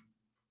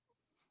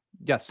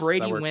 Yes.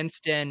 Brady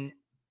Winston,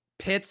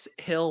 Pitts,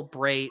 Hill,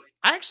 Braid.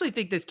 I actually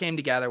think this came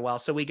together well.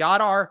 So we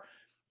got our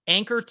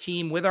anchor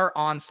team with our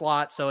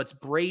onslaught. So it's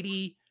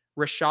Brady,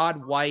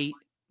 Rachaad White,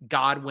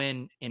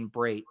 Godwin, and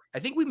Braid. I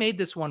think we made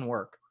this one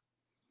work.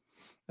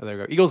 Oh, there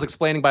you go. Eagles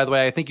explaining, by the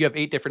way, I think you have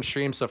 8 different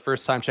streams. So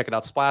first time, check it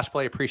out. Splash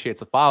Play appreciates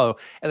the follow.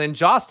 And then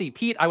Josty,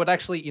 Pete, I would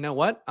actually, you know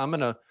what? I'm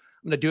going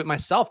to do it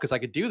myself because I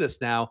could do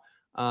this now.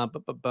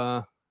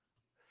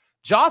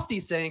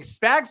 Josty saying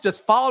Spags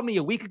just followed me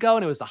a week ago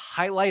and it was the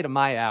highlight of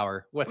my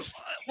hour.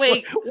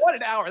 Wait, what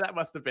an hour that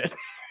must have been.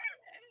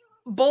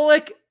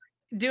 Bullock,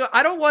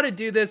 I don't want to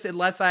do this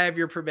unless I have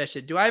your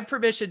permission. Do I have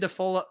permission to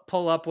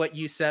pull up what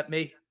you sent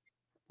me?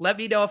 Let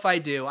me know if I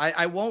do.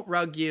 I won't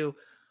rug you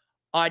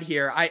on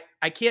here.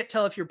 I can't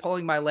tell if you're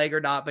pulling my leg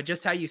or not, but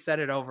just how you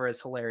sent it over is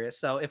hilarious.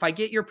 So if I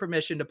get your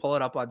permission to pull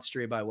it up on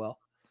stream, I will.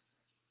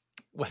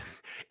 What,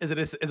 is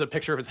it a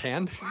picture of his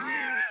hand?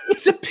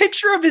 It's a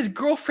picture of his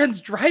girlfriend's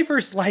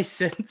driver's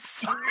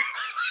license.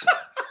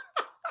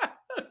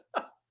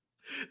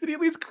 Did he at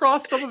least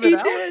cross some of it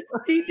out?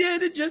 He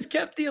did. It just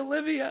kept the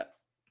Olivia.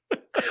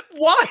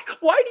 Why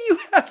do you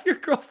have your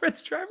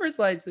girlfriend's driver's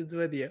license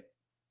with you?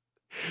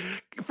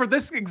 For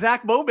this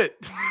exact moment.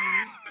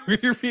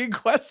 You're being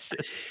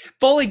questioned.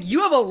 Bowling,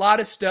 you have a lot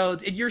of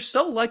stones, and you're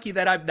so lucky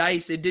that I'm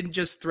nice and didn't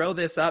just throw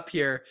this up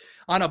here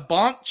on a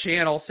bonk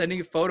channel, sending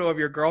a photo of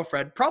your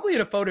girlfriend, probably in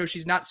a photo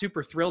she's not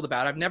super thrilled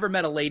about. I've never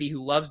met a lady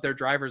who loves their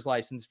driver's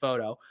license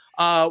photo.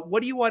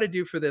 What do you want to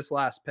do for this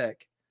last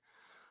pick?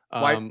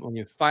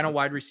 Final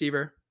wide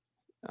receiver?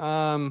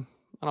 I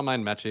don't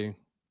mind Mechie.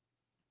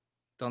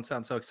 Don't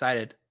sound so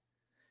excited.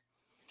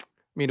 I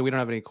mean, we don't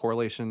have any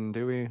correlation,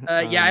 do we?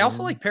 Yeah, I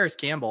also like Paris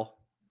Campbell.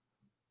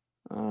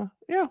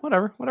 Yeah,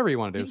 whatever you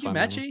want to do. You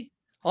Mechie?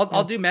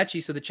 I'll do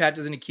Mechie so the chat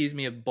doesn't accuse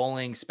me of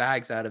bowling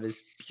Spags out of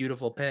his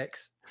beautiful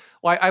picks.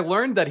 Well, I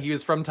learned that he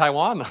was from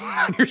Taiwan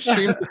on your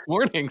stream this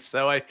morning,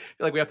 so I feel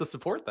like we have to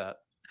support that.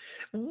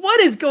 What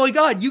is going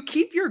on? You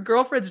keep your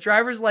girlfriend's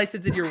driver's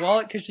license in your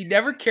wallet because she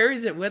never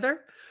carries it with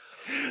her?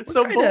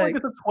 So bowling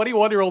is a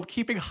 21-year-old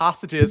keeping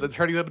hostages and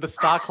turning them into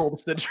Stockholm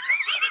syndrome.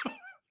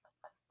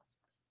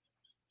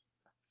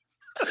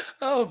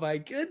 Oh my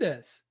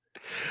goodness.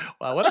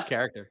 Wow, what a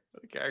character.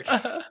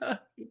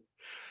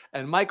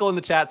 And Michael in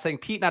the chat saying,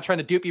 Pete, not trying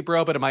to dupe you,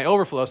 bro, but in my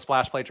overflow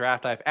Splash Play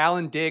draft, I have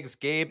Allen, Diggs,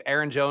 Gabe,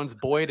 Aaron Jones,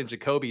 Boyd, and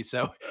Jacoby.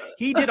 So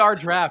he did our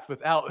draft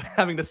without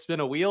having to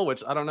spin a wheel,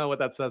 which I don't know what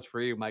that says for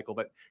you, Michael,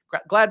 but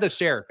glad to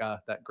share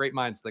that great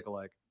minds think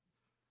alike.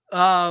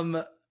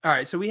 All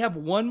right, so we have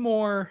one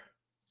more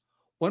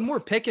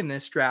pick in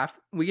this draft.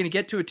 We going to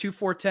get to a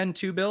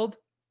 2-4-10-2 build?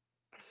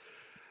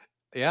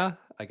 Yeah,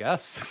 I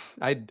guess.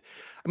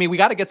 I mean, we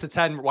got to get to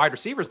 10 wide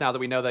receivers now that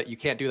we know that you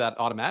can't do that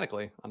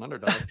automatically on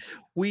Underdog.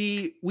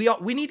 we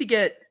need to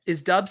get,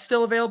 is Dubs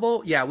still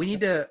available? Yeah, we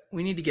need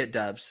to get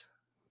Dubs.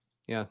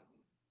 Yeah,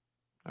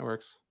 that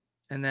works.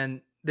 And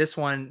then this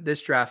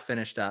draft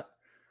finished up.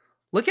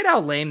 Look at how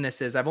lame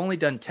this is. I've only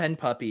done 10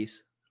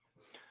 puppies.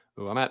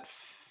 Ooh, I'm at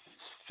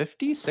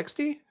 50,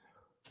 60.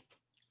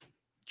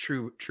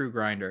 True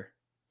grinder.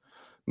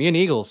 Me and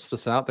Eagles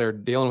just out there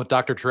dealing with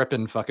Dr.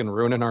 Trippin fucking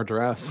ruining our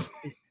drafts.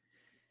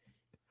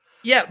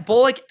 Yeah,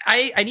 Bullock,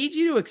 I need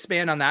you to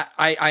expand on that.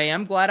 I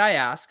am glad I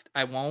asked.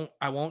 I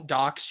won't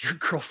dox your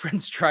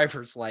girlfriend's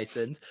driver's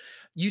license.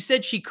 You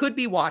said she could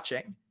be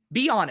watching.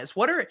 Be honest.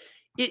 What are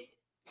it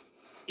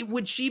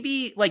would she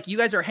be like you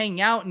guys are hanging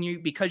out and you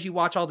because you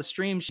watch all the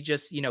streams, she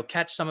just,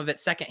 catch some of it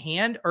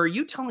secondhand? Or are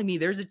you telling me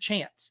there's a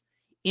chance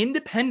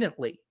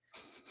independently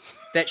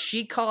that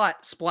she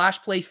caught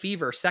splash play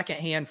fever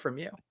secondhand from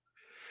you?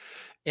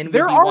 And would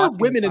There be are watching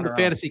this women in on the her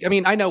own? fantasy. I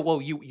mean, I know.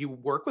 Well, you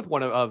work with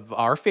one of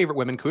our favorite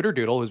women, Cooter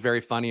Doodle, who's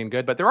very funny and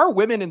good. But there are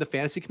women in the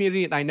fantasy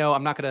community, and I know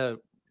I'm not gonna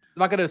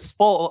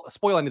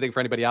spoil anything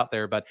for anybody out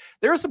there. But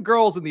there are some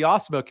girls in the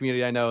Osmo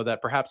community I know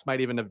that perhaps might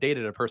even have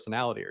dated a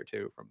personality or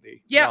two from the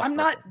Yeah, I'm Osmo.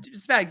 not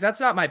Spags. That's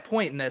not my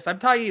point in this. I'm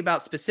talking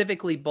about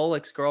specifically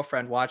Bullock's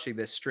girlfriend watching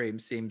this stream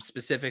seems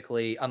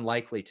specifically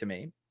unlikely to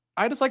me.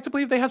 I just like to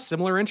believe they have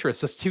similar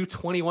interests as two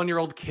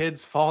 21-year-old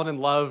kids falling in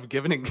love,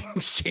 giving and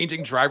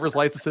exchanging driver's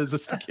licenses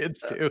as the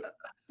kids do.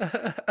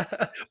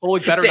 Well,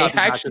 it better They not be Dr.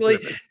 actually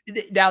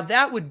Griffin. now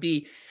that would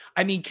be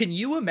I mean, can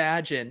you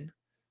imagine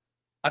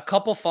a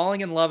couple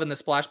falling in love in the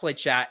Splash Play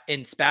chat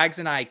and Spags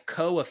and I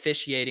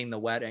co-officiating the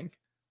wedding?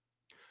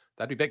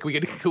 That'd be big.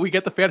 Can we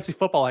get the Fantasy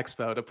Football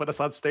Expo to put us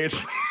on stage?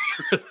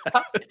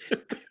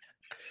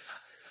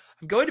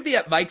 I'm going to be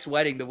at Mike's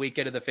wedding the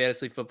weekend of the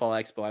Fantasy Football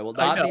Expo. I will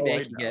not be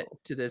making it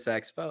to this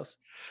expo.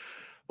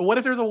 But what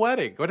if there's a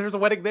wedding? What if there's a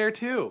wedding there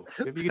too?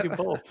 Maybe you can do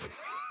both.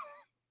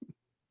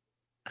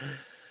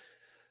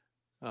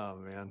 Oh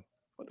man.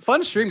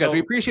 Fun stream, guys. We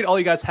appreciate all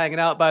you guys hanging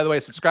out. By the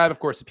way, subscribe, of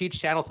course, to Peach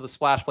channel, to the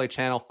Splash Play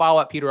channel.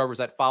 Follow at Peter Overs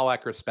at follow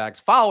at Chris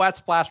Spags. Follow at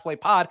Splash Play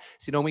Pod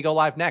so you know when we go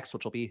live next,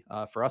 which will be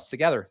for us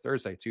together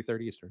Thursday,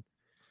 2:30 Eastern.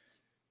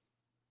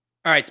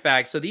 All right,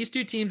 Spags. So these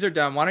two teams are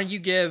done. Why don't you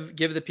give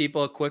the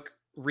people a quick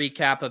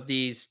recap of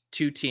these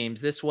two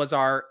teams? This was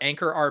our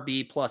Anchor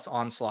RB plus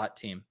Onslaught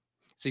team.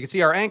 So you can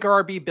see our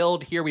Anchor RB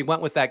build here. We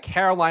went with that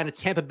Carolina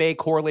Tampa Bay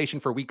correlation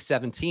for week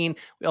 17.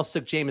 We also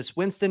took Jameis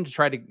Winston to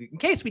try to, in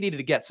case we needed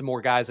to get some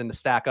more guys in to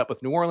stack up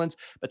with New Orleans.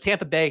 But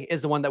Tampa Bay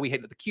is the one that we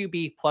hit with the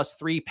QB plus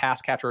 3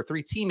 pass catcher or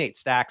 3 teammate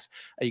stacks.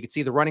 You can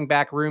see the running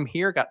back room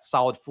here. Got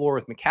solid floor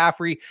with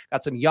McCaffrey.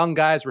 Got some young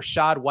guys.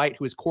 Rashad White,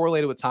 who is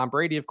correlated with Tom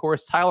Brady, of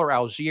course. Tyler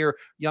Algier,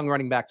 young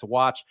running back to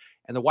watch.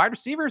 And the wide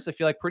receivers, I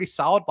feel like pretty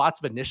solid. Lots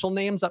of initial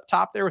names up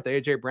top there with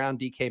A.J. Brown,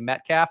 DK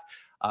Metcalf.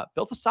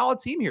 Built a solid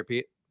team here,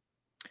 Pete.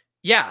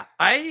 Yeah,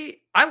 I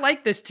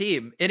like this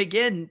team. And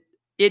again,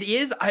 it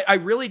is, I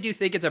really do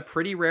think it's a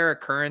pretty rare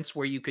occurrence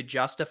where you could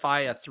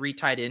justify a 3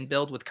 tight end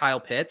build with Kyle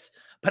Pitts.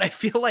 But I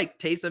feel like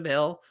Taysom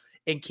Hill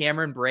and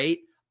Cameron Brate,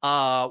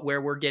 where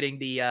we're getting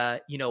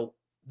the,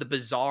 the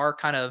bizarre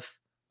kind of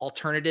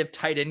alternative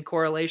tight end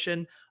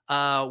correlation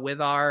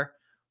with our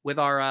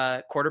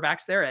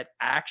quarterbacks there, it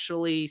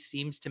actually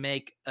seems to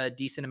make a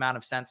decent amount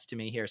of sense to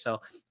me here. So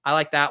I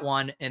like that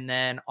one. And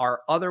then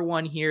our other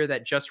one here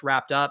that just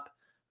wrapped up,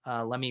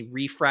 let me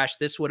refresh.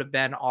 This would have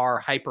been our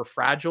hyper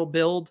fragile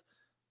build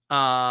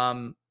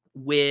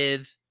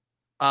with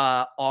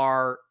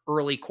our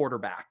early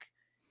quarterback.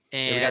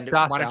 And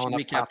why don't you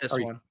recap this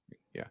one?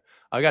 Yeah.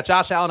 We got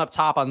Josh Allen up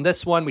top on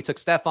this one. We took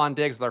Stephon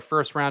Diggs with our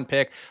first round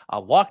pick,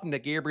 walked into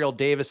Gabriel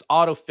Davis,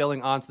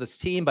 auto-filling onto this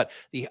team. But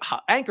the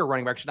anchor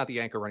running backs, not the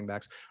anchor running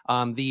backs,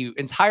 the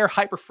entire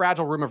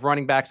hyper-fragile room of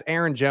running backs,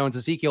 Aaron Jones,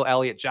 Ezekiel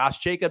Elliott, Josh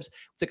Jacobs,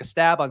 took a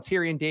stab on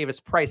Tyrion Davis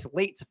Price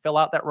late to fill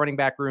out that running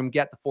back room,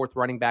 get the 4th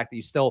running back that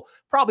you still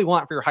probably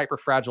want for your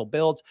hyper-fragile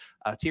builds.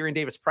 Tyrion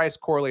Davis Price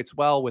correlates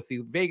well with the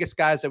Vegas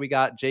guys that we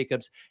got,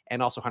 Jacobs,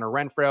 and also Hunter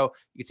Renfrow.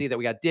 You can see that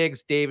we got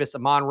Diggs, Davis,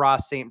 Amon-Ra,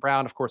 St.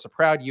 Brown, of course, a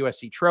proud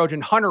USC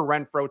Trojan, Hunter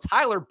Renfrow,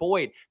 Tyler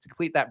Boyd to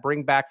complete that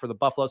bring back for the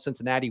Buffalo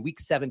Cincinnati week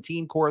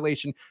 17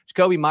 correlation.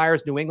 Jacoby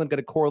Myers, New England, going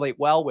to correlate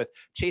well with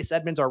Chase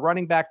Edmonds, our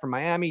running back from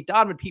Miami,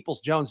 Donovan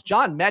Peoples-Jones,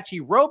 John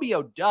Mechie,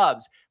 Romeo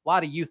Doubs, a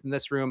lot of youth in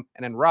this room,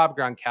 and then Rob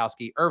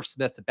Gronkowski, Irv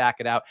Smith to back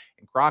it out,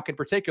 and Gronk in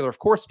particular, of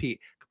course, Pete,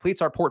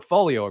 completes our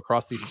portfolio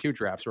across these 2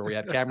 drafts where we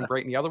had Cameron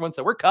Brate and the other one,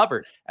 so we're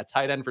covered at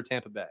tight end for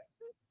Tampa Bay.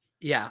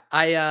 Yeah,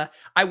 I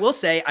will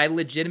say I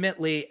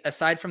legitimately,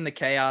 aside from the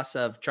chaos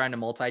of trying to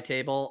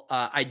multi-table,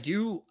 I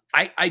do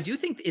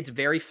think it's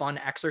very fun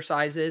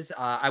exercises.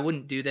 I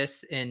wouldn't do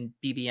this in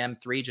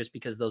BBM 3 just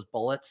because those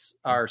bullets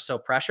are so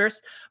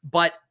precious,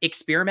 but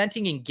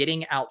experimenting and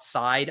getting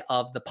outside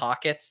of the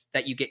pockets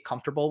that you get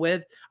comfortable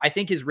with, I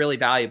think is really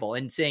valuable.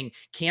 And saying,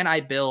 can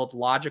I build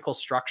logical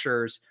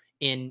structures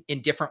in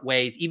different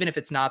ways, even if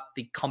it's not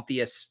the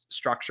comfiest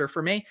structure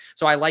for me.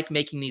 So I like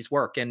making these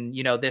work. And,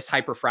 this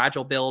hyper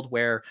fragile build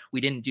where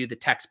we didn't do the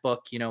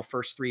textbook,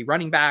 first 3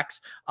 running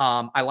backs.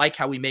 I like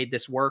how we made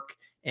this work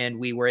and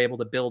we were able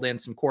to build in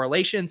some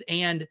correlations,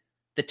 and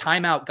the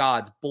timeout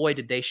gods, boy,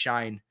 did they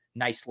shine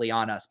nicely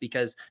on us,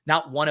 because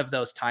not one of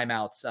those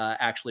timeouts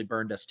actually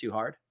burned us too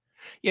hard.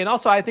 Yeah, and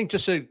also I think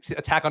just to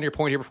attack on your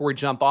point here before we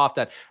jump off,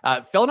 that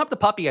filling up the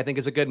puppy I think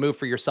is a good move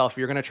for yourself. If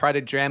you're going to try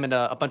to jam in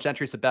a bunch of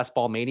entries to Best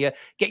Ball Mania,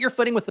 get your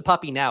footing with the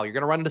puppy now. You're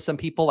going to run into some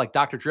people like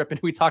Dr. Drippin,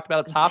 who we talked about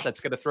at the top, that's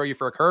going to throw you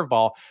for a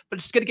curveball, but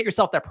it's just going to get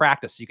yourself that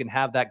practice so you can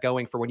have that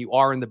going for when you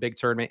are in the big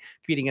tournament,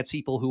 competing against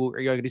people who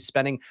are going to be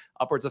spending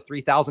upwards of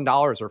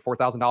 $3,000 or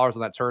 $4,000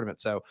 on that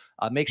tournament. So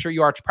make sure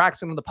you are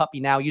practicing on the puppy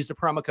now. Use the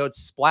promo code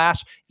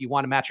SPLASH if you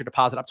want to match your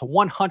deposit up to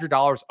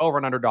 $100 over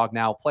an Underdog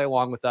now. Play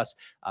along with us.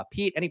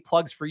 Pete, any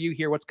plugs for you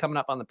here? What's coming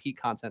up on the Pete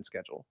content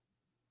schedule?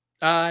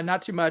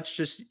 Not too much,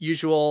 just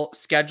usual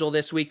schedule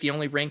this week. The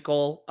only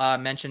wrinkle,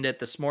 mentioned it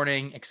this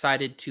morning,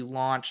 excited to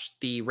launch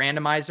the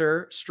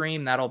randomizer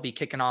stream. That'll be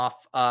kicking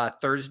off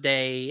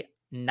Thursday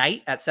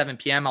night at 7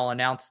 p.m. I'll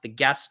announce the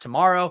guests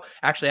tomorrow.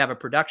 Actually have a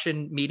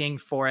production meeting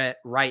for it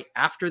right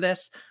after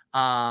this.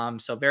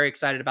 So very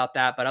excited about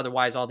that, but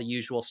otherwise all the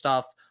usual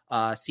stuff,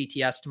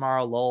 CTS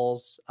tomorrow,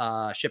 lulls,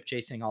 ship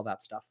chasing, all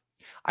that stuff.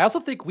 I also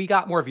think we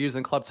got more views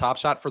than Club Top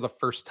Shot for the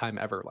first time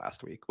ever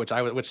last week, which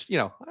I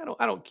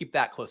don't keep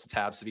that close to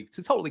tabs to be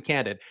totally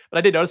candid, but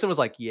I did notice it was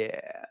like, yeah,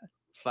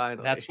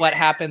 finally. That's what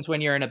happens when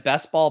you're in a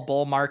best ball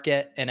bull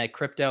market and a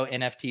crypto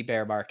NFT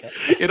bear market.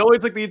 It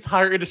always like the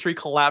entire industry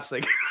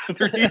collapsing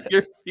underneath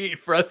your feet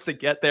for us to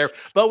get there.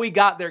 But we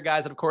got there,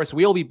 guys. And of course,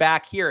 we'll be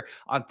back here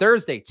on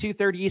Thursday,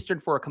 2:30 Eastern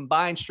for a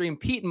combined stream.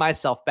 Pete and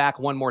myself back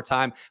one more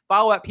time.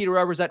 Follow at Peter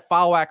Overzet,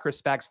 follow at Chris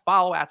Spags,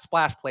 follow at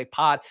Splash Play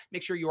Pod.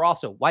 Make sure you're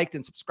also liked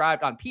and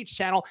subscribed on Pete's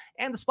channel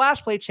and the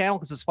Splash Play channel,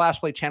 because the Splash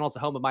Play channel is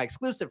the home of my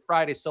exclusive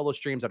Friday solo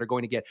streams that are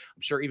going to get,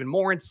 I'm sure, even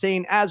more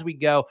insane as we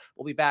go.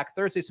 We'll be back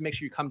Thursday, so make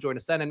sure you come join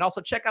us then. And also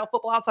check out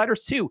Football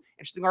Outsiders 2.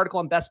 Interesting article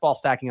on best ball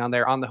stacking on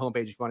there on the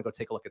homepage if you want to go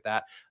take a look at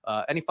that.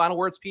 Any final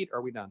words, Pete? Or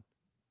are we done?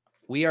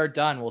 We are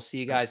done. We'll see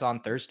you guys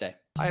on Thursday.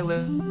 Bye,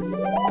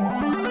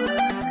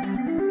 Liz.